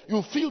church,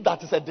 you feel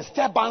that it's a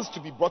disturbance to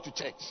be brought to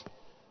church.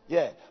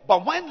 Yeah.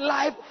 But when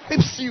life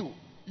whips you,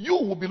 you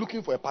will be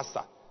looking for a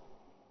pastor.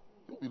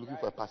 You will be looking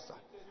for a pastor.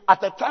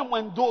 At a time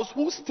when those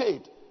who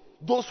stayed,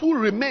 those who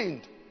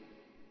remained,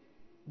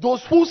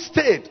 those who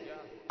stayed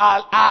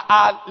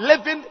are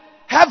living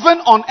heaven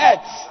on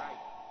earth.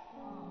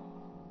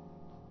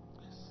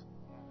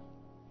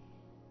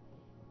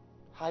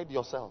 Hide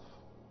yourself.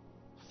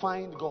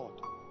 Find God.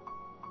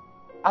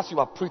 As you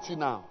are pretty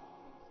now,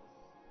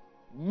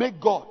 make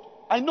God.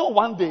 I know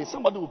one day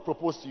somebody will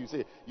propose to you,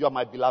 say, you are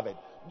my beloved.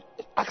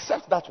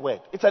 Accept that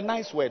word. It's a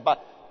nice word,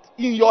 but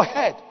in your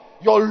head,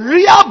 your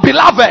real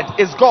beloved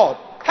is God.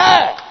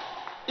 Hey!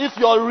 If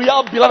your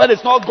real beloved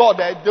is not God,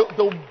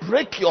 they'll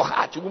break your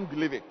heart. You won't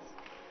believe it.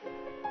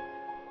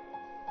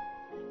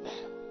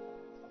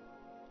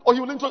 Or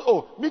you will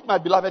introduce, meet my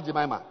beloved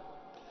Jemima.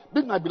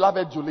 Meet my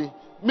beloved Julie.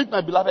 Meet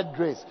my beloved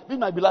Grace. Meet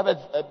my beloved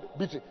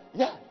Beatrice.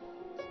 Yeah.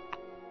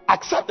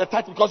 Accept the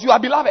title because you are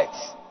beloved.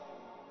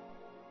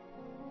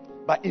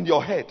 But in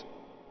your head,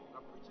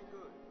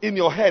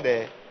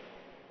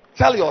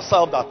 tell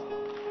yourself that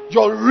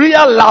your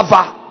real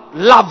lover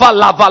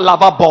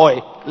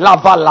boy,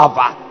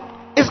 lover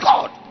is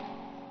God.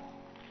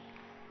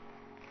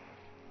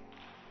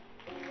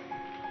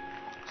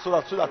 So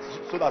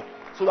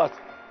that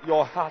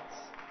your heart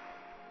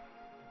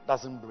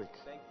doesn't break.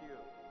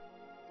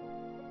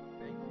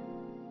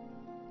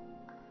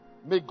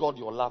 Make God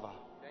your lover.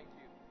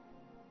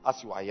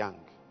 As you are young.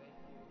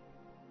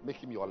 Make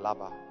him your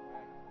lover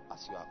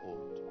as you are old.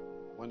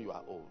 When you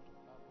are old.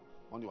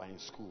 When you are in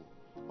school.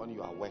 When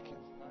you are working.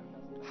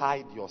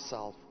 Hide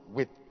yourself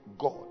with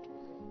God.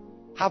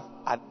 Have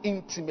an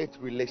intimate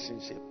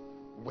relationship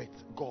with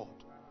God.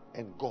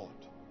 And God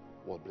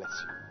will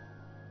bless you.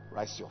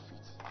 Rise to your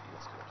feet.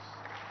 Let's close.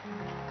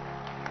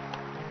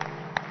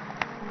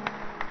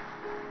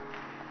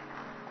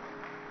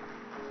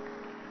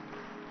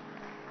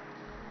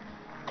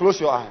 Close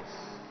your eyes.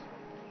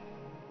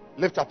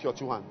 Lift up your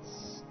two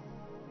hands.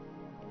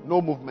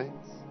 No movement.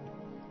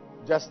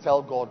 Just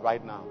tell God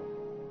right now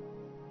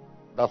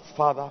that,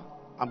 Father,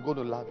 I'm going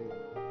to love you.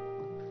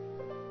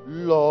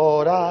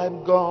 Lord,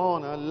 I'm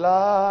going to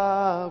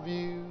love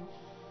you.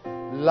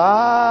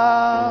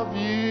 Love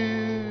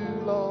you,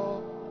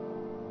 Lord.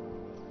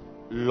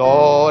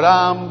 Lord,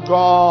 I'm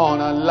going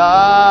to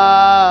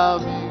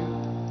love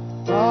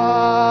you.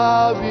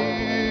 Love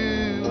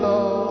you,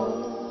 Lord.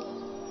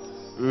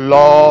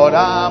 Lord,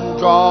 I'm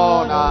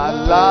gonna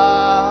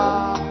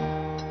love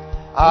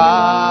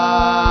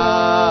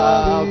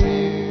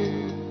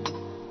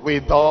you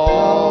with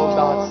all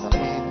that's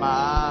in my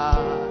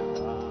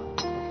heart.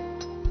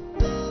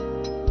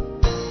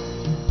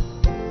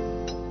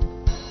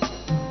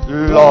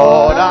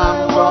 Lord,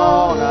 I'm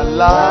gonna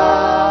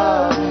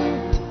love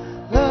you.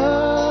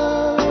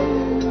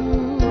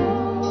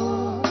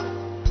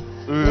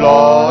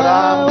 Lord,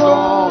 I'm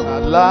gonna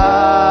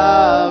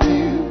love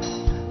you.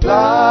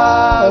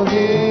 Love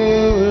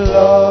you,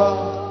 Lord.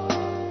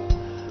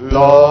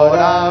 Lord,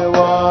 I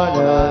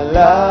wanna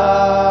love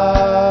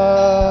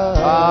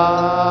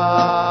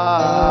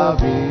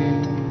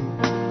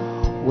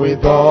you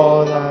with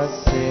all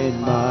that's in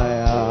my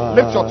heart.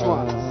 Lift your two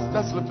hands.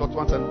 Just lift your two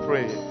hands and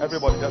pray.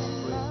 Everybody just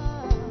pray.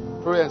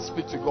 Pray and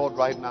speak to God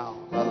right now.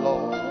 The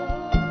Lord.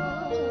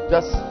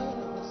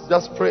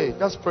 Just pray.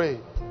 Just pray.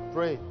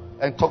 Pray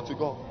and talk to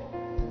God.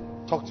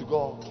 Talk to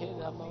God.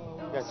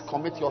 Yes,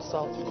 commit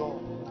yourself to God.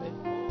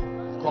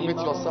 Commit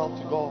yourself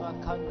to God.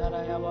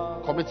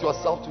 Commit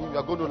yourself to Him. You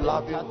are going to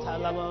love Him.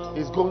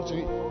 He's going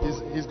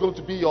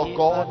to be your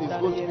God. He's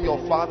going to be your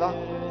Father.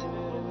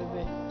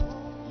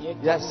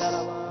 Yes,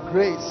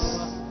 grace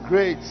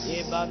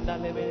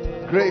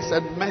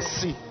and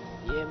mercy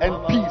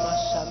and peace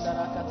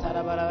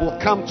will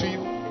come to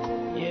you.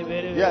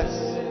 Yes.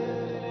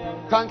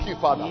 Thank you,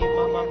 Father.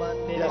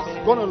 Yes,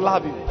 you're going to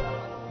love Him.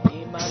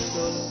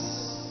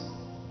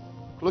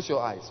 Close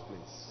your eyes,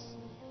 please.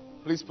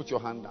 Please put your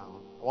hand down.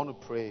 I want to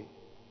pray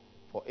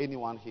for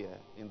anyone here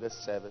in this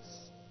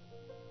service.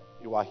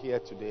 You are here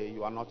today.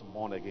 You are not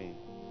born again.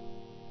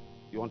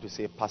 You want to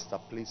say, Pastor,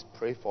 please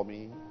pray for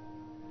me.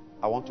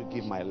 I want to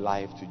give my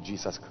life to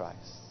Jesus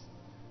Christ.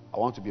 I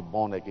want to be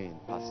born again,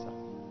 Pastor.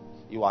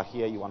 You are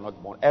here. You are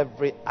not born.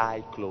 Every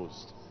eye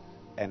closed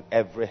and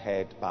every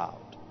head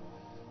bowed.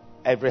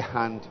 Every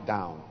hand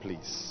down,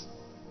 please.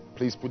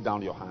 Please put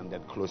down your hand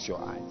and close your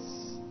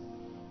eyes.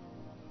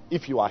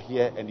 If you are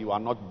here and you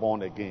are not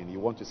born again, you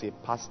want to say,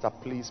 Pastor,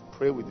 please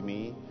pray with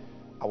me.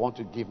 I want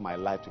to give my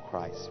life to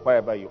Christ.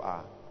 Wherever you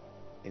are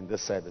in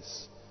this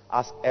service,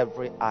 as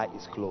every eye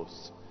is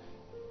closed,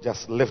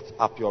 just lift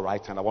up your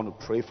right hand. I want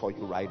to pray for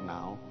you right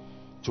now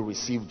to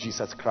receive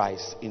Jesus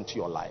Christ into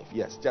your life.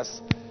 Yes,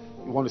 just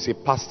you want to say,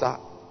 Pastor,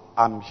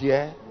 I'm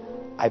here.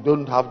 I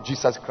don't have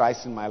Jesus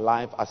Christ in my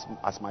life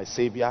as my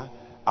Savior.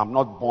 I'm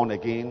not born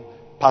again.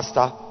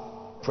 Pastor,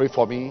 pray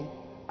for me.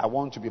 I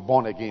want to be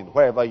born again.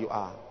 Wherever you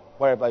are.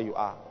 Wherever you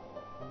are.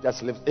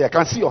 Just lift. Yeah, I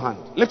can see your hand.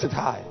 Lift it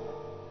high.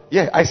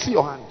 Yeah, I see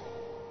your hand.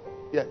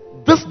 Yeah,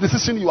 this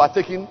decision you are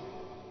taking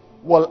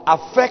will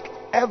affect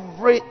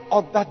every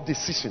other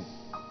decision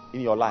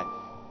in your life.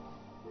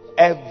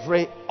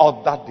 Every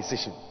other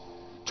decision.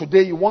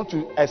 Today you want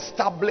to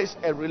establish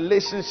a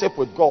relationship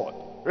with God.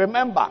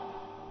 Remember,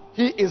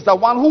 He is the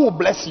one who will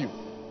bless you.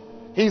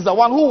 He is the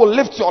one who will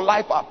lift your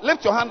life up.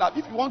 Lift your hand up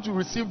if you want to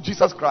receive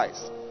Jesus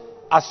Christ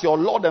as your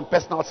Lord and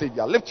personal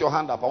Savior. Lift your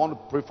hand up. I want to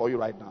pray for you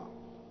right now.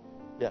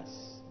 Yes.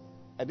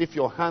 And if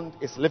your hand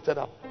is lifted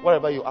up,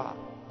 wherever you are,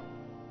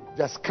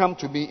 just come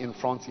to me in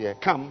front here.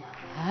 Come.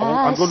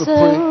 I'm going to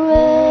pray.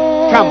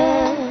 Come.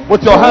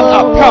 With your hand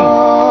up. Come.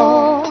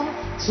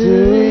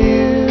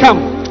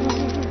 Come.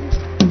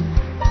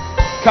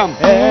 Come.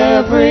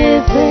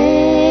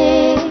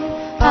 Everything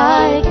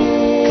I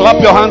give.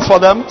 Clap your hands for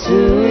them.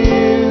 To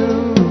you.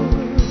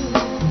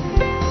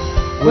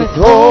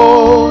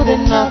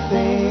 Withholding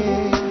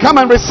nothing. Come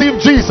and receive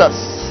Jesus.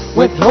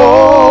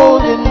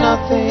 Withholding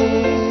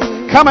nothing.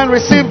 Come and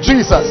receive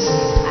Jesus.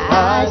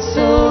 I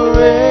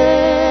surrender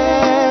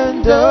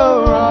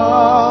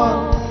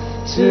all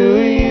to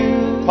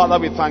you. Father,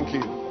 we thank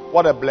you.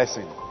 What a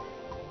blessing.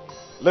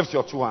 Lift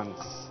your two hands.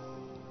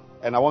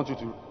 And I want you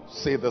to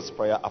say this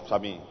prayer after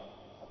me.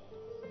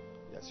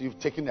 Yes, you've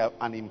taken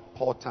an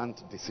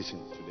important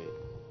decision today.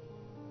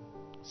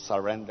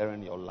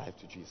 Surrendering your life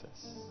to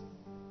Jesus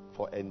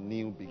for a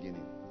new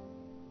beginning.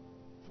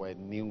 For a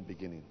new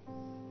beginning.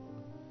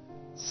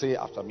 Say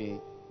after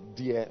me,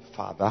 dear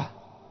Father.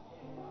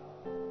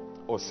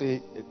 Or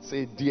say,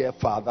 dear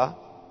Father,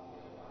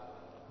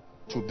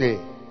 today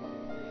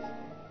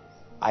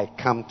I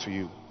come to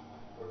you.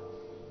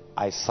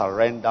 I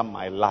surrender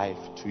my life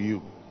to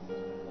you.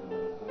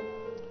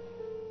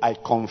 I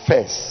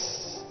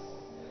confess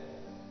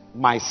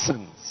my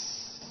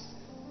sins.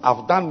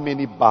 I've done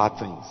many bad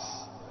things.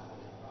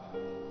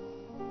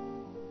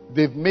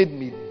 They've made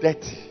me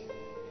dirty.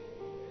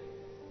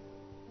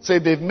 Say,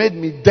 they've made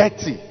me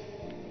dirty.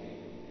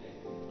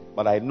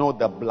 But I know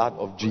the blood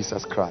of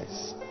Jesus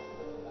Christ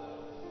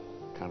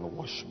can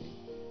wash me.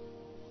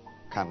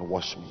 Can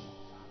wash me.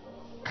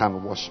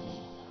 Can wash me.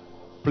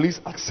 Please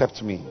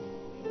accept me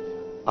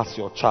as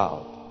your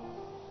child.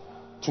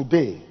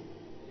 Today,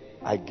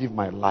 I give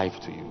my life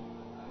to you.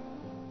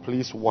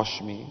 Please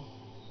wash me.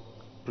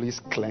 Please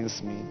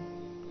cleanse me.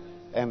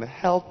 And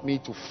help me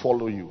to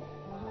follow you.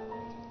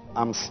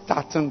 I'm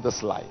starting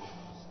this life.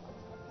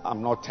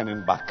 I'm not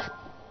turning back.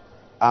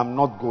 I'm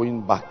not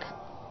going back.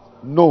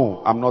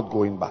 No, I'm not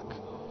going back.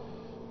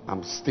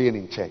 I'm staying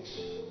in church,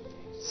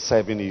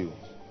 serving you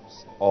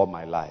all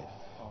my life.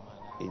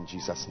 In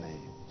Jesus'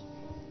 name.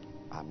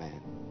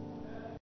 Amen.